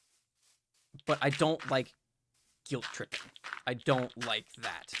 But I don't like guilt tripping. I don't like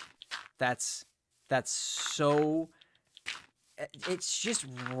that. That's so... It's just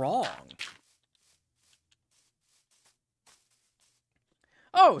wrong.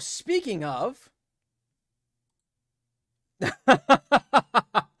 Oh, speaking of...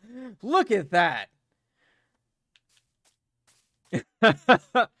 Look at that.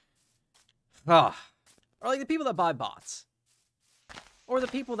 Oh. Or like the people that buy bots. Or the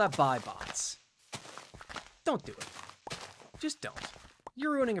people that buy bots. Don't do it. Just don't.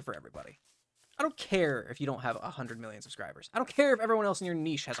 You're ruining it for everybody. I don't care if you don't have 100 million subscribers. I don't care if everyone else in your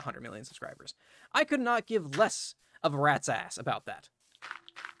niche has 100 million subscribers. I could not give less of a rat's ass about that.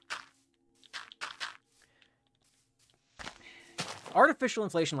 Artificial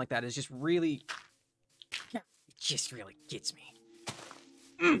inflation like that is just really... It just really gets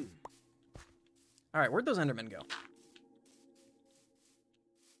me. Alright, where'd those Endermen go?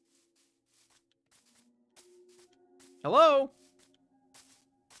 Hello?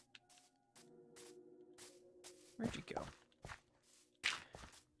 Where'd you go?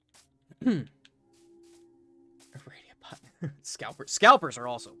 Scalpers are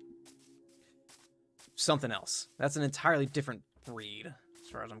also something else. That's an entirely different breed, as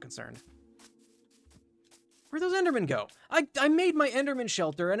far as I'm concerned. Where'd those Endermen go? I made my Enderman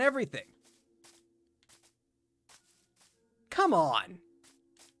shelter and everything. Come on.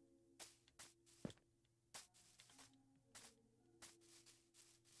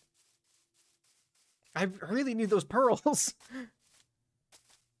 I really need those pearls.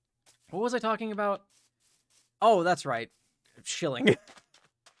 What was I talking about? Oh, that's right. Shilling.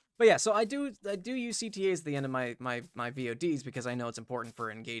 But yeah, so I do use CTAs at the end of my VODs because I know it's important for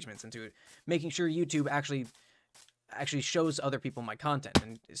engagements and to making sure YouTube actually shows other people my content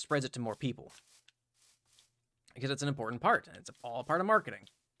and spreads it to more people. Because it's an important part, and it's all part of marketing.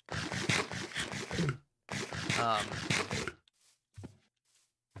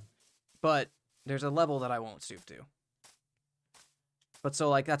 But there's a level that I won't stoop to. But so,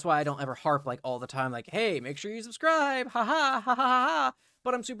 like, that's why I don't ever harp, like, all the time, like, hey, make sure you subscribe, ha-ha, ha-ha-ha-ha.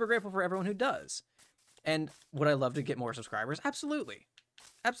 But I'm super grateful for everyone who does. And would I love to get more subscribers? Absolutely.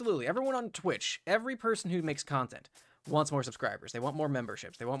 Absolutely. Everyone on Twitch, every person who makes content wants more subscribers. They want more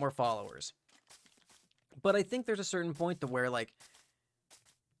memberships. They want more followers. But I think there's a certain point to where, like,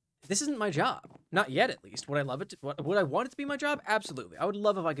 this isn't my job. Not yet, at least. Would I love it? Would I want it to be my job? Absolutely. I would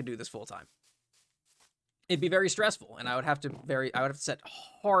love if I could do this full time. It'd be very stressful, and I would have to set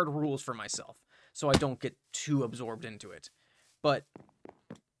hard rules for myself so I don't get too absorbed into it. But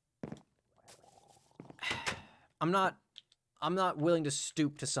I'm not willing to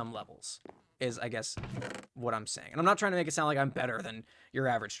stoop to some levels, is I guess what I'm saying. And I'm not trying to make it sound like I'm better than your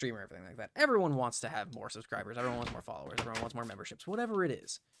average streamer or everything like that. Everyone wants to have more subscribers. Everyone wants more followers. Everyone wants more memberships. Whatever it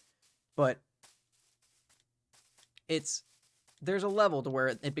is. But there's a level to where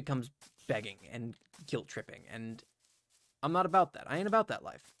it becomes begging and guilt tripping, and I'm not about that. I ain't about that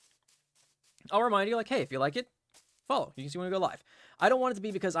life. I'll remind you, like, hey, if you like it, follow. You can see when we go live. I don't want it to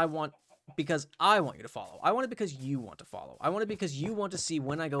be because I want you to follow. I want it because you want to follow. I want it because you want to see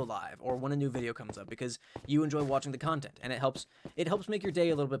when I go live or when a new video comes up because you enjoy watching the content, and it helps make your day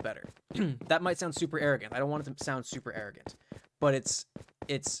a little bit better. That might sound super arrogant. I don't want it to sound super arrogant, but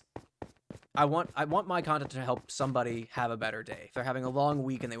I want my content to help somebody have a better day. If they're having a long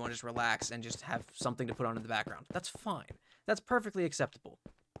week and they want to just relax and just have something to put on in the background, that's fine. That's perfectly acceptable.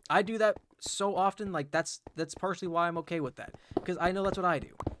 I do that so often, like that's partially why I'm okay with that, because I know that's what I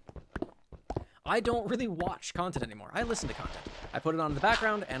do. I don't really watch content anymore. I listen to content. I put it on in the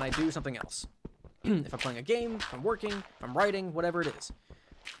background and I do something else. If I'm playing a game, if I'm working, if I'm writing, whatever it is.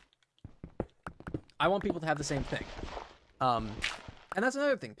 I want people to have the same thing. And that's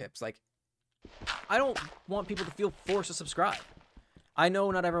another thing, Pips. Like, I don't want people to feel forced to subscribe. I know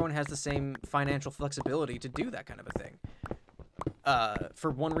not everyone has the same financial flexibility to do that kind of a thing.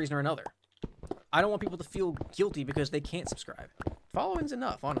 For one reason or another. I don't want people to feel guilty because they can't subscribe. Following's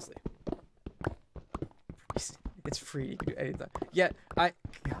enough, honestly. It's free. You can do anything. Yeah,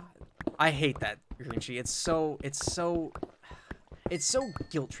 I hate that, Grinchy. It's so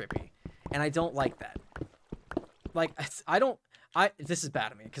guilt trippy, and I don't like that. Like, this is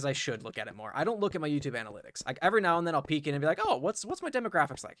bad of me because I should look at it more. I don't look at my YouTube analytics. Like, every now and then I'll peek in and be like, oh, what's my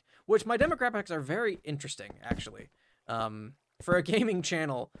demographics like? Which my demographics are very interesting, actually. For a gaming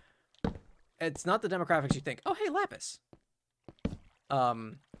channel, it's not the demographics you think. Oh, hey, Lapis.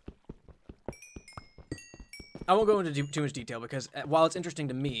 I won't go into too much detail because while it's interesting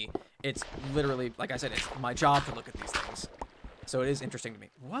to me, it's literally, like I said, it's my job to look at these things. So it is interesting to me.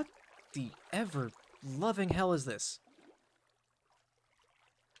 What the ever-loving hell is this?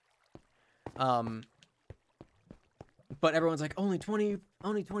 But everyone's like, only 20%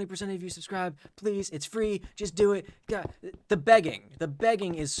 of you subscribe. Please, it's free. Just do it. God. The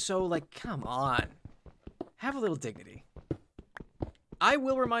begging is so like, come on. Have a little dignity. I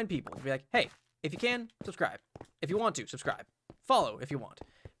will remind people to be like, hey, if you can, subscribe. If you want to, subscribe. Follow if you want.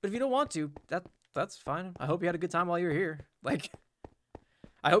 But if you don't want to, that's fine. I hope you had a good time while you were here. Like,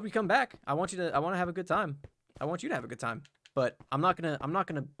 I hope you come back. I want to have a good time. I want you to have a good time. But I'm not gonna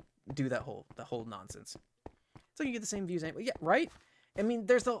do that whole nonsense. So you get the same views anyway. Yeah, right? I mean,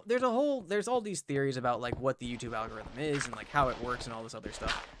 there's all these theories about like what the YouTube algorithm is and like how it works and all this other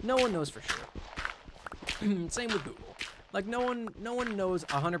stuff. No one knows for sure. Same with Google. Like no one knows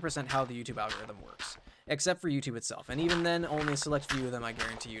 100% how the YouTube algorithm works, except for YouTube itself. And even then, only a select few of them, I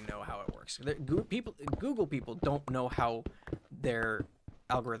guarantee you, know how it works. Google people don't know how their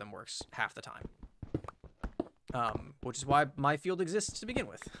algorithm works half the time. Which is why my field exists to begin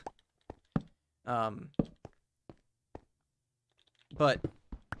with. But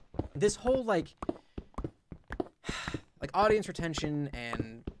this whole like audience retention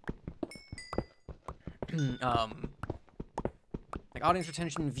and like audience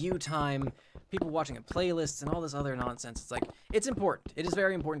retention, view time, people watching in playlists, and all this other nonsense. It's like, it's important. It is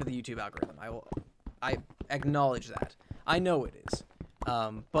very important to the YouTube algorithm. I acknowledge that. I know it is.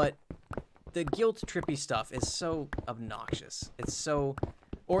 But the guilt trippy stuff is so obnoxious. It's so,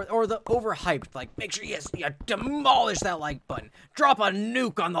 or the overhyped, like, make sure you demolish that like button. Drop a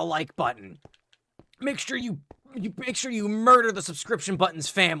nuke on the like button. Make sure you murder the subscription button's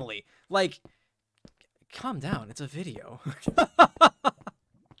family. Like, calm down. It's a video.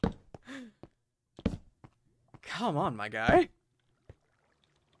 Come on, my guy.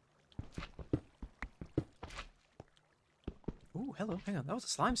 Ooh, hello. Hang on. That was a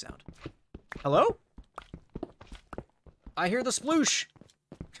slime sound. Hello? I hear the sploosh.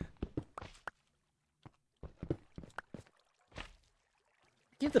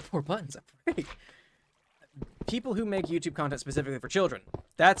 Give the poor buttons a break. People who make YouTube content specifically for children.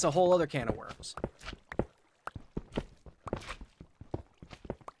 That's a whole other can of worms.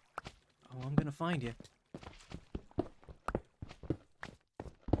 Oh, I'm gonna find you.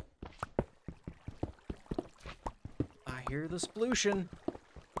 I hear the splooshin'.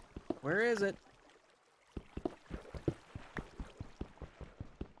 Where is it?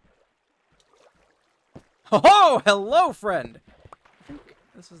 Oh, hello, friend! I think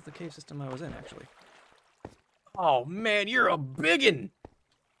this is the cave system I was in, actually. Oh, man, you're a biggin!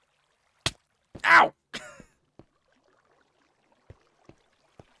 Ow!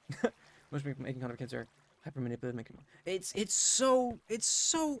 Most people making fun of kids are hyper manipulative. It's so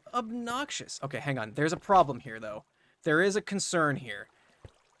obnoxious. Okay, hang on. There's a problem here, though. There is a concern here.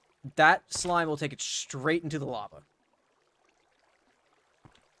 That slime will take it straight into the lava.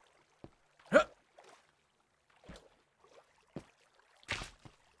 Huh.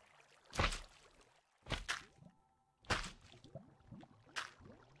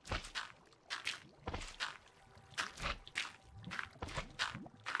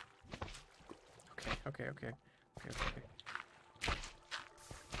 Okay.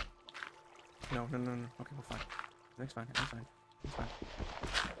 No. Okay, we're fine. Everything's fine.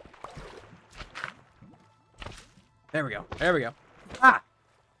 There we go. Ah!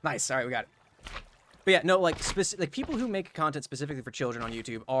 Nice. All right, we got it. But yeah, no, like, people who make content specifically for children on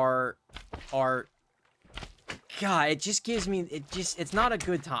YouTube are... God, it just gives me... It's not a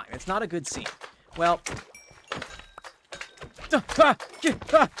good time. It's not a good scene. Well...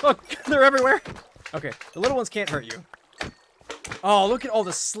 Look, they're everywhere. Okay, the little ones can't hurt you. Oh, look at all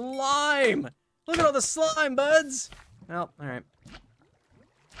the slime! Look at all the slime, buds! Well, alright.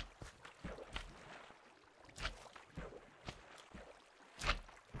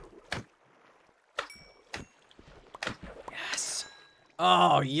 Yes!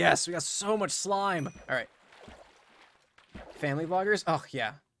 Oh, yes! We got so much slime! Alright. Family vloggers? Oh,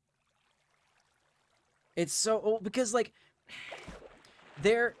 yeah. It's so old because, like,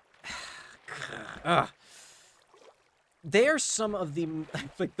 they're... They are some of the,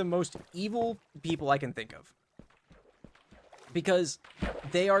 like, the most evil people I can think of. Because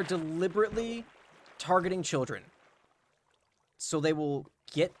they are deliberately targeting children. So they will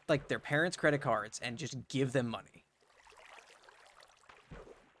get, like, their parents' credit cards and just give them money.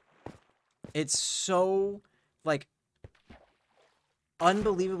 It's so, like,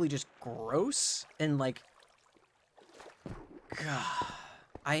 unbelievably just gross and, like,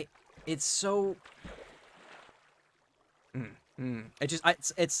 God, it's so...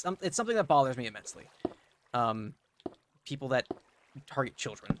 it's something that bothers me immensely. People that target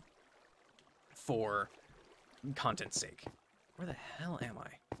children for content's sake. Where the hell am I?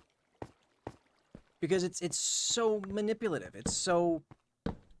 because it's so manipulative. It's so...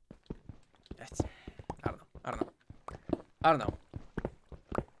 I don't know. I don't know. I don't know.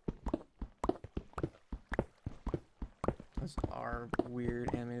 Those are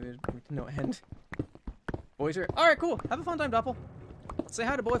weird animated. No end. Boys are... Alright, cool. Have a fun time, Doppel. Say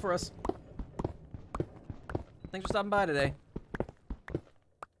hi to Boy for us. Thanks for stopping by today.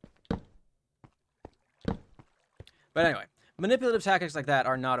 But anyway, manipulative tactics like that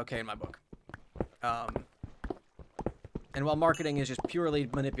are not okay in my book. And while marketing is just purely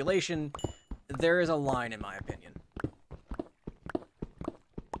manipulation, there is a line in my opinion.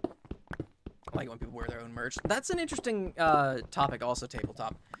 Like when people wear their own merch. That's an interesting topic also,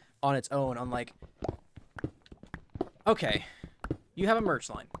 tabletop, on its own, on like, okay, you have a merch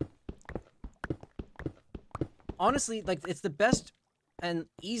line. Honestly, like, it's the best and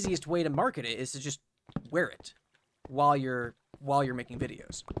easiest way to market it is to just wear it while you're making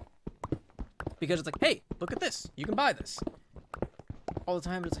videos. Because it's like, hey, look at this. You can buy this. All the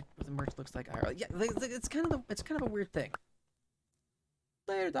time, it's like what the merch looks like. Yeah, it's kind of a weird thing.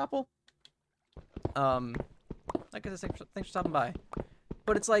 Later, Doppel. Like I said, thanks for stopping by.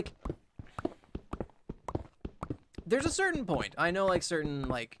 But it's like, there's a certain point. I know, like, certain,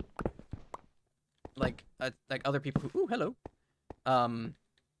 like other people who, ooh, hello.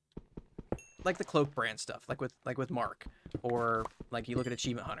 Like the cloak brand stuff, like with Mark, or like you look at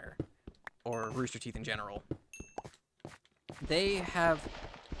Achievement Hunter, or Rooster Teeth in general. They have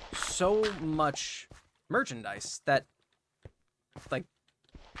so much merchandise that, like,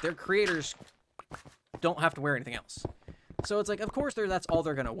 their creators don't have to wear anything else. So it's like, of course, that's all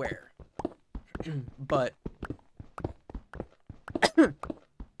they're gonna wear. But thanks,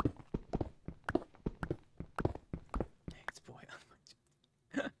 boy.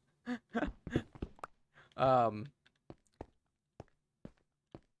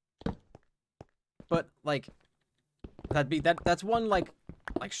 But like, that's one like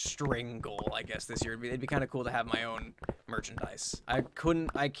string goal, I guess, this year. It'd be kind of cool to have my own merchandise. I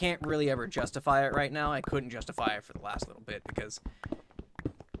can't really ever justify it right now. I couldn't justify it for the last little bit because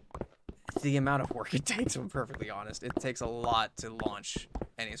the amount of work it takes, if I'm perfectly honest. It takes a lot to launch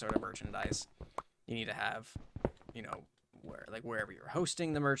any sort of merchandise. You need to have, you know, wherever you're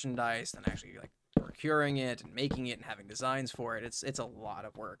hosting the merchandise, and actually like procuring it and making it and having designs for it. It's a lot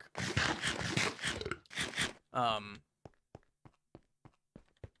of work.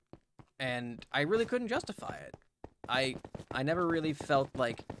 And I really couldn't justify it. I never really felt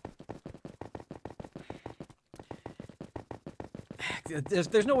like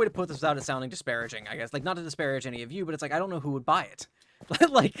there's no way to put this without it sounding disparaging, I guess. Like, not to disparage any of you, but it's like, I don't know who would buy it.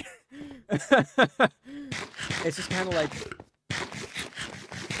 Like, it's just kind of like,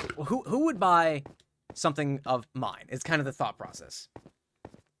 who would buy something of mine? It's kind of the thought process.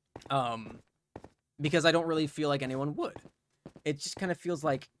 Because I don't really feel like anyone would. It just kind of feels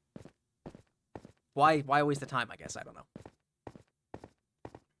like, why waste the time, I guess? I don't know.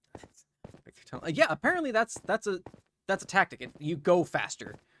 Yeah, apparently that's a tactic. You go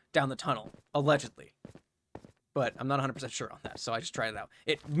faster down the tunnel, allegedly. But I'm not 100% sure on that, so I just tried it out.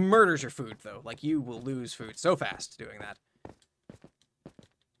 It murders your food, though. Like, you will lose food so fast doing that.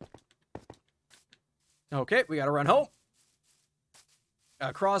 Okay, we gotta run home.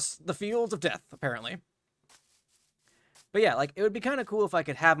 Across the fields of death, apparently. But yeah, like, it would be kind of cool if I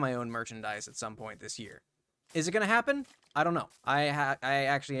could have my own merchandise at some point this year. Is it gonna happen? I don't know. I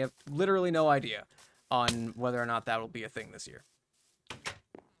actually have literally no idea on whether or not that will be a thing this year.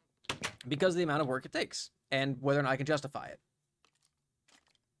 Because of the amount of work it takes, and whether or not I can justify it.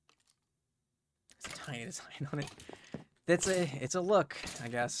 It's a tiny design on it. It's a look, I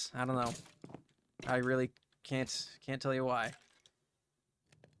guess. I don't know. I really can't tell you why.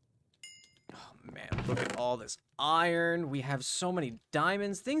 Oh man, look at all this iron. We have so many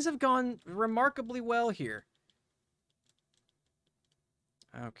diamonds. Things have gone remarkably well here.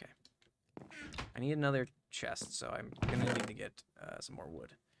 Okay. I need another chest, so I'm gonna need to get some more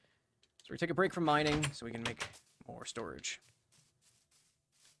wood. So we take a break from mining so we can make more storage.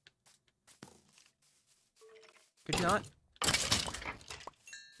 Could you not?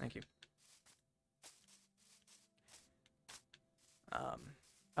 Thank you.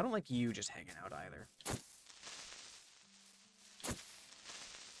 I don't like you just hanging out either.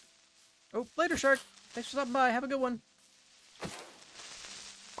 Oh, later, Shark. Thanks for stopping by. Have a good one.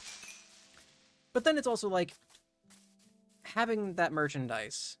 But then it's also like having that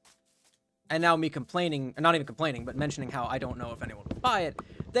merchandise, and now me complaining, not even complaining, but mentioning how I don't know if anyone will buy it.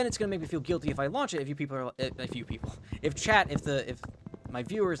 Then it's gonna make me feel guilty if I launch it. If my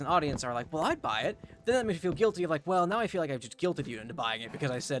viewers and audience are like, well, I'd buy it. Then that makes me feel guilty of like, well, now I feel like I've just guilted you into buying it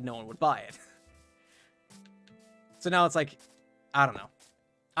because I said no one would buy it. So now it's like, I don't know.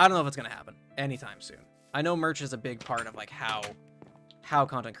 I don't know if it's going to happen anytime soon. I know merch is a big part of, like, how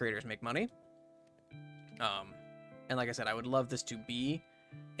content creators make money. And like I said, I would love this to be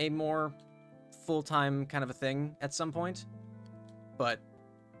a more full-time kind of a thing at some point. But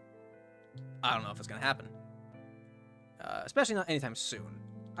I don't know if it's going to happen. Especially not anytime soon.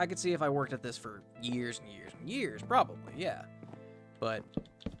 I could see if I worked at this for years and years and years, probably, yeah. But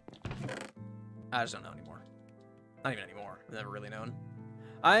I just don't know anymore. Not even anymore. I've never really known.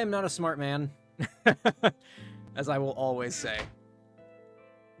 I am not a smart man, as I will always say.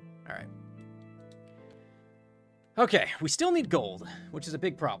 All right. Okay, we still need gold, which is a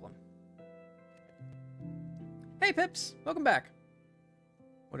big problem. Hey, Pips! Welcome back.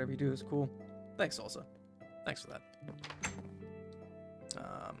 Whatever you do is cool. Thanks, Salsa. Thanks for that.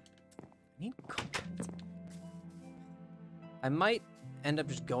 I need gold. I might end up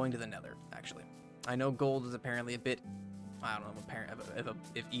just going to the Nether, actually. I know gold is apparently a bit, I don't know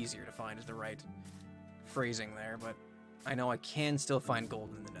if easier to find is the right phrasing there, but I know I can still find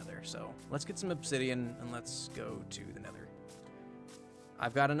gold in the Nether, so let's get some obsidian and let's go to the Nether.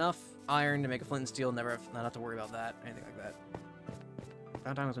 I've got enough iron to make a flint and steel, not have to worry about that, anything like that.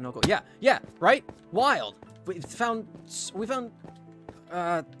 Found diamonds with no gold. Yeah, right? Wild. We found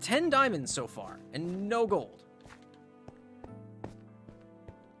 10 diamonds so far and no gold.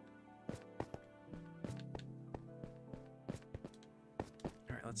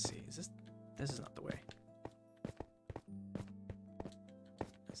 All right, let's see. This is not the way.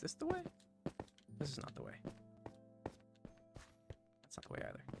 Is this the way? This is not the way. That's not the way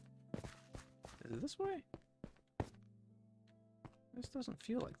either. Is it this way? This doesn't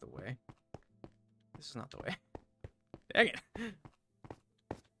feel like the way. This is not the way. Dang it.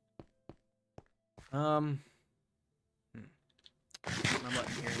 I'm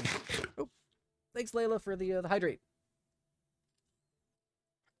button here. Oh, thanks, Layla, for the hydrate.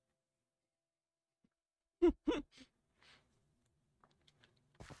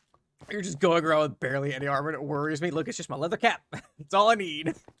 You're just going around with barely any armor, and it worries me. Look, it's just my leather cap. It's all I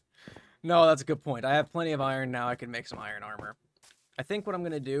need. No, that's a good point. I have plenty of iron now. I can make some iron armor. I think what I'm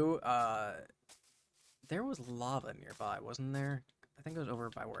going to do, there was lava nearby, wasn't there? I think it was over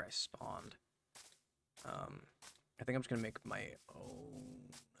by where I spawned. I think I'm just going to make my own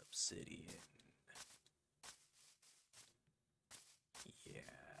obsidian. Yeah.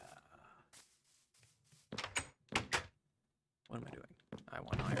 What am I doing? I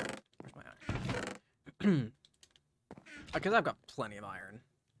want iron. Where's my iron? Because I've got plenty of iron.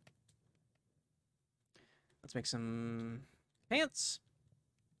 Let's make some pants.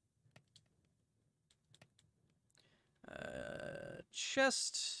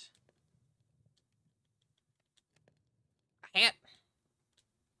 Chest. Hat.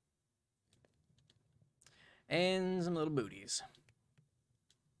 And some little booties.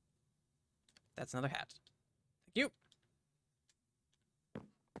 That's another hat. Thank you.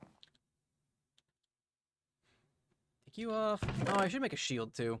 Take you off. Oh, I should make a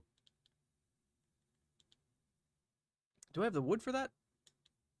shield too. Do I have the wood for that?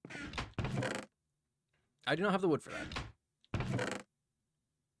 I do not have the wood for that.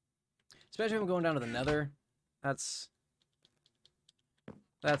 Especially if I'm going down to the Nether. That's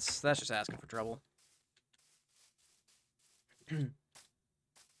just asking for trouble.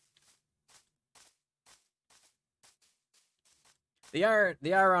 The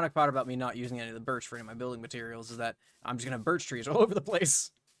ironic part about me not using any of the birch for any of my building materials is that I'm just gonna have birch trees all over the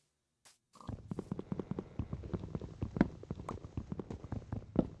place.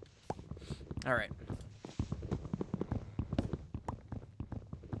 All right.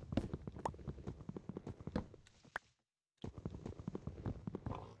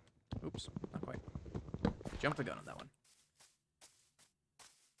 Oops, not quite. Jumped the gun on that one.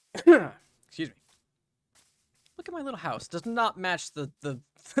 Excuse me. Look at my little house. Does not match the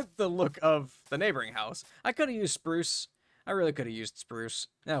the look of the neighboring house. I could have used spruce. I really could have used spruce.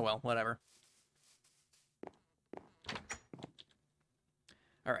 Oh well, whatever.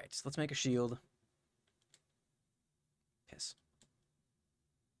 All right, so let's make a shield. Piss.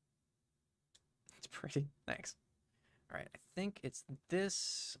 It's pretty. Thanks. All right, I think it's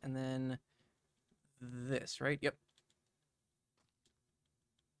this and then this, right? Yep.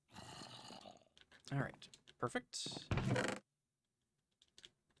 All right, perfect.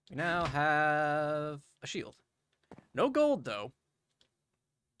 We now have a shield. No gold, though,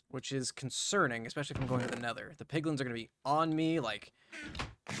 which is concerning, especially if I'm going to the Nether. The piglins are going to be on me like...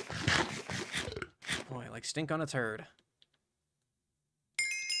 Boy, like stink on a turd.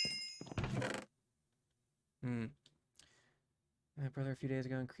 brother a few days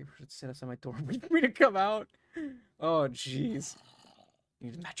ago, and creepers would sit outside my door waiting for me to come out. Oh, jeez. You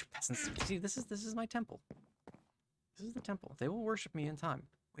need to match your peasants. See, this is my temple. This is the temple. They will worship me in time.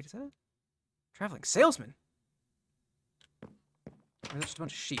 Wait, is that a traveling salesman? Or is that just a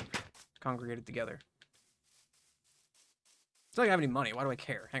bunch of sheep congregated together? It's not like I have any money. Why do I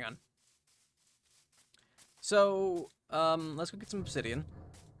care? Hang on. So, let's go get some obsidian.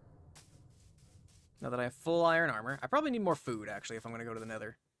 Now that I have full iron armor. I probably need more food, actually, if I'm going to go to the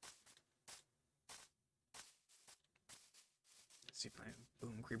nether. Let's see if I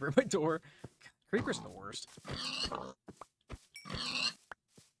boom, creeper at my door. God, creepers are the worst.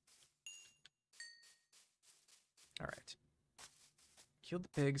 Alright. Killed the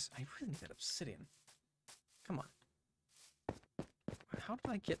pigs. I really need that obsidian. Come on. How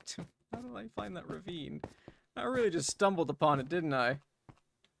did I get to... How did I find that ravine? I really just stumbled upon it, didn't I?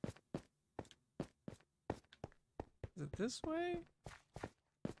 Is it this way?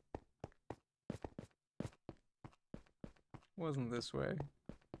 Wasn't this way.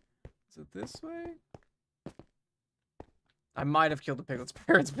 Is it this way? I might have killed the piglet's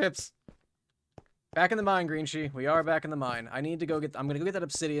parents, Pips. Back in the mine, Greenshee. We are back in the mine. I need to go get... I'm gonna go get that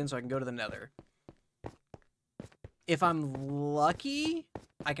obsidian so I can go to the nether. If I'm lucky,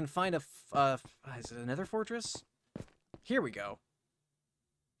 I can find a... is it a nether fortress? Here we go.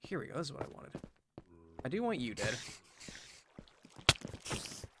 Here we go. This is what I wanted. I do want you dead.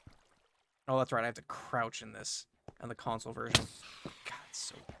 Oh, that's right. I have to crouch in this. And the console version. God, it's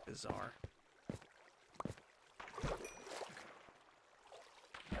so bizarre.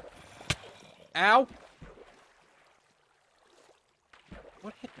 Ow!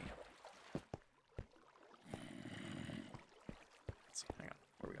 What hit me? Let's see. Hang on.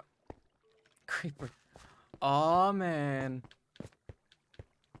 Where we go? Creeper. Aw, man.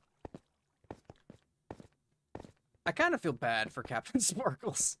 I kind of feel bad for Captain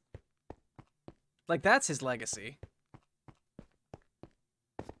Sparkles. Like, that's his legacy.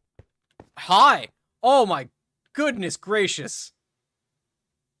 Hi! Oh my goodness gracious!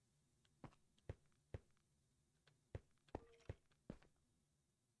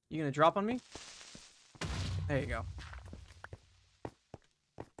 You gonna drop on me? There you go.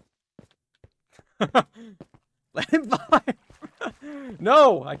 Let him vibe!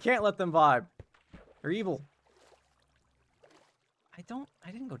 No! I can't let them vibe. They're evil.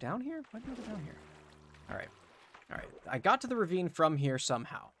 I didn't go down here? Why didn't I go down here? Alright. Alright. I got to the ravine from here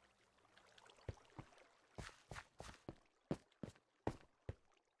somehow.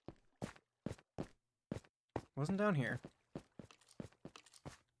 Wasn't down here.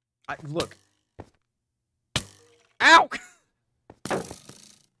 Look. Ow!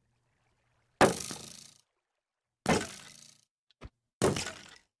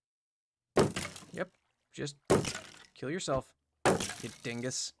 Yep. Just kill yourself, you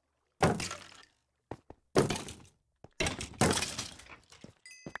dingus.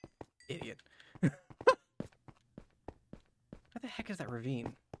 Idiot. Where the heck is that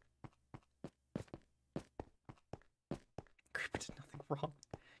ravine? Creeper did nothing wrong.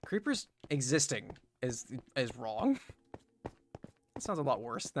 Creepers existing is wrong. That sounds a lot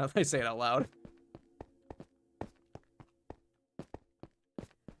worse now that I say it out loud.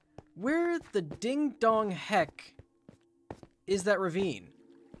 Where the ding-dong heck is that ravine?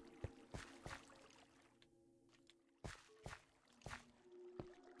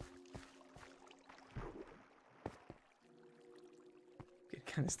 Get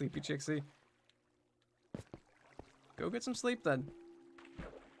kind of sleepy, Chixie. Go get some sleep, then.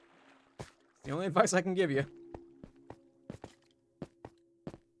 It's the only advice I can give you.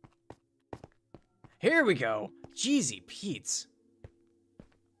 Here we go! Jeezy Pete's.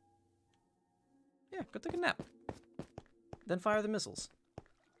 Yeah, go take a nap. Then fire the missiles.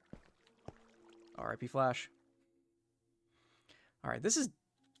 R.I.P. Flash. Alright, this is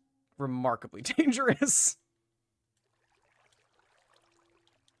remarkably dangerous.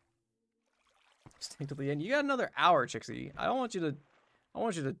 Stay till the end. You got another hour, Chixie. I want you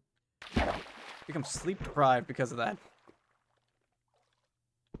to become sleep deprived because of that.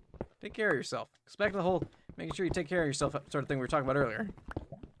 Take care of yourself. It's back to the whole making sure you take care of yourself sort of thing we were talking about earlier.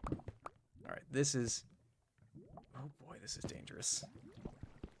 Alright, this is... Oh boy, this is dangerous.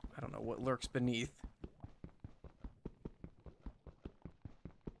 I don't know what lurks beneath.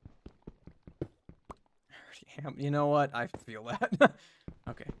 You know what? I feel that.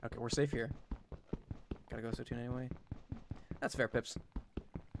 Okay, we're safe here. Gotta go so soon anyway. That's fair, Pips.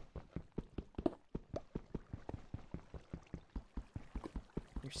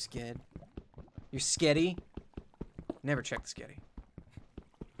 You're scared. You're sketty. Never check the sketty.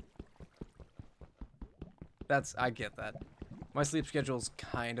 I get that. My sleep schedule's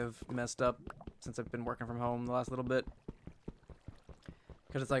kind of messed up since I've been working from home the last little bit.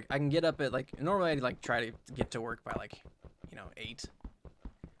 Because it's like, I can get up at, like, normally I'd, like, try to get to work by, like, you know, 8.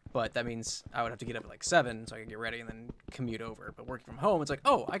 But that means I would have to get up at, like, 7 so I can get ready and then commute over. But working from home, it's like,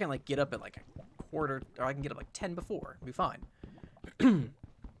 oh, I can, like, get up at, like, a quarter, or I can get up, like, 10 before. It'll be fine.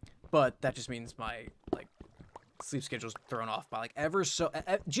 But that just means my, like, sleep schedule's thrown off by, like, ever so,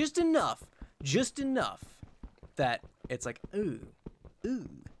 just enough that it's like, ooh. Going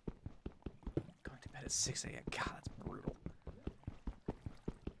to bed at 6 a.m. God, that's brutal.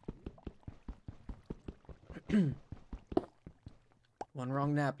 One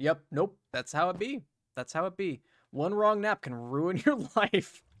wrong nap. Yep. Nope. That's how it be. That's how it be. One wrong nap can ruin your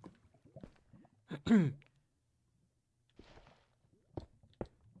life. I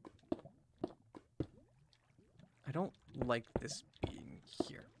don't like this being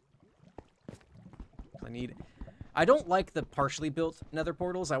here. I don't like the partially built nether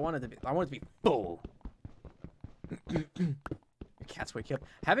portals. I want it to be full. Your cats wake you up.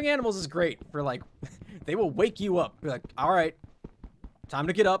 Having animals is great for, like, they will wake you up. Be like, all right, time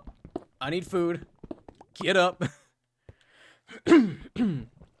to get up. I need food. Get up.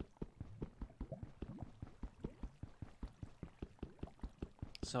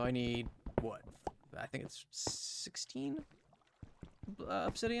 So I need, what? I think it's 16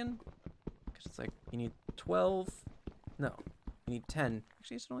 obsidian. Because it's like, you need 12. No, you need 10.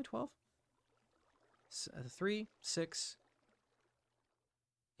 Actually, is it only 12? 3, 6,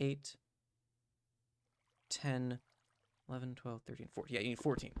 8, 10, 11, 12, 13, 14. Yeah, you need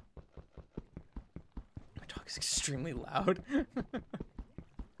 14. My dog is extremely loud.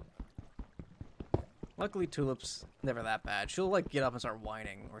 Luckily, Tulip's never that bad. She'll, like, get up and start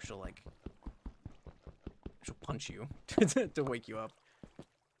whining, or she'll punch you to wake you up.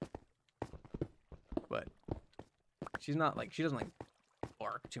 But she's not, like, she doesn't, like,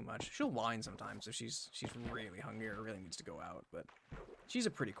 bark too much. She'll whine sometimes if she's really hungry or really needs to go out, but she's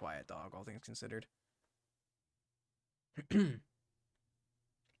a pretty quiet dog, all things considered.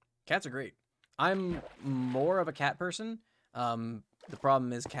 Cats are great. I'm more of a cat person. The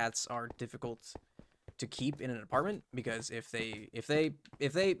problem is cats are difficult to keep in an apartment because if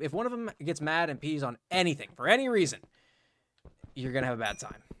one of them gets mad and pees on anything for any reason, you're gonna have a bad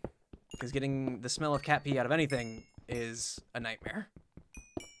time. Because getting the smell of cat pee out of anything is a nightmare.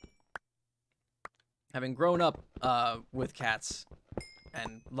 Having grown up with cats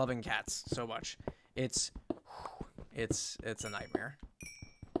and loving cats so much, it's a nightmare.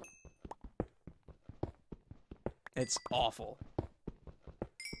 It's awful.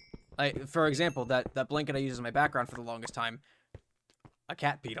 For example, that blanket I used as my background for the longest time, a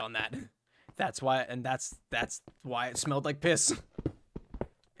cat peed on that. That's why it smelled like piss.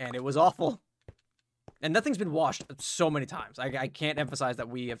 And it was awful. And that thing's been washed so many times. I can't emphasize that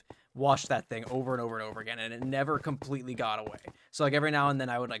we have washed that thing over and over and over again, and it never completely got away. So, like, every now and then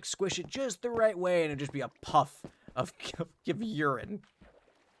I would, like, squish it just the right way, and it'd just be a puff of urine.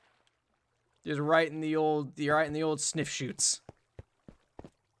 Just right in the old sniff shoots.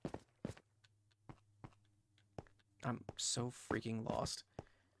 I'm so freaking lost.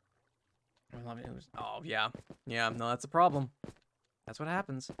 Oh, yeah. Yeah, no, that's a problem. That's what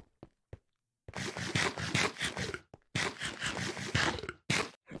happens.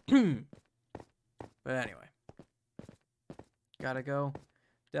 But anyway. Gotta go.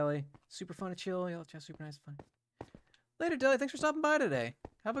 Deli, super fun to chill. Y'all chat super nice and fun. Later, Deli. Thanks for stopping by today.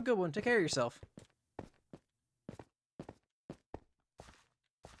 Have a good one. Take care of yourself.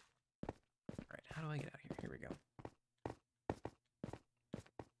 Alright, how do I get out of here? Here we go.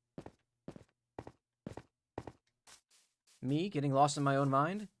 Me getting lost in my own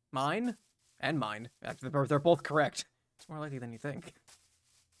mind? Mine? And mine. They're both correct. It's more likely than you think.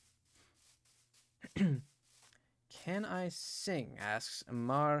 Can I sing? Asks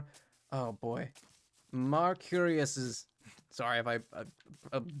Mar... Oh, boy. Mar Curious is... Sorry if I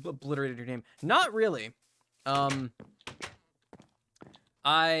obliterated your name. Not really.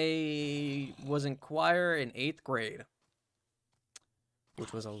 I was in choir in 8th grade.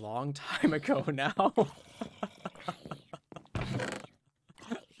 Which was a long time ago now.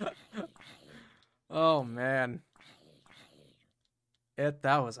 Oh, man. It's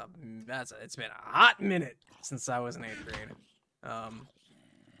been a hot minute since I was in 8th grade.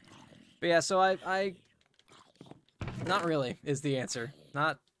 But yeah, so I not really is the answer.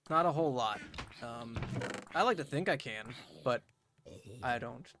 Not a whole lot. I like to think I can, but I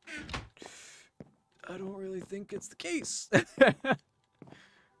don't really think it's the case. Let's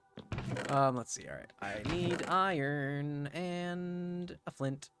see. All right, I need iron and a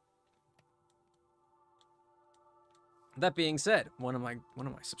flint. That being said, one of my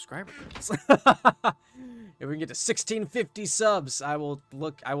subscriber goals. If we can get to 1650 subs, I will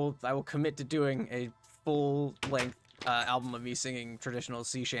commit to doing a full length album of me singing traditional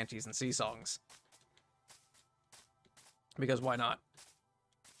sea shanties and sea songs. Because why not?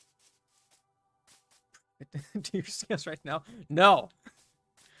 Do you see us right now? No.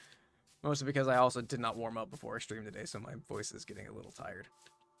 Mostly because I also did not warm up before I streamed today, so my voice is getting a little tired.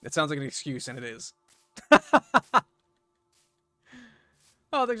 It sounds like an excuse, and it is.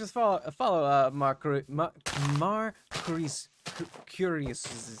 Oh, they just follow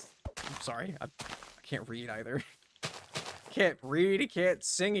Curious. Sorry, I can't read either. Can't read, he can't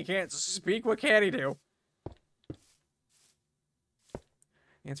sing, he can't speak. What can he do?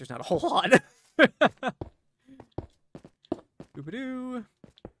 The answer's not a whole lot. Doo-ba-doo.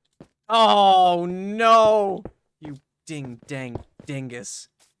 Oh no! You ding-dang dingus.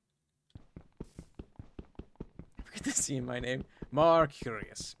 Forget to see my name.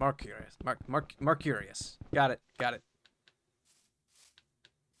 Mercurius. Got it.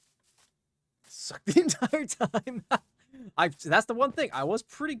 Sucked the entire time. That's the one thing. I was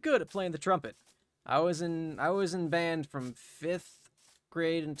pretty good at playing the trumpet. I was in band from 5th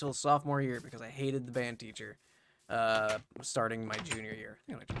grade until sophomore year because I hated the band teacher. Starting my junior year.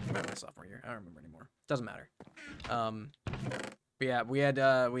 I think I remember my sophomore year. I don't remember anymore. Doesn't matter. But yeah, we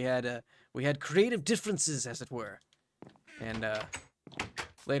had creative differences, as it were. And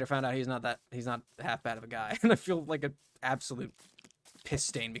later found out he's not half bad of a guy, and I feel like an absolute piss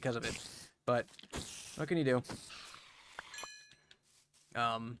stain because of it. But what can you do?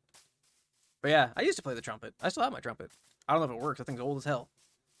 But yeah, I used to play the trumpet. I still have my trumpet. I don't know if it works. That thing's old as hell.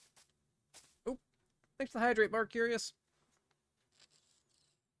 Oh, thanks for the hydrate, Mark. Curious.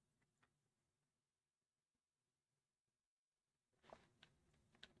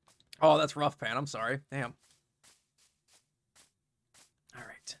 Oh, that's rough, Pan. I'm sorry. Damn. All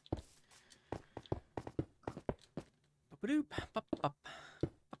right.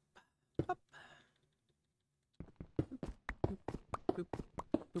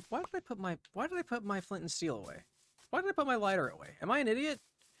 Why did I put my flint and steel away? Why did I put my lighter away? Am I an idiot?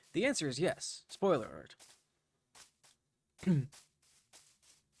 The answer is yes. Spoiler alert.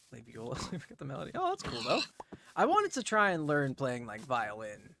 Play viola. I forgot the melody. Oh, that's cool though. I wanted to try and learn playing like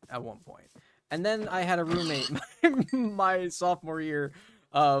violin at one point. And then I had a roommate my sophomore year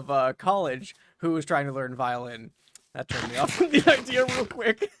of college who was trying to learn violin. That turned me off from the idea real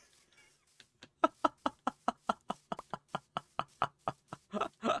quick.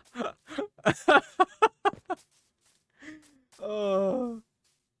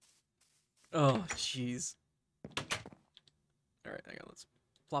 Oh, jeez. All right, hang on. Let's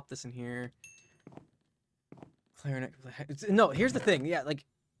plop this in here. Clarinet. No, here's the thing. Yeah, like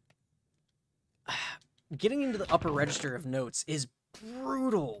getting into the upper register of notes is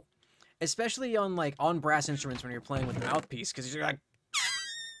brutal, especially on brass instruments when you're playing with a mouthpiece, because you're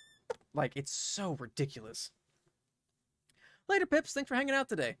like it's so ridiculous. Later, Pips. Thanks for hanging out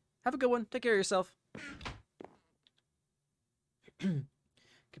today. Have a good one. Take care of yourself.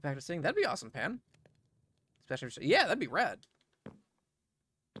 Get back to singing. That'd be awesome, Pan. Especially, yeah, that'd be rad.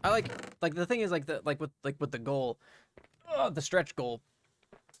 I like the thing is with the goal, the stretch goal.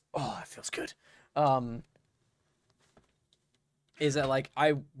 Oh, that feels good. Is that like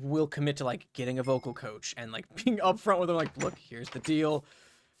I will commit to like getting a vocal coach and like being upfront with them, like, look, here's the deal.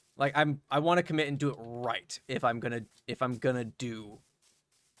 Like I want to commit and do it right if I'm gonna do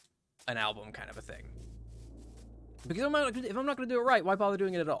an album kind of a thing. Because if I'm not gonna do it right, why bother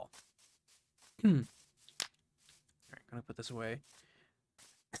doing it at all? All right, gonna put this away.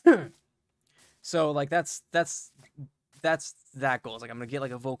 So like that's that goal. It's like I'm gonna get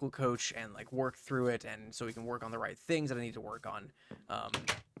like a vocal coach and like work through it, and so we can work on the right things that I need to work on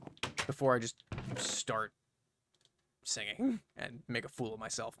before I just start singing and make a fool of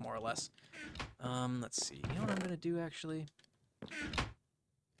myself, more or less. Let's see. You know what I'm gonna do actually?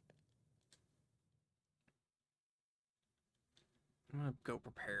 I'm gonna go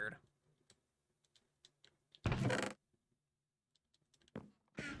prepared.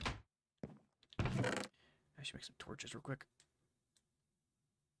 I should make some torches real quick.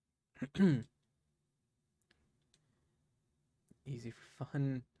 Easy for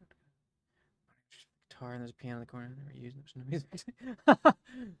fun. Guitar and there's a piano in the corner. Never used no music.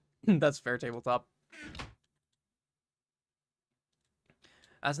 That's fair tabletop.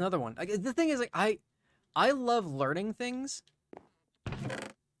 That's another one. Like, the thing is, like, I love learning things.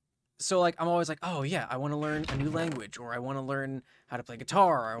 So like I'm always like, oh yeah, I want to learn a new language, or I want to learn how to play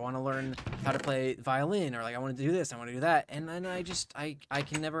guitar, or I want to learn how to play violin, or like I want to do this, I want to do that, and then I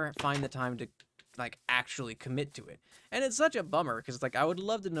can never find the time to like actually commit to it. And it's such a bummer because it's like I would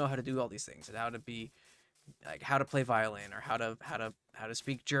love to know how to do all these things and how to be like how to play violin or how to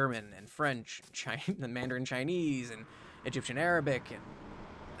speak German and French, and Mandarin Chinese and Egyptian Arabic and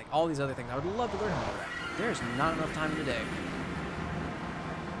like all these other things. I would love to learn all that. There's not enough time in the day.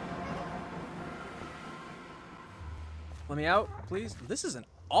 Let me out, please. This is an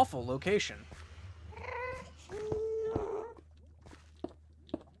awful location.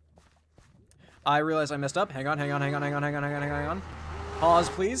 I realize I messed up. Hang on. Pause,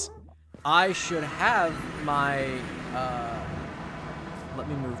 please. I should have my, let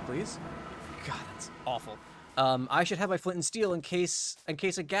me move, please. God, that's awful. I should have my flint and steel in case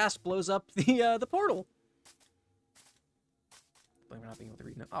a gas blows up the portal. Blame for not being able to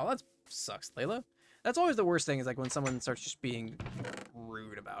read. No. Oh, that sucks, Layla. That's always the worst thing, is like when someone starts just being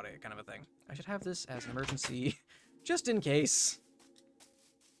rude about it, kind of a thing. I should have this as an emergency, just in case.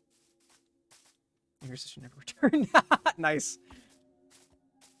 Your sister never returned. Nice.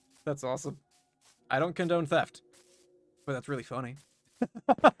 That's awesome. I don't condone theft, but that's really funny. Okay.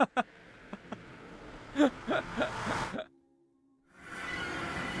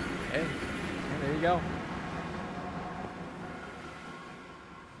 Yeah, there you go.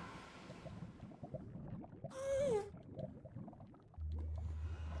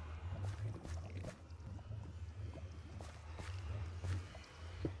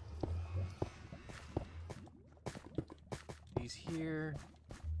 He's here.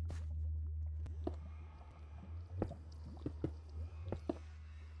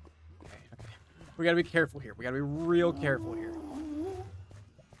 Okay. We gotta be careful here. We gotta be real careful here.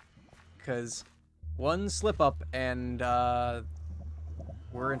 Because one slip up and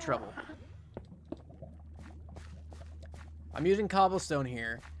we're in trouble. I'm using cobblestone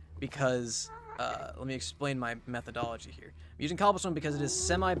here because, let me explain my methodology here. I'm using cobblestone because it is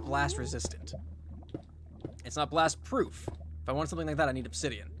semi-blast resistant. It's not blast proof. If I want something like that, I need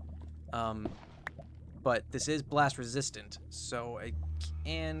obsidian. But this is blast resistant, so I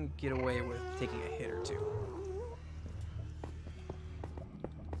can get away with taking a hit or two.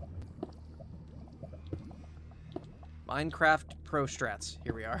 Minecraft Pro Strats.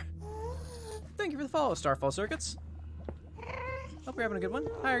 Here we are. Thank you for the follow, Starfall Circuits. Hope you're having a good one.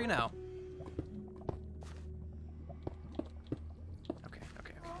 How are you now? Okay. We're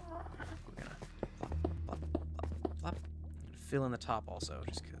gonna plop. I'm gonna fill in the top also,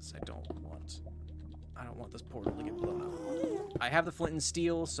 just because I don't want this portal to get blown up. I have the flint and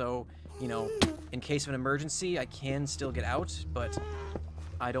steel, so, you know, in case of an emergency, I can still get out, but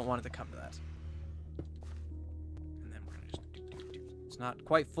I don't want it to come to that. And then we're gonna just It's not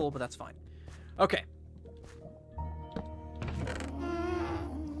quite full, but that's fine. Okay.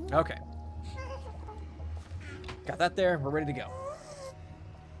 Okay. Got that there. We're ready to go.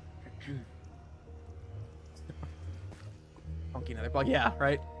 Funky nether block. Yeah,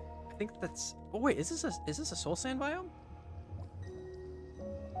 right. I think that's. Oh wait, is this a soul sand biome?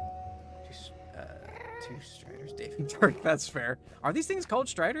 Two striders, Dave and Dark. That's fair. Are these things called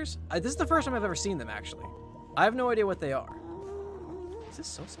striders? This is the first time I've ever seen them, actually. I have no idea what they are. Is this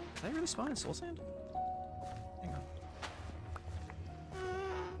soul sand? Did I really spawn in soul sand? Hang on.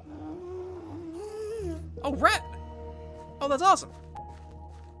 Oh, rat! Oh, that's awesome.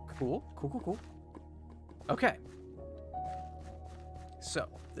 Cool. Okay. So,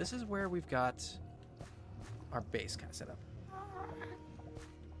 this is where we've got our base kind of set up.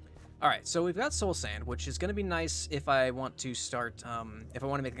 Alright, so we've got soul sand, which is going to be nice if I want to start, if I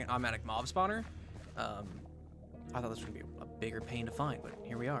want to make an automatic mob spawner. I thought this was going to be a bigger pain to find, but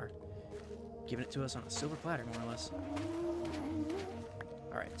here we are. Giving it to us on a silver platter, more or less.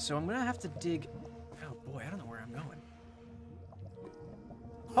 Alright, so I'm going to have to dig... Oh boy, I don't know where I'm going.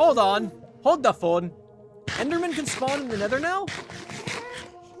 Hold on! Hold the phone! Enderman can spawn in the nether now?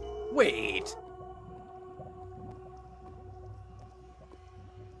 Wait.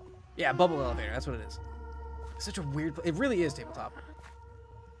 Yeah, bubble elevator, that's what it is. Such a weird... It really is tabletop.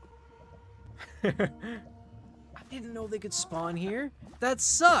 I didn't know they could spawn here. That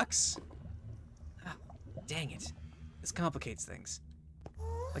sucks! Oh, dang it. This complicates things.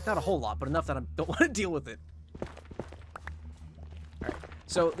 Like, not a whole lot, but enough that I don't want to deal with it. Alright,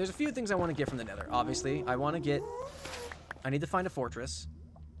 so there's a few things I want to get from the nether. Obviously, I need to find a fortress,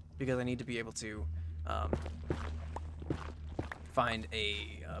 because I need to be able to find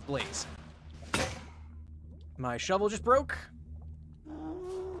a blaze. My shovel just broke.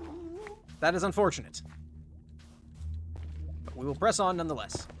 That is unfortunate. But we will press on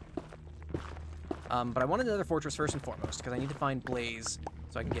nonetheless. But I wanted another fortress first and foremost, because I need to find blaze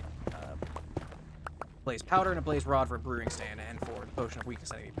so I can get blaze powder and a blaze rod for a brewing stand and for the potion of weakness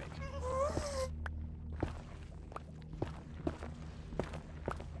that I need to make.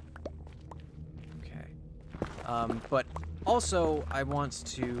 But also, I want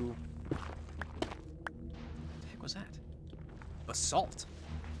to... What the heck was that? Basalt.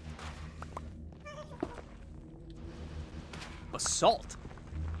 Basalt.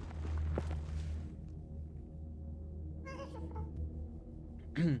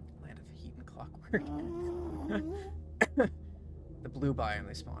 Land of heat and clockwork. The blue biome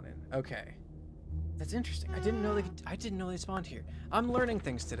they spawn in. Okay. That's interesting. I didn't know they spawned here. I'm learning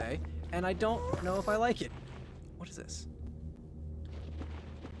things today, and I don't know if I like it. What is this?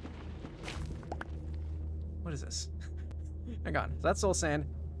 What is this? Hang on. Is that soul sand?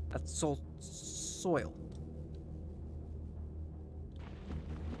 That's soil.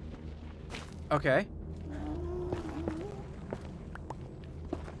 Okay.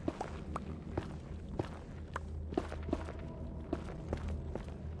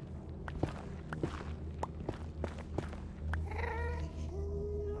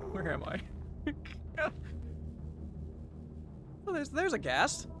 Where am I? Oh, there's a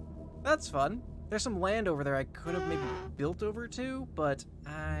ghast. That's fun. There's some land over there I could have maybe built over to, but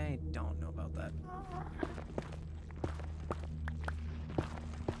I don't know about that.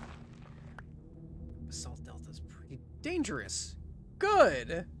 Basalt Delta's pretty dangerous.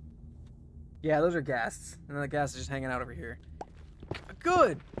 Good. Yeah, those are ghasts. And then the ghast is just hanging out over here.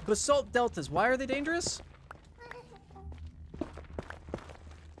 Good. Basalt Deltas. Why are they dangerous?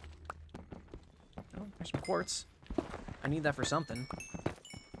 Oh, there's some quartz. I need that for something.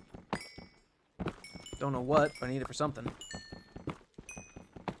 Don't know what, but I need it for something.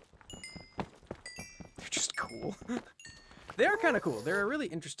 They're just cool. They are kind of cool. They're a really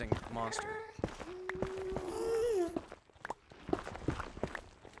interesting monster.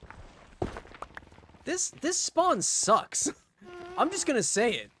 This spawn sucks. I'm just gonna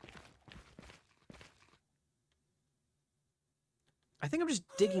say it. I think I'm just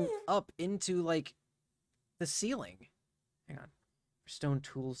digging up into, like, the ceiling. Hang on. Stone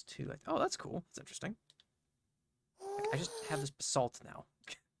tools too. Like, oh, that's cool. That's interesting. Like, I just have this basalt now.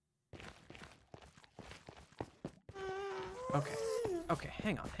 Okay. Okay,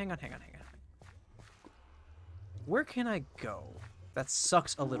 hang on. Where can I go? That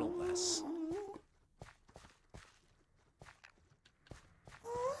sucks a little less.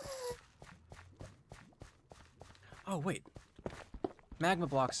 Oh, wait. Magma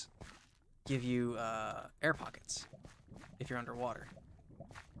blocks give you air pockets if you're underwater.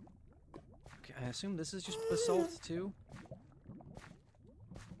 Okay, I assume this is just basalt too.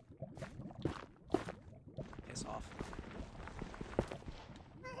 Piss off.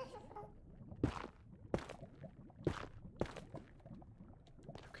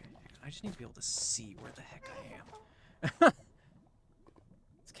 Okay, I just need to be able to see where the heck I am.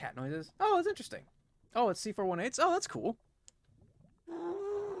 It's cat noises. Oh, that's interesting. Oh, it's C418s. Oh, that's cool.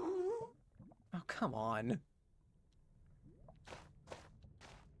 Oh, come on.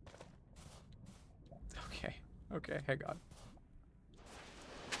 Okay, hang on.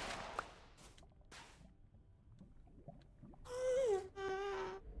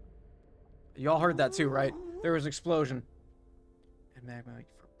 Y'all heard that too, right? There was an explosion. And magma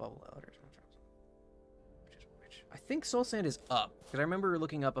for bubble elders. Which I think soul sand is up. Because I remember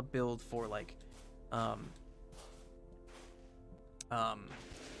looking up a build for, like, an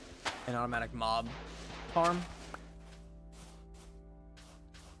automatic mob farm.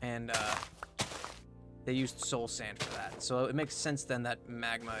 And, they used soul sand for that. So it makes sense then that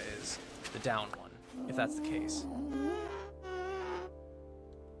magma is the down one, if that's the case.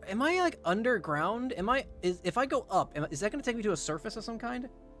 Am I, like, underground? If I go up, is that going to take me to a surface of some kind?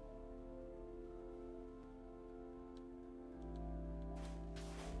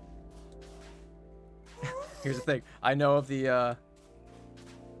 Here's the thing. I know of I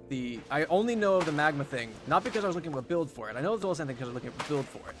only know of the magma thing, not because I was looking for a build for it. I know the soul sand thing because I was looking for a build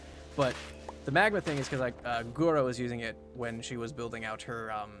for it. But the magma thing is because, like, Gura was using it when she was building out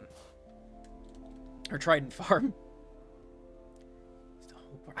her, her trident farm.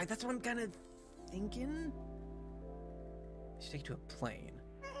 That's what I'm kind of thinking. I should take it to a plane.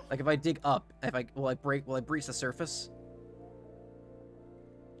 Like, if I dig up, will I breach the surface?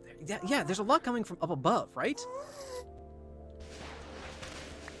 Yeah, there's a lot coming from up above, right?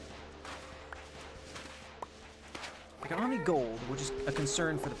 Like, I don't have any gold, which is a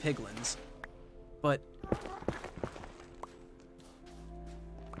concern for the piglins. But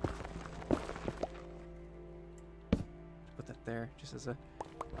put that there, just as a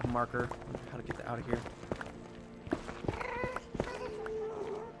marker on how to get that out of here.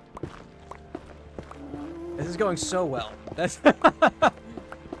 This is going so well. That's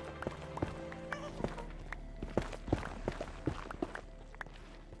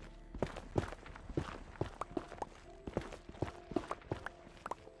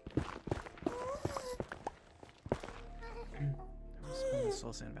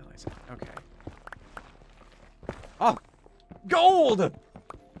Soul Sand Valley. Okay. Oh! Gold!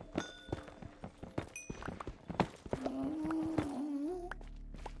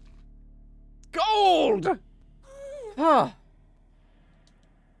 Gold! Ah.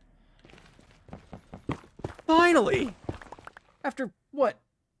 Finally! After, what,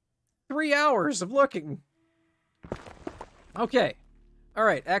 3 hours of looking. Okay.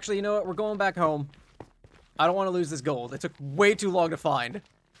 Alright, actually, you know what? We're going back home. I don't want to lose this gold. It took way too long to find.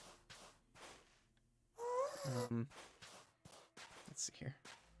 Let's see here.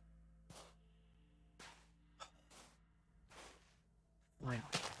 Finally.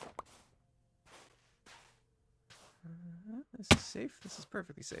 This is safe. This is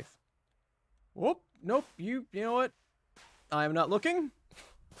perfectly safe. Whoop. Nope. You know what? I am not looking.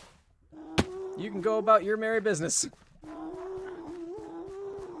 You can go about your merry business.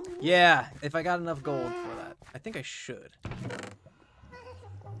 Yeah, if I got enough gold for that. I think I should. I'm just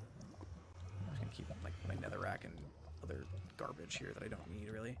gonna keep my netherrack and other garbage here that I don't need,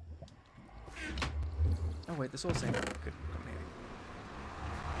 really. Oh wait, this whole thing could come handy.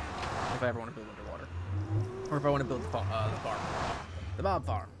 If I ever want to build underwater. Or if I want to build the farm. The Bob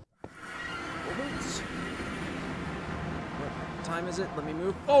farm. Boots. What time is it? Let me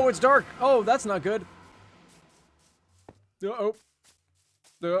move. Oh, it's dark! Oh, that's not good. Uh-oh.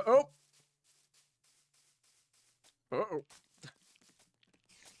 Uh-oh. Uh-oh.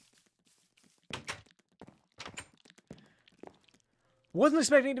 Wasn't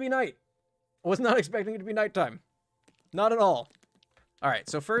expecting it to be night. Was not expecting it to be nighttime. Not at all. Alright,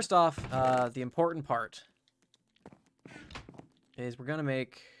 so first off, the important part is we're gonna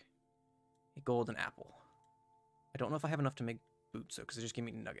make a golden apple. I don't know if I have enough to make boots, though, because it just gave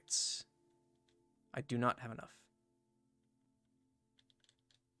me nuggets. I do not have enough.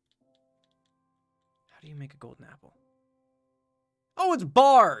 How do you make a golden apple? Oh, it's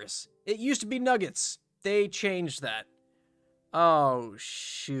bars! It used to be nuggets. They changed that. Oh,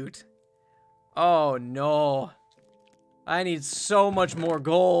 shoot. Oh, no. I need so much more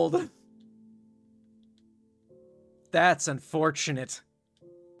gold. That's unfortunate.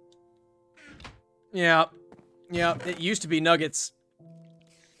 Yeah. Yeah, it used to be nuggets.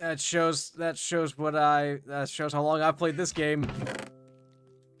 That shows how long I've played this game.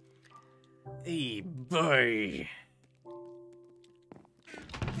 Hey, boy.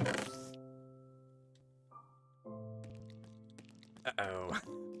 Uh-oh. How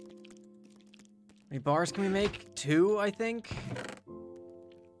many bars can we make? 2, I think?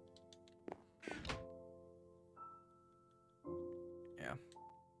 Yeah.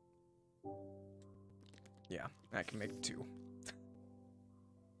 Yeah, I can make 2.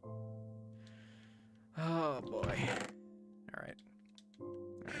 Oh, boy. Alright.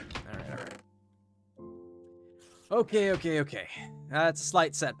 Alright. Okay. That's a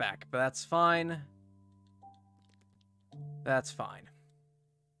slight setback, but that's fine. That's fine.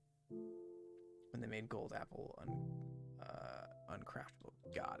 When they made gold apple uncraftable.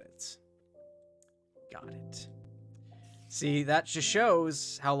 Got it. See, that just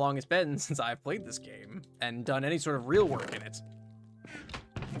shows how long it's been since I've played this game and done any sort of real work in it.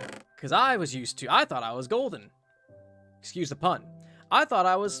 Because I thought I was golden. Excuse the pun. I thought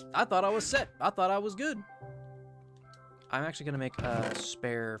I was set. I thought I was good. I'm actually gonna make a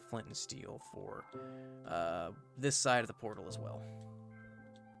spare flint and steel for this side of the portal as well.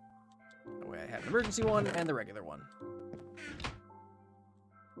 That way I have an emergency one and the regular one.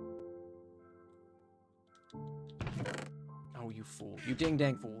 Oh, you fool. You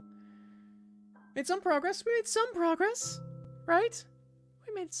ding-dang fool. Made some progress. We made some progress. Right?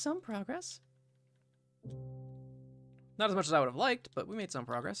 We made some progress. Not as much as I would have liked, but we made some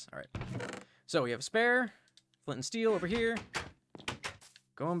progress. Alright. So we have a spare. Flint and steel over here.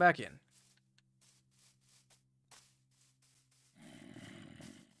 Going back in.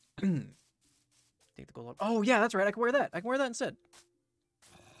 Take the gold up. Oh, yeah, that's right. I can wear that. I can wear that instead.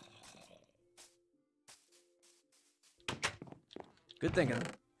 Good thinking.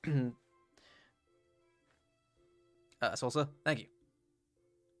 Salsa, thank you.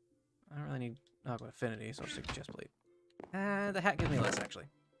 I don't really need aqua affinity, so I'll just take the chest plate. The hat gives me less, actually.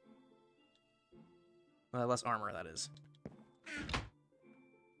 Less armor, that is.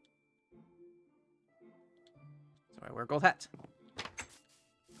 So I wear a gold hat.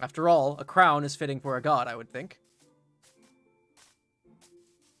 After all, a crown is fitting for a god, I would think.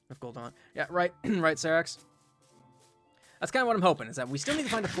 With gold on. Yeah, right, right, Sarax. That's kind of what I'm hoping, is that we still need to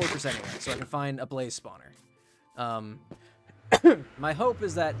find a fortress anyway, so I can find a blaze spawner. My hope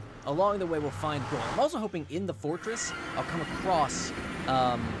is that along the way we'll find gold. I'm also hoping in the fortress I'll come across,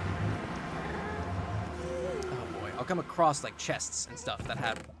 I'll come across like chests and stuff that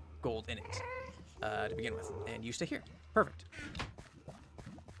have gold in it to begin with. And you stay here. Perfect.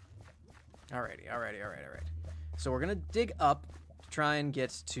 Alrighty. So we're gonna dig up to try and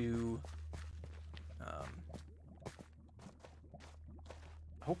get to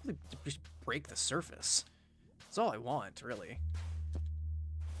hopefully just break the surface. That's all I want, really.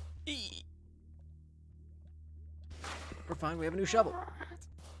 We're fine, we have a new shovel.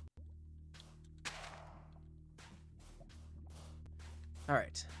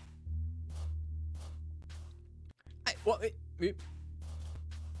 Alright.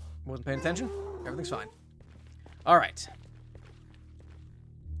 Wasn't paying attention? Everything's fine. Alright.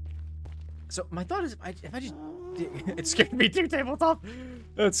 So, my thought is, if I just... It scared me too, tabletop.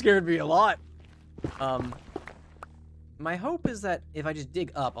 That scared me a lot. My hope is that if I just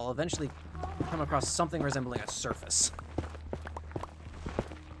dig up, I'll eventually come across something resembling a surface.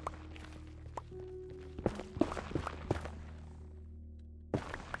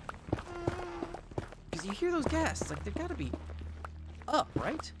 Because you hear those ghasts, like, they've got to be up,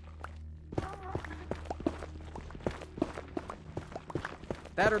 right?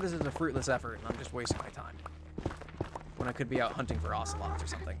 That or this is a fruitless effort, and I'm just wasting my time. When I could be out hunting for ocelots or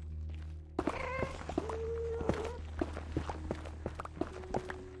something.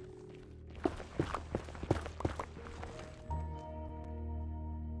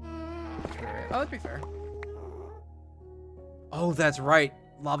 Oh, that'd be fair. Oh, that's right.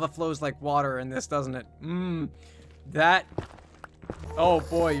 Lava flows like water in this, doesn't it? That... Oh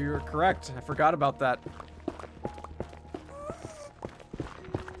boy, you're correct. I forgot about that.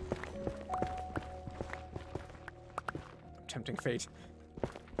 Tempting fate.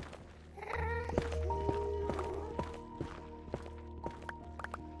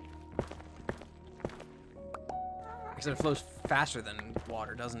 Except it flows faster than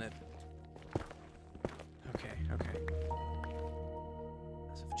water, doesn't it? Okay.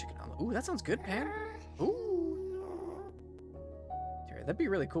 Let's have chicken omelet. Ooh, that sounds good, Pam. Ooh. That'd be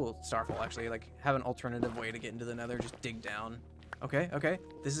really cool, Starfall, actually. Like, have an alternative way to get into the nether. Just dig down. Okay.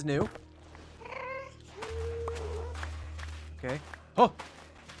 This is new. Okay. Oh!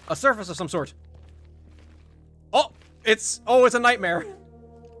 A surface of some sort. Oh! It's a nightmare.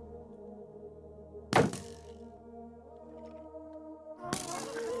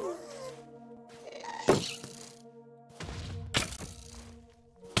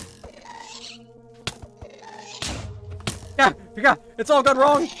 Yeah, it's all gone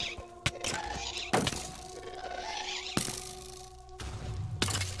wrong.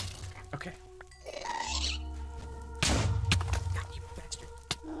 Okay. God, you bastard.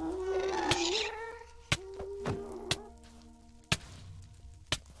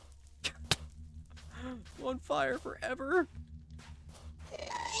 On fire forever.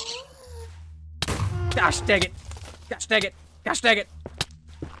 Gosh dang it. Gosh dang it. Gosh dang it.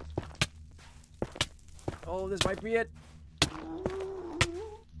 Oh, this might be it.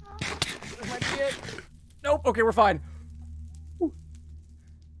 This might be it. Nope. Okay, we're fine.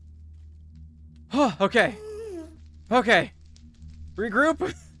 Okay. Okay.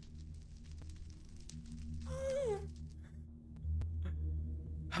 Regroup.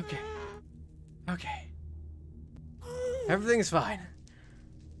 Okay. Okay. Everything's fine.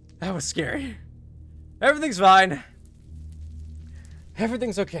 That was scary. Everything's fine.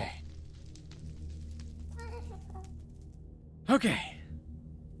 Everything's okay. Okay.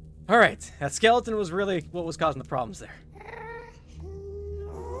 Alright. That skeleton was really what was causing the problems there.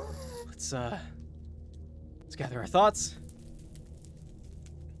 Let's gather our thoughts.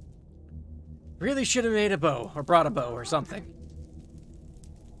 Really should have made a bow, or brought a bow, or something.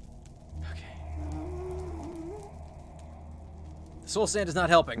 Okay. The soul sand is not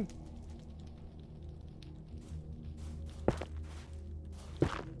helping.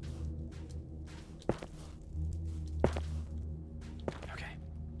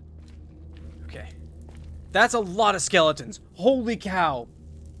 Okay. That's a lot of skeletons. Holy cow.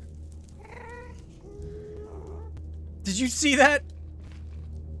 Did you see that?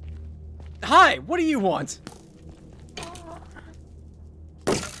 Hi, what do you want?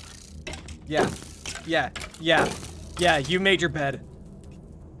 Yeah, you made your bed.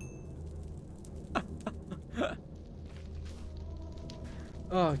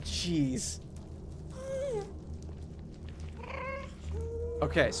 Oh, jeez.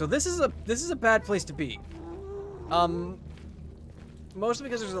 Okay, so this is a bad place to be. Mostly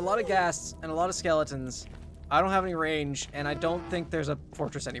because there's a lot of ghasts and a lot of skeletons. I don't have any range, and I don't think there's a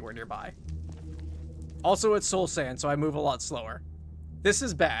fortress anywhere nearby. Also, it's soul sand, so I move a lot slower. This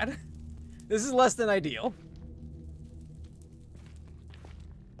is bad. This is less than ideal.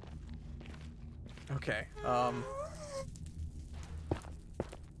 Okay,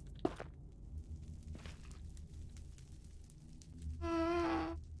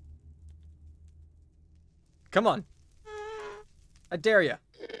 Come on. I dare ya.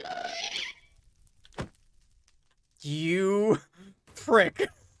 You prick.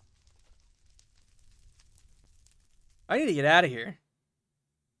 I need to get out of here.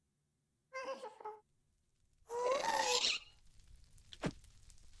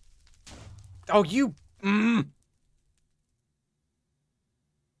 Oh, you...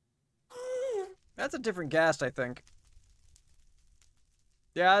 That's a different ghast, I think.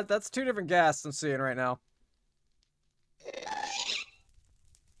 Yeah, that's two different ghasts I'm seeing right now.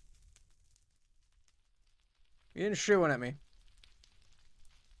 You didn't shoot one at me.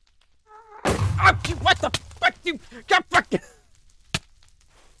 Oh, what the fuck? You got fucking...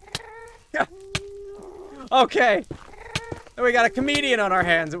 Okay. We got a comedian on our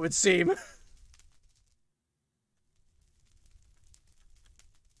hands, it would seem.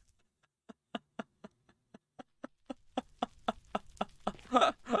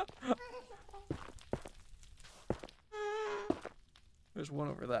 There's one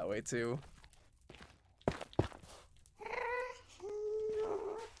over that way, too.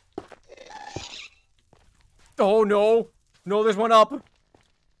 Oh, no. No, there's one up.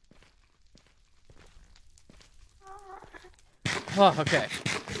 Oh, okay.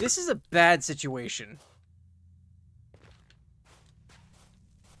 This is a bad situation.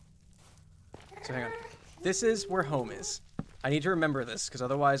 So hang on. This is where home is. I need to remember this, because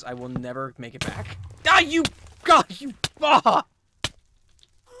otherwise I will never make it back. Ah, you... God, you... Ah!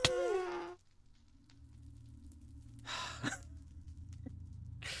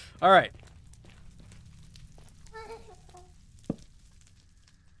 Alright.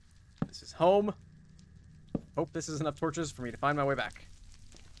 This is home. Hope this is enough torches for me to find my way back.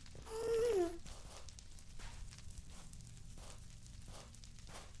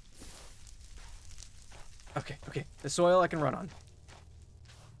 Okay, okay. The soil I can run on.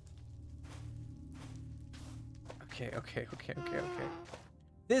 Okay, okay, okay, okay, okay.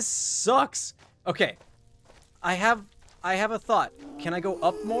 This sucks! Okay. I have a thought. Can I go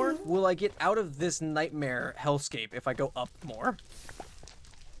up more? Will I get out of this nightmare hellscape if I go up more?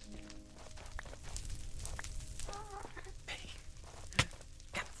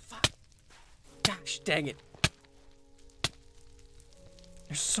 God, fuck. Gosh, dang it.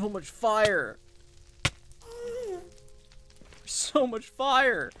 There's so much fire. There's so much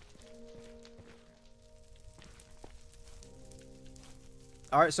fire.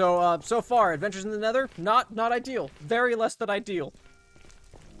 Alright, so far, Adventures in the Nether, not ideal. Very less than ideal.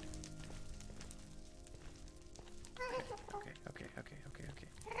 Okay.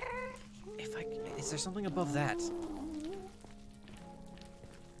 If I... Is there something above that?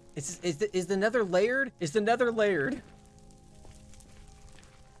 Is the Nether layered? Is the Nether layered?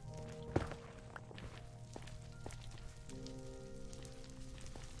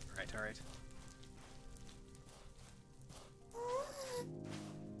 Alright.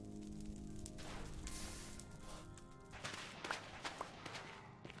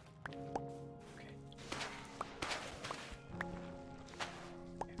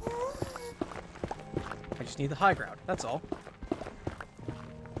 I just need the high ground, that's all.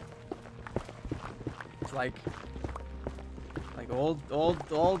 It's like old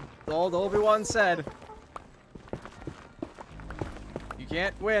Obi-Wan said. You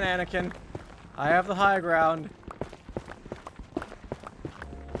can't win, Anakin. I have the high ground.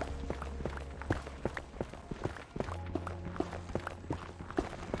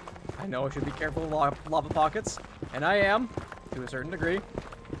 I know I should be careful of lava pockets, and I am, to a certain degree.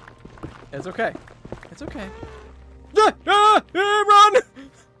 It's okay. It's okay. Run!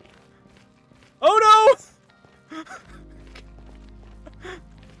 Oh no!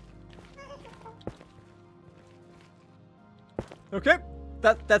 Okay,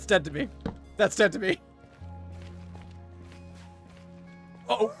 that's dead to me. That's dead to me.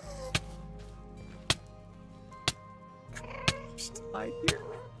 Uh-oh. Just hide here.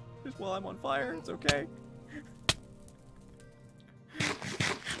 Just while I'm on fire, it's okay.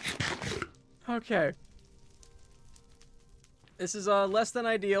 Okay. This is less than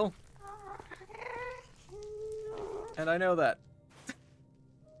ideal. And I know that.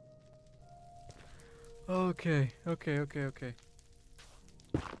 Okay.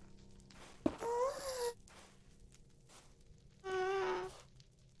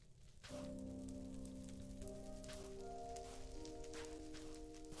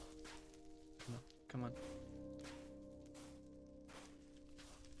 Come on.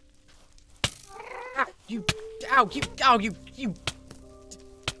 Ow, you.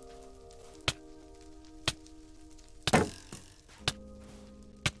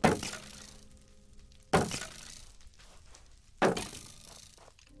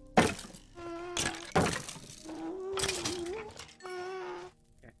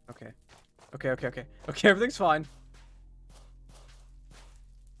 Okay, okay, okay. Okay, everything's fine.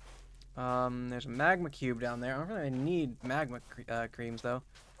 There's a magma cube down there. I don't really need magma creams, though.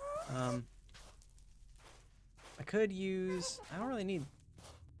 I could use... I don't really need...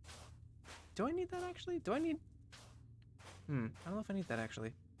 Do I need that, actually? Do I need... I don't know if I need that,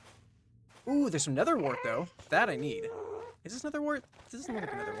 actually. Ooh, there's some nether wart, though. That I need. Is this nether wart? This doesn't look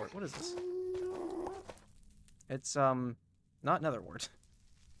like a nether wart. What is this? It's, not nether wart.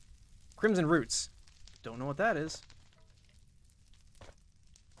 Crimson roots. Don't know what that is.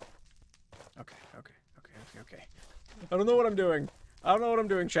 Okay, okay, okay, okay, okay. I don't know what I'm doing. I don't know what I'm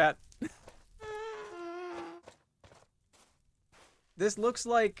doing, chat. This looks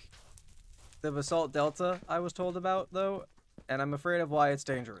like the Basalt Delta I was told about, though, and I'm afraid of why it's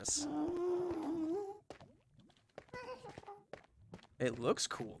dangerous. It looks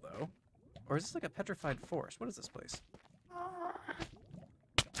cool, though. Or is this like a petrified forest? What is this place?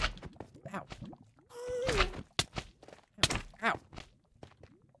 Ow. Ow. Ow.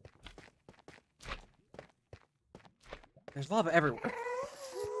 There's lava everywhere.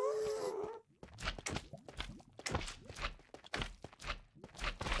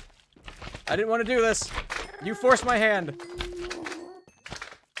 I didn't want to do this. You forced my hand.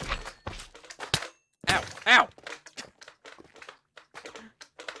 Ow. Ow.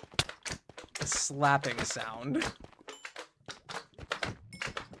 A slapping sound.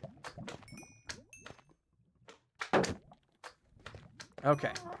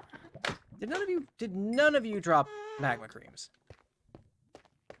 Okay. Did none of you drop magma creams?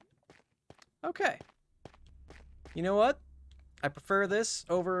 Okay. You know what? I prefer this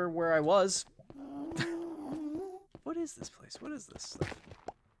over where I was. What is this place? What is this stuff?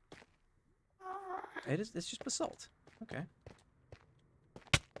 It's just basalt. Okay.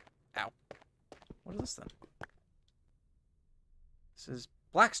 Ow. What is this then? This is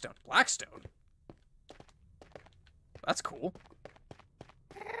blackstone. Blackstone? That's cool.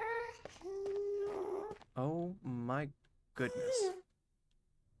 Oh my goodness.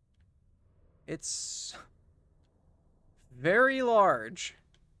 It's very large.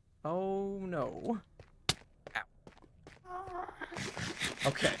 Oh no. Ow.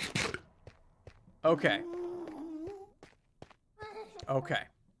 Okay. Okay. Okay.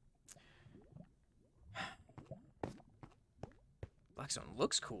 Blackstone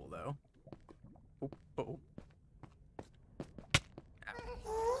looks cool though. Oh, oh.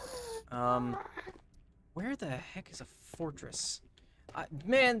 Ow. Where the heck is a fortress?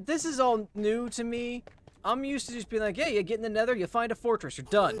 Man, this is all new to me. I'm used to just being like, hey, you get in the nether, you find a fortress, you're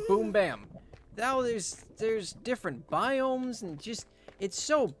done. Boom, bam. Now there's different biomes and just, it's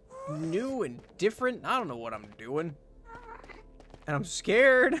so new and different. I don't know what I'm doing. And I'm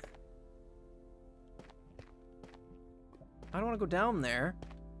scared. I don't want to go down there.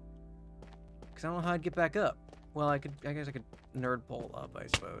 Because I don't know how I'd get back up. Well, I guess I could nerd pole up, I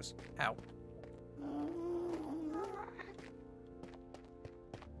suppose. Ow.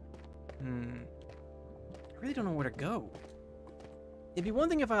 I really don't know where to go. It'd be one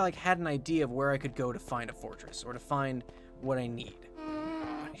thing if I like had an idea of where I could go to find a fortress or to find what I need.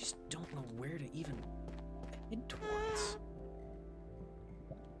 But I just don't know where to even head towards.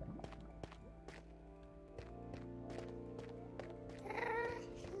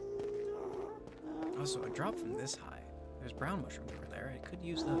 Also, I dropped from this high. There's brown mushrooms over there. I could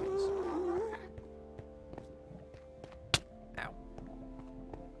use those. Ow.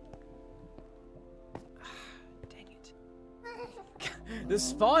 Dang it. This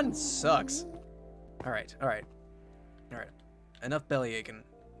spawn sucks. Alright, alright. Alright. Enough belly aching.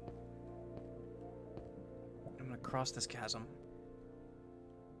 I'm gonna cross this chasm.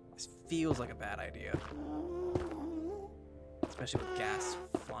 This feels like a bad idea. Especially with gas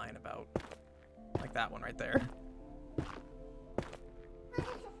flying about. Like that one right there.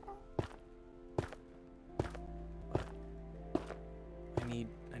 But I need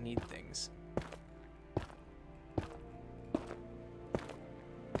things.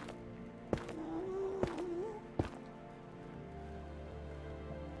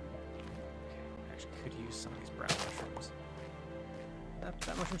 Actually could use some of these brown mushrooms.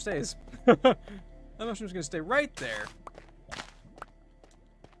 That mushroom stays. That mushroom's gonna stay right there.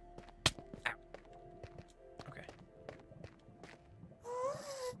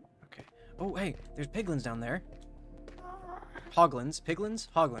 Oh, hey, there's piglins down there. Hoglins. Piglins?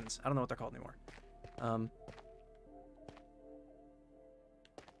 Hoglins. I don't know what they're called anymore.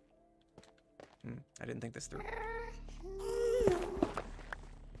 I didn't think this through.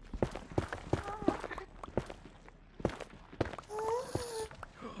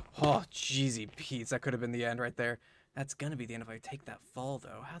 Oh, jeezy Pete's. That could have been the end right there. That's gonna be the end if I take that fall,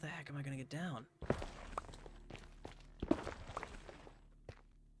 though. How the heck am I gonna get down?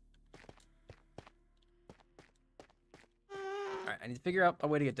 Alright, I need to figure out a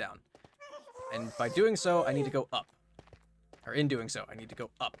way to get down. And by doing so, I need to go up. Or in doing so, I need to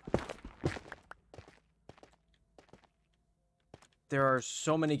go up. There are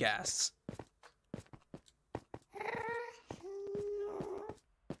so many ghasts.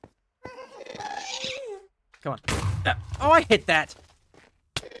 Come on. Oh, I hit that!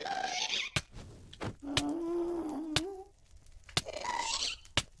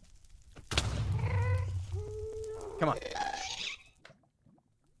 Come on.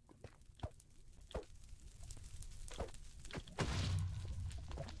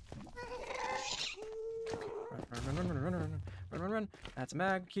 Run. That's a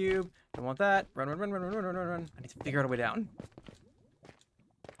mag cube. Don't want that. Run. I need to figure out a way down.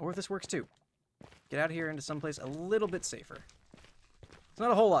 Or if this works too. Get out of here into someplace a little bit safer. It's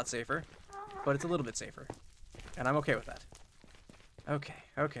not a whole lot safer, but it's a little bit safer. And I'm okay with that. Okay,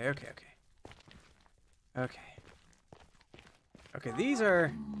 these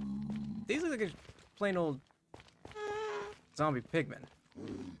are like a plain old zombie pigmen.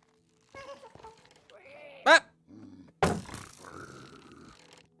 Ah!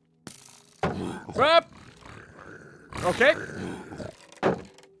 Ah! Okay.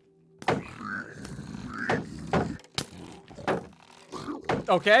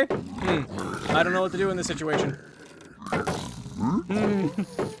 Okay. I don't know what to do in this situation.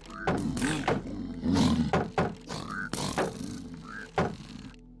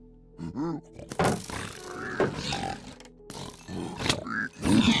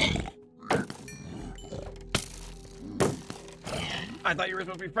 I thought you were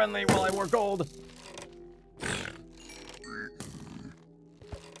supposed to be friendly while I wore gold.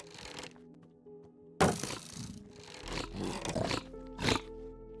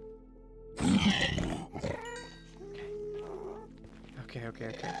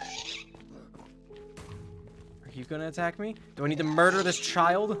 Okay. Are you gonna attack me? Do I need to murder this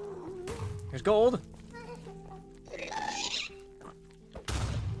child? There's gold.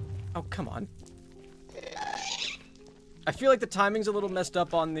 Oh, come on. I feel like the timing's a little messed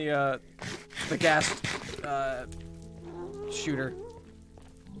up on the gas shooter.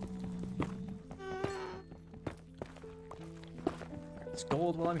 It's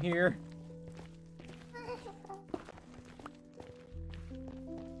gold while I'm here.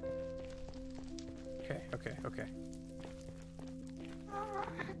 Okay.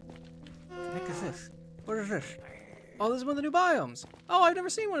 What the heck is this? What is this? Oh, this is one of the new biomes. Oh, I've never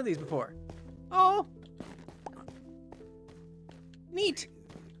seen one of these before. Oh. Neat.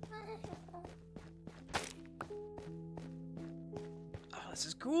 Oh, this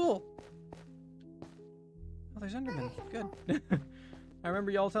is cool. Oh, there's Endermen. Good. I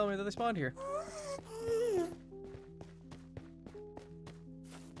remember y'all telling me that they spawned here.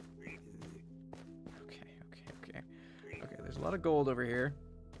 Okay, there's a lot of gold over here.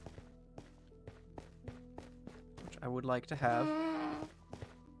 Which I would like to have.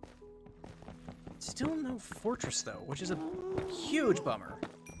 Still no fortress, though, which is a huge bummer.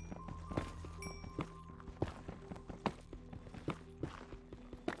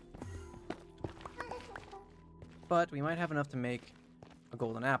 But we might have enough to make a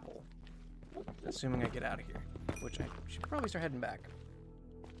golden apple. Assuming I get out of here. Which I should probably start heading back.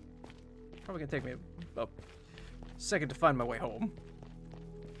 Probably gonna take me a second to find my way home.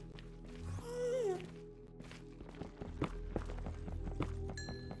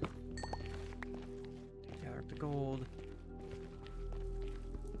 Gather up the gold.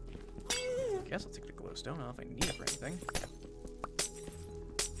 I guess I'll take the glowstone. I don't know if I need it for anything.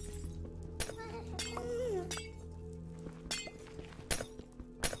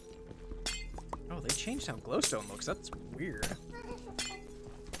 Oh, they changed how glowstone looks. That's weird.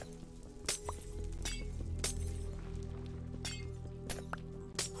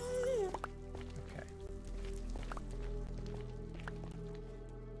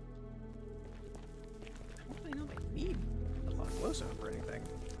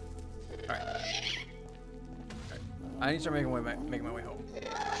 I need to start making my way home.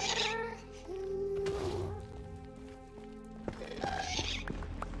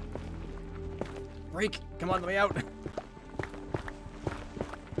 Break! Come on, let me out!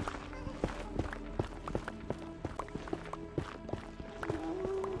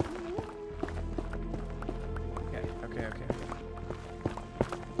 Okay.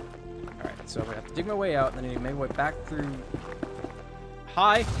 Alright, so I have to dig my way out, and then I need to make my way back through...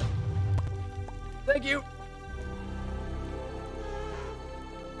 Hi! Thank you!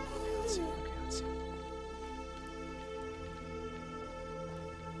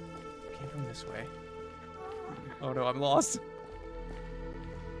 This way. Oh no, I'm lost.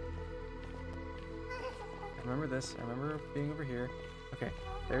 I remember this. I remember being over here. Okay,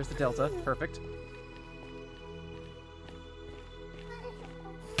 there's the delta. Perfect.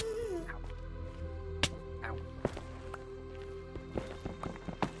 Ow. Ow.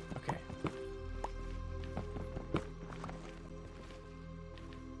 Okay.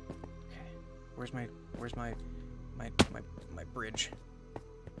 Okay. Where's my bridge?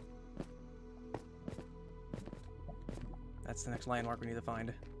 That's the next landmark we need to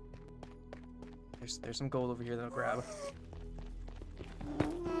find. There's some gold over here that I'll grab.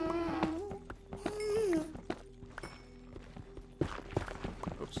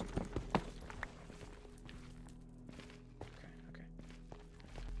 Oops.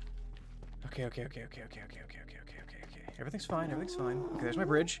 Okay. Okay. Everything's fine. Everything's fine. Okay, there's my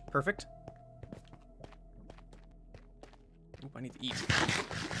bridge. Perfect. Oop, I need to eat.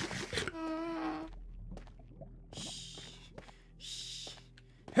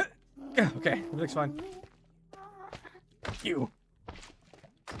 Okay, everything's fine. You.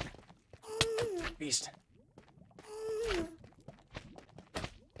 Beast.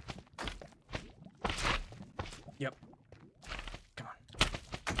 Yep. Come on.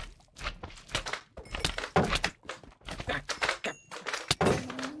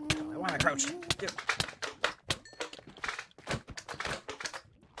 Why am I crouched? Yep.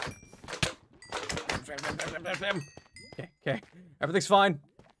 Okay. Everything's fine.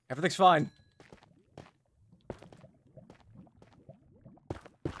 Everything's fine.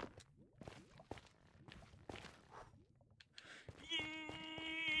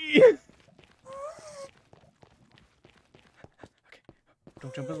 Okay.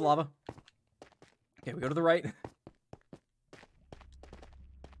 Don't jump into the lava. Okay, we go to the right.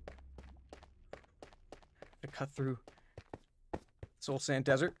 To cut through Soul Sand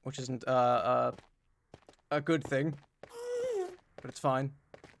Desert, which isn't a good thing, but it's fine.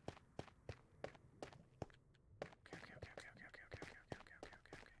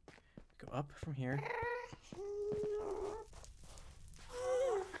 Go up from here.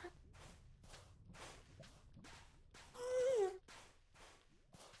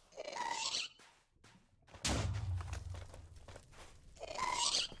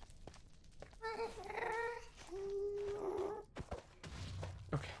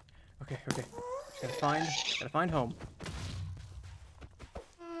 Okay. Gotta find home.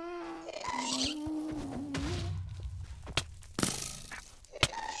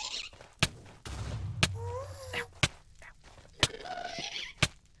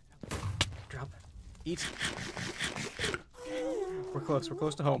 Drop. Eat. We're close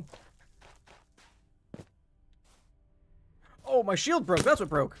to home. Oh, my shield broke. That's what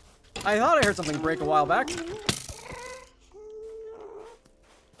broke. I thought I heard something break a while back.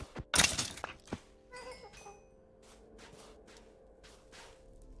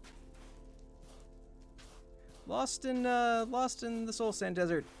 Lost in the Soul Sand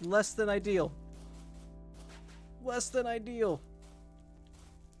Desert. Less than ideal. Less than ideal.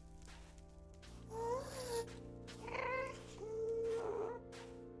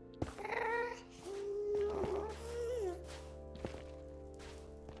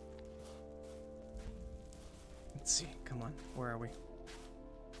 Let's see. Come on. Where are we?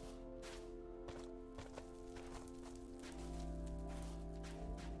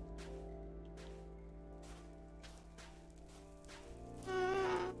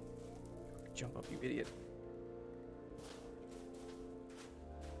 Jump up, you idiot.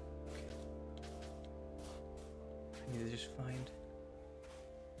 Okay. I need to just find.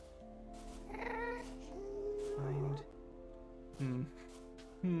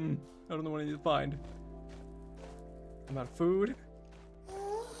 I don't know what I need to find. I'm out of food.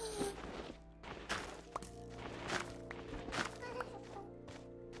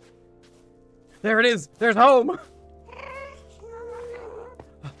 There it is! There's home!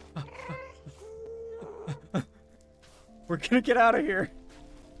 We're gonna get out of here.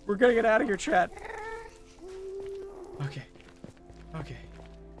 We're gonna get out of here, chat. Okay. Okay.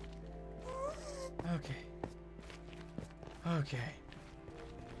 Okay. Okay.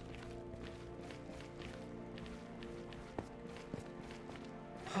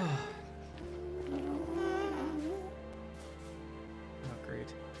 Oh,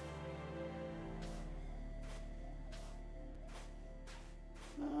 great.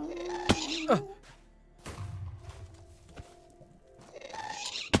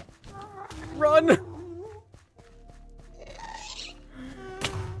 Run!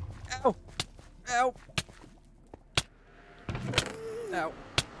 Ow! Ow! Ow. Ow.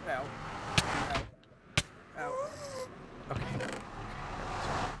 Ow. Ow. Okay.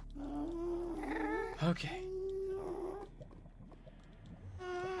 Okay.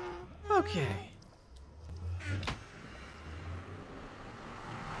 Okay.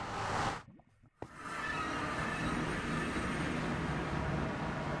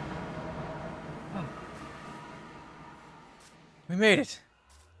 Oh. We made it.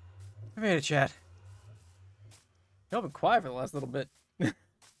 We made it, chat. Y'all been quiet for the last little bit.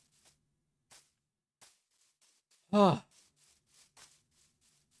 Oh.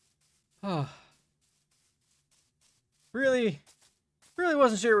 Oh. Really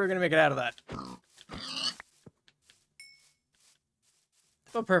wasn't sure we were gonna make it out of that.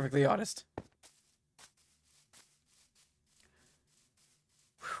 If I'm perfectly honest.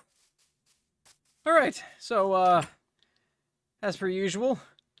 Alright, so, as per usual,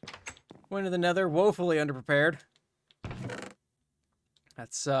 went to the Nether woefully underprepared.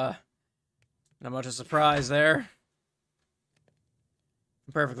 That's, not much of a surprise there.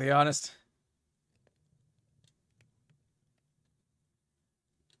 I'm perfectly honest.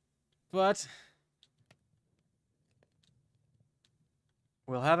 But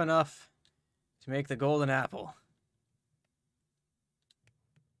we'll have enough to make the golden apple.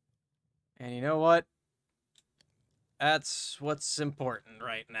 And you know what? That's what's important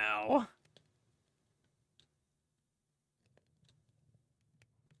right now.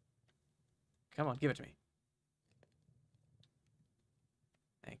 Come on, give it to me.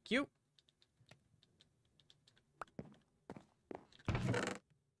 Thank you.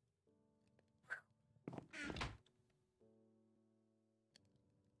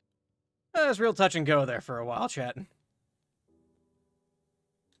 That was real touch and go there for a while, chat.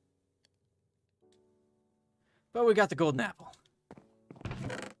 But we got the golden apple.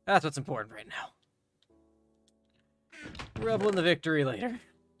 That's what's important right now. Revel in the victory later.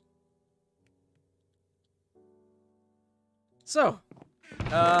 So,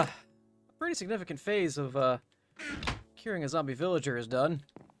 a pretty significant phase of curing a zombie villager is done.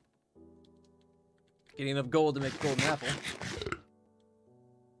 Getting enough gold to make a golden apple.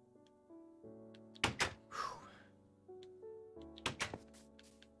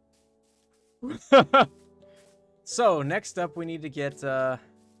 So, next up we need to get,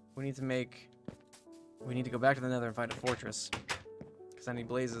 we need to go back to the Nether and find a fortress. Because I need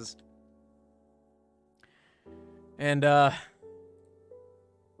blazes. And,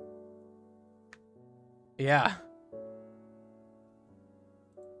 yeah.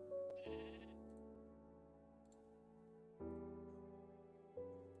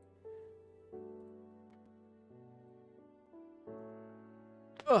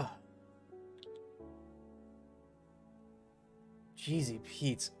 Ugh. Jeezy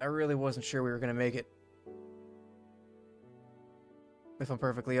Pete's. I really wasn't sure we were gonna make it. If I'm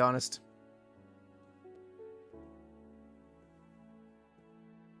perfectly honest.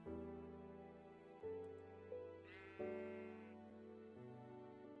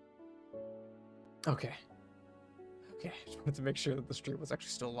 Okay. Okay, just wanted to make sure that the stream was actually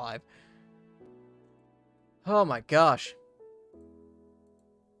still live. Oh my gosh.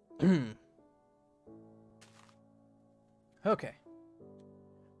 Okay.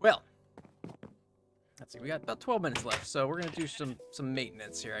 Well, let's see. We got about 12 minutes left, so we're gonna do some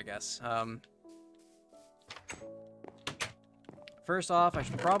maintenance here, I guess. First off, I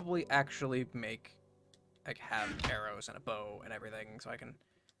should probably actually make, like, have arrows and a bow and everything, so I can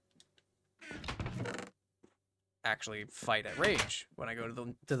actually fight at rage when I go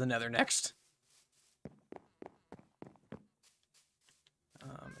to the Nether next.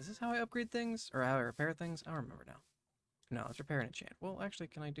 Is this how I upgrade things or how I repair things? I don't remember now. No, let's repair and enchant. Well, actually,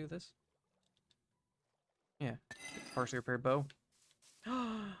 can I do this? Yeah. Partially repaired bow.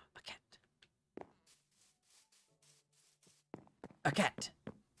 A cat. A cat.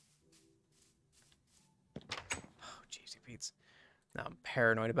 Oh, jeez, Pete's. Now I'm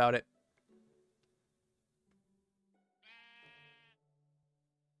paranoid about it.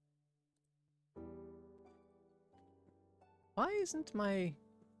 Why isn't my...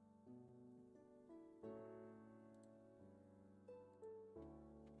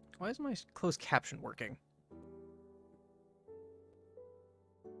 Why is my closed caption working?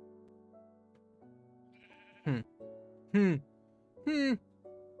 Hmm.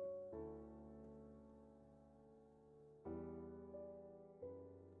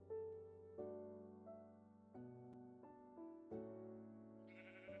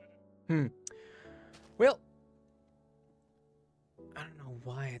 Well, I don't know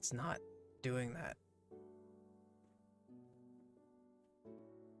why it's not doing that.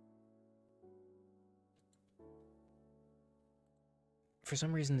 For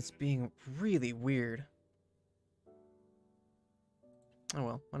some reason, it's being really weird. Oh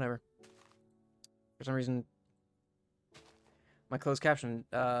well, whatever. For some reason, my closed caption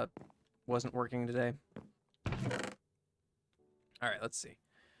wasn't working today. All right, let's see.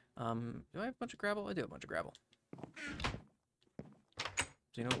 Do I have a bunch of gravel? I do have a bunch of gravel. So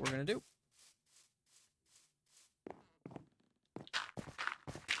you know what we're gonna do?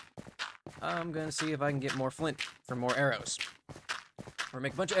 I'm gonna see if I can get more flint for more arrows. We're gonna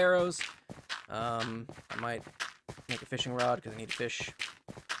make a bunch of arrows. I might make a fishing rod because I need to fish.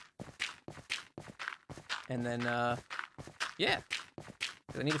 And then, yeah.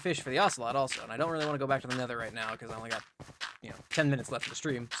 Because I need to fish for the ocelot also. And I don't really want to go back to the nether right now because I only got, 10 minutes left of the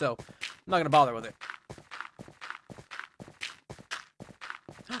stream. So, I'm not going to bother with it.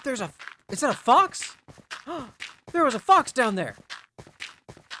 There's a... Is that a fox? There was a fox down there!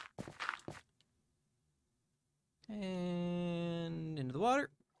 And into the water.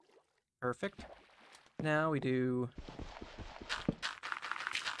 Perfect. Now we do...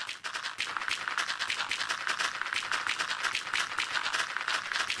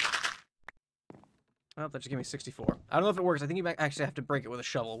 Oh, that just gave me 64. I don't know if it works. I think you might actually have to break it with a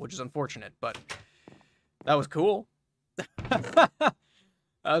shovel, which is unfortunate, but that was cool. That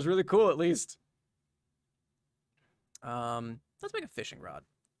was really cool, at least. Let's make a fishing rod.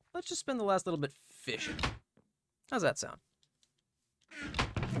 Let's just spend the last little bit fishing. How's that sound?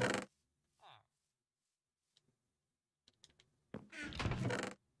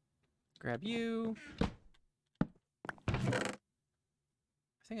 Grab you. I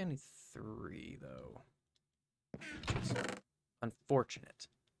think I need 3, though. Which is unfortunate.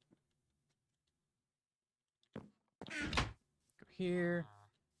 Go here.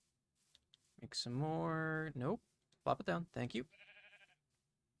 Make some more. Nope. Plop it down. Thank you.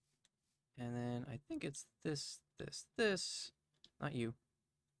 And then I think it's this. Not you.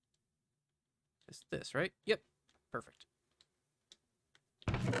 It's this, right? Yep. Perfect.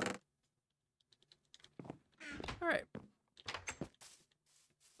 All right.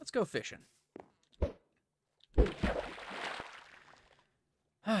 Let's go fishing.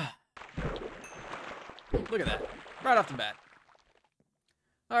 Look at that. Right off the bat.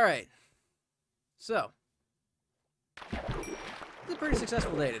 All right. So. It's a pretty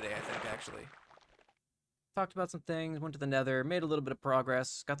successful day today, I think, actually. Talked about some things, went to the nether, made a little bit of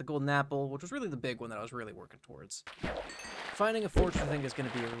progress, got the golden apple, which was really the big one that I was really working towards. Finding a fortune, I think, is going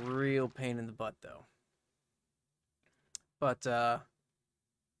to be a real pain in the butt, though. But,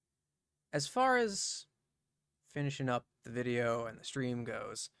 as far as finishing up the video and the stream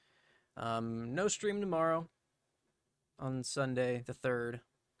goes, no stream tomorrow on Sunday, the 3rd.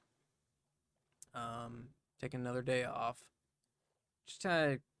 Taking another day off. Just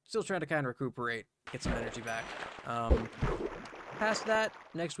still trying to kind of recuperate, get some energy back. Past that,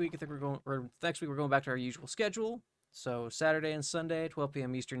 next week I think we're going back to our usual schedule. So Saturday and Sunday, 12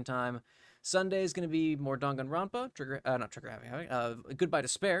 p.m. Eastern time. Sunday is going to be more Danganronpa, Goodbye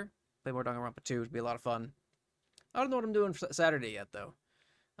Despair. Play more Danganronpa 2, it'd be a lot of fun. I don't know what I'm doing for Saturday yet, though.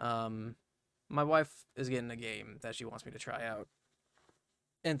 My wife is getting a game that she wants me to try out.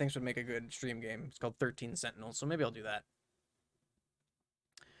 And thinks would make a good stream game. It's called 13 Sentinels, so maybe I'll do that.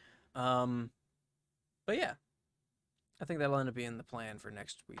 But yeah. I think that'll end up being the plan for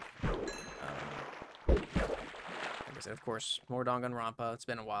next week. Like I said, of course, more Danganronpa. It's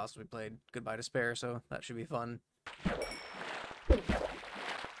been a while since we played Goodbye Despair, so that should be fun.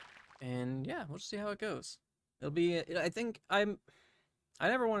 And yeah, we'll just see how it goes. It'll be, I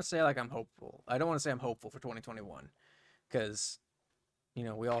never want to say like I'm hopeful. I don't want to say I'm hopeful for 2021. Because,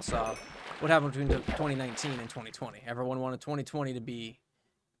 we all saw what happened between 2019 and 2020. Everyone wanted 2020 to be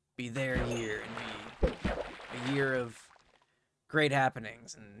their year and be a year of great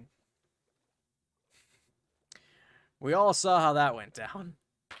happenings. And we all saw how that went down.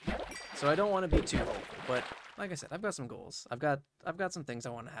 So I don't want to be too hopeful, but like I said, I've got some goals. I've got some things I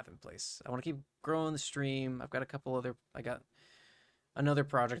want to have in place. I want to keep growing the stream. I got another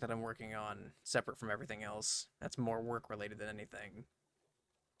project that I'm working on separate from everything else. That's more work related than anything.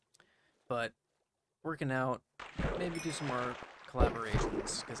 But working out, maybe do some more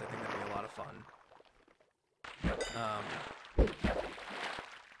collaborations because I think that'd be a lot of fun.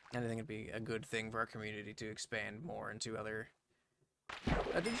 And I think it'd be a good thing for our community to expand more into other.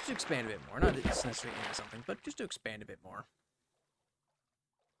 Just to expand a bit more, not necessarily into something, but just to expand a bit more.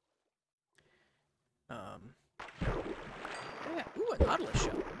 Yeah, ooh, an Nautilus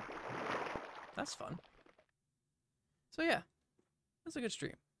shell. That's fun. So yeah, that's a good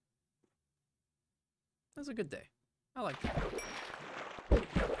stream. That's a good day. I like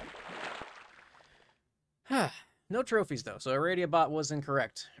that. No trophies though, so Aradia Bot was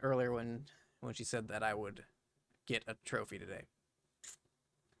incorrect earlier when she said that I would get a trophy today.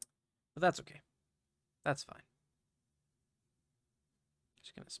 But that's okay. That's fine.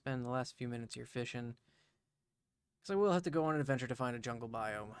 Just gonna spend the last few minutes here fishing. Because I will have to go on an adventure to find a jungle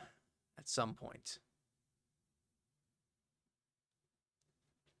biome at some point.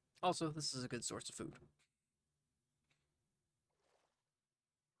 Also, this is a good source of food.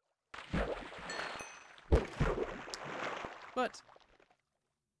 But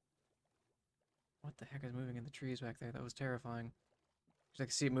what the heck is moving in the trees back there? That was terrifying. I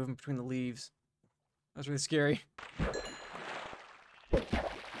could see it moving between the leaves. That was really scary.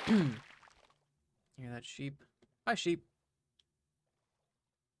 Hear that sheep? Hi, sheep.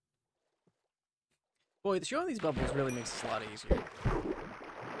 Boy, showing these bubbles really makes this a lot easier.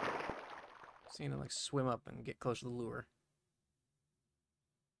 Seeing it like swim up and get close to the lure.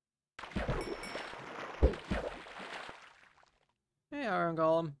 Hey, Iron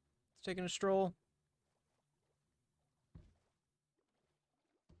Golem. It's taking a stroll.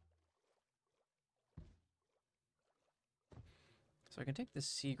 So I can take this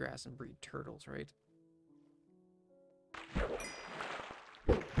seagrass and breed turtles, right?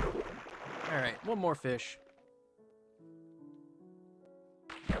 Alright, one more fish.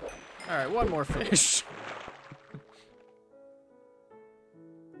 Alright, one more fish.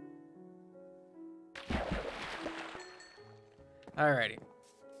 Alrighty.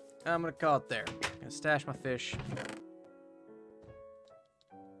 I'm gonna call it there. Gonna stash my fish.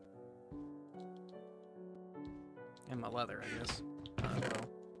 And my leather, I guess. Well.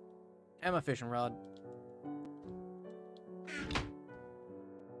 And my fishing rod.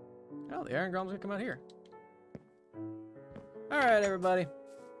 Oh, the iron golem's gonna come out here. Alright, everybody.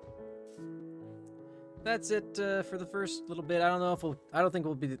 That's it for the first little bit. I don't know if I don't think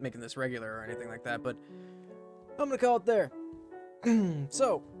we'll be making this regular or anything like that, but I'm gonna call it there.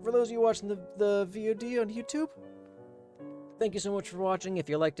 So, for those of you watching the VOD on YouTube, thank you so much for watching. If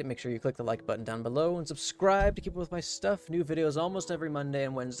you liked it, make sure you click the like button down below and subscribe to keep up with my stuff. New videos almost every Monday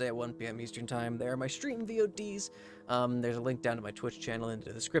and Wednesday at 1 p.m. Eastern Time. There are my stream VODs. There's a link down to my Twitch channel in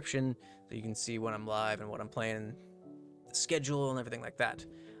the description, so you can see when I'm live and what I'm playing, the schedule and everything like that.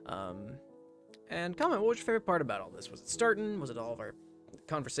 And comment, what was your favorite part about all this? Was it starting? Was it all of our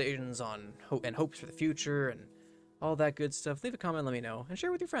conversations on hopes for the future and all that good stuff? Leave a comment, let me know, and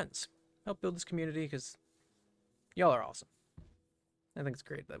share with your friends. Help build this community, because y'all are awesome. I think it's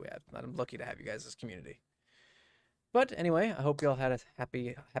great that I'm lucky to have you guys as community. But anyway, I hope y'all had a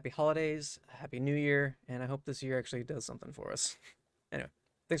happy holidays, a happy new year, and I hope this year actually does something for us. Anyway,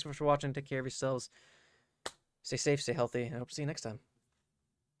 thanks so much for watching. Take care of yourselves. Stay safe, stay healthy, and I hope to see you next time.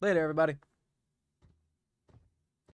 Later, everybody.